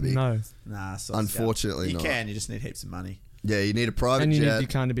 No, Gabby. No. Nah, so Unfortunately you not. can. You just need heaps of money. Yeah, you need a private And jet. you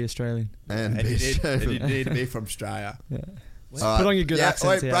can't be Australian. and And be you shaven. need to be from Australia. Yeah. All right. Put on your good accent.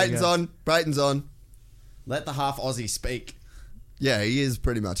 Wait, see how it Brayton's goes. on. Brayton's on. Let the half Aussie speak. Yeah, he is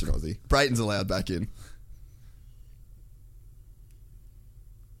pretty much an Aussie. Brayton's allowed back in.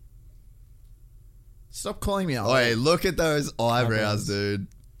 Stop calling me out. Oi, look at those eyebrows, Eyebrows. dude.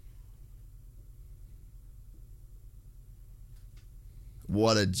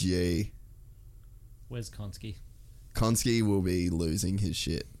 What a G. Where's Konski? Konski will be losing his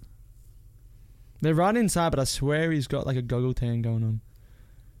shit. They're right inside, but I swear he's got like a goggle tan going on.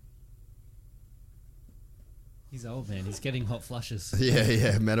 He's old, man. He's getting hot flushes.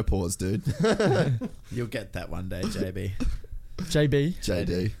 Yeah, menopause, dude. You'll get that one day, JB. JB.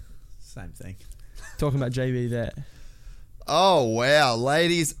 JD. Same thing. Talking about JB there. Oh, wow.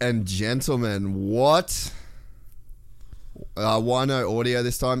 Ladies and gentlemen, what? Why no audio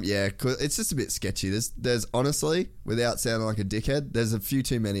this time? Yeah, 'cause it's just a bit sketchy. There's honestly, without sounding like a dickhead, there's a few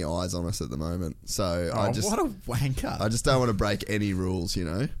too many eyes on us at the moment. So Oh, I just what a wanker. I just don't want to break any rules, you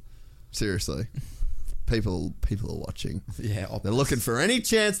know? Seriously. People are watching. Yeah, They're looking for any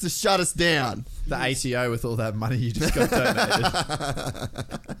chance to shut us down. the ATO with all that money you just got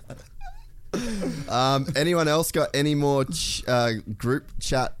donated. Anyone else got any more group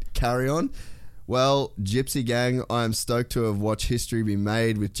chat carry on? Well, Gypsy Gang, I am stoked to have watched history be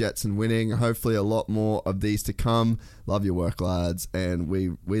made with Jetson winning. Hopefully a lot more of these to come. Love your work, lads, and we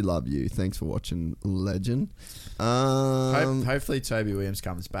love you. Thanks for watching, legend. Hopefully Toby Williams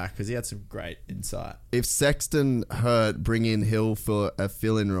comes back because he had some great insight. If Sexton hurt, bring in Hill for a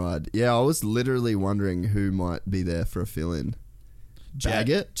fill-in ride. Yeah, I was literally wondering who might be there for a fill-in.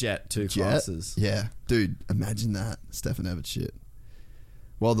 Baggett? Jet, two classes. Yeah. Dude, imagine that. Stefan Everett shit.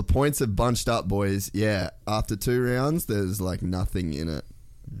 Well, the points have bunched up, boys. Yeah, after 2 rounds, there's like nothing in it.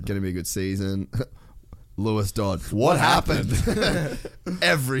 Going to be a good season. Lewis Dodd. What happened?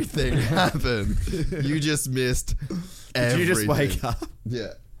 Everything happened. You just missed everything. Did you just wake up?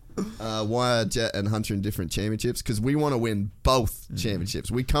 Yeah. Why are Jet and Hunter in different championships? Because we want to win both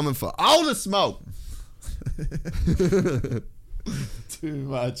championships. We coming for all the smoke. Too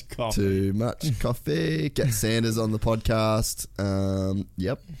much coffee. Too much coffee. Get Sanders on the podcast.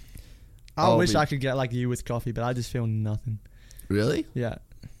 Yep. I wish I could get like you with coffee, but I just feel nothing. Really? Yeah.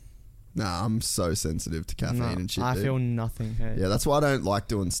 Nah, I'm so sensitive to caffeine and shit. I dude. feel nothing. Hey. Yeah, that's why I don't like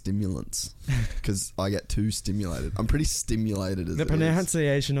doing stimulants because I get too stimulated. I'm pretty stimulated as The it is.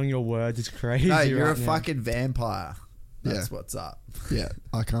 pronunciation on your words is crazy. No, you're right a now. fucking vampire. That's Yeah. what's up. Yeah,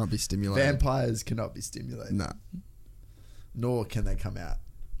 I can't be stimulated. Vampires cannot be stimulated. Nah, Nor can they come out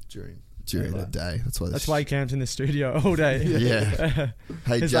during during the daylight. day. That's why he camped in the studio all day. Yeah.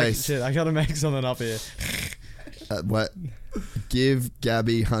 Hey, He's like, Jace. shit, I gotta make something up here. What? Give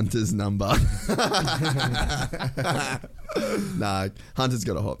Gabby Hunter's number. Nah, Hunter's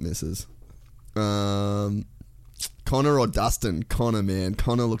got a hot missus. Connor or Dustin? Connor, man.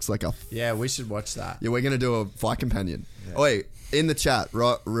 Connor looks like a... Yeah, we should watch that. Yeah, we're going to do a fight companion. Yeah. Oh, wait, in the chat,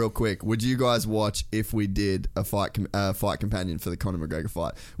 right, real quick, would you guys watch if we did a fight companion for the Conor McGregor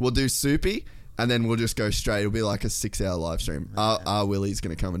fight? We'll do Soupy, and then we'll just go straight. It'll be like a 6-hour live stream. Our Willie's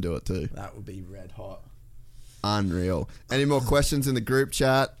going to come and do it too. That would be red hot. Unreal. Any more questions in the group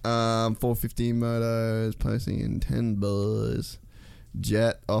chat? 415 motos posting in 10 boys.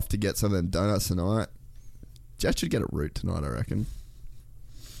 Jet off to get some of them donuts tonight. Jet should get a root tonight, I reckon.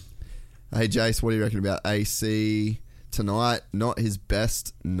 Hey, Jace, what do you reckon about AC tonight? Not his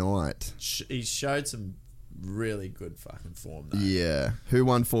best night. He showed some really good fucking form, though. Yeah. Who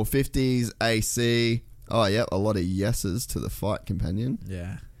won 450s? AC. Oh, yeah, a lot of yeses to the fight companion.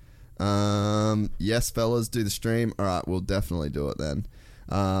 Yeah. Yes, fellas, do the stream. All right, we'll definitely do it then.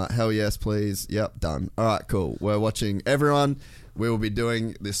 Hell yes, please. Yep, done. All right, cool. We're watching everyone. We will be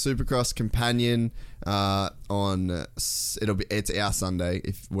doing the Supercross companion it's our Sunday,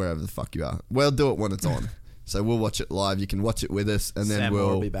 if wherever the fuck you are. We'll do it when it's on. So we'll watch it live. You can watch it with us, and then Sam we'll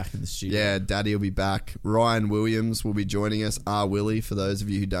will be back in the studio. Yeah, Daddy will be back. Ryan Williams will be joining us. R. Willie, for those of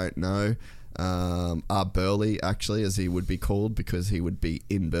you who don't know. R. Burley, actually, as he would be called, because he would be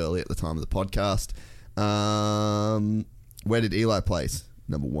in Burley at the time of the podcast. Where did Eli place?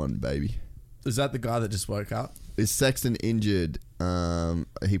 Number 1, baby. Is that the guy that just woke up? Is Sexton injured?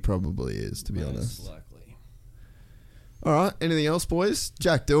 He probably is, to be honest. Likely. All right. Anything else, boys?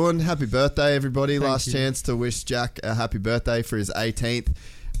 Jack Doohan, happy birthday, everybody. Thank Last you. chance to wish Jack a happy birthday for his 18th.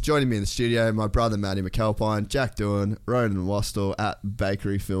 Joining me in the studio, my brother Matty McAlpine, Jack Doohan, Ronan Wastel at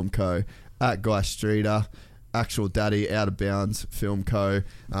Bakery Film Co., at Guy Streeter, Actual Daddy, Out of Bounds Film Co.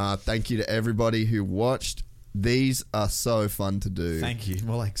 Thank you to everybody who watched. These are so fun to do. Thank you.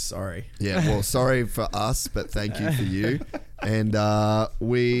 More like sorry. Yeah, well, sorry for us, but thank you for you. And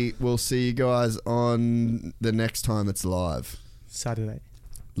we will see you guys on the next time it's live. Saturday.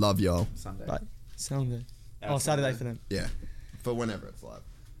 Love y'all. Sunday. Right. Sunday. Oh, Saturday for them. Yeah, for whenever it's live.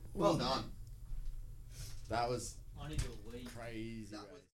 Well done. That was I need to leave. crazy.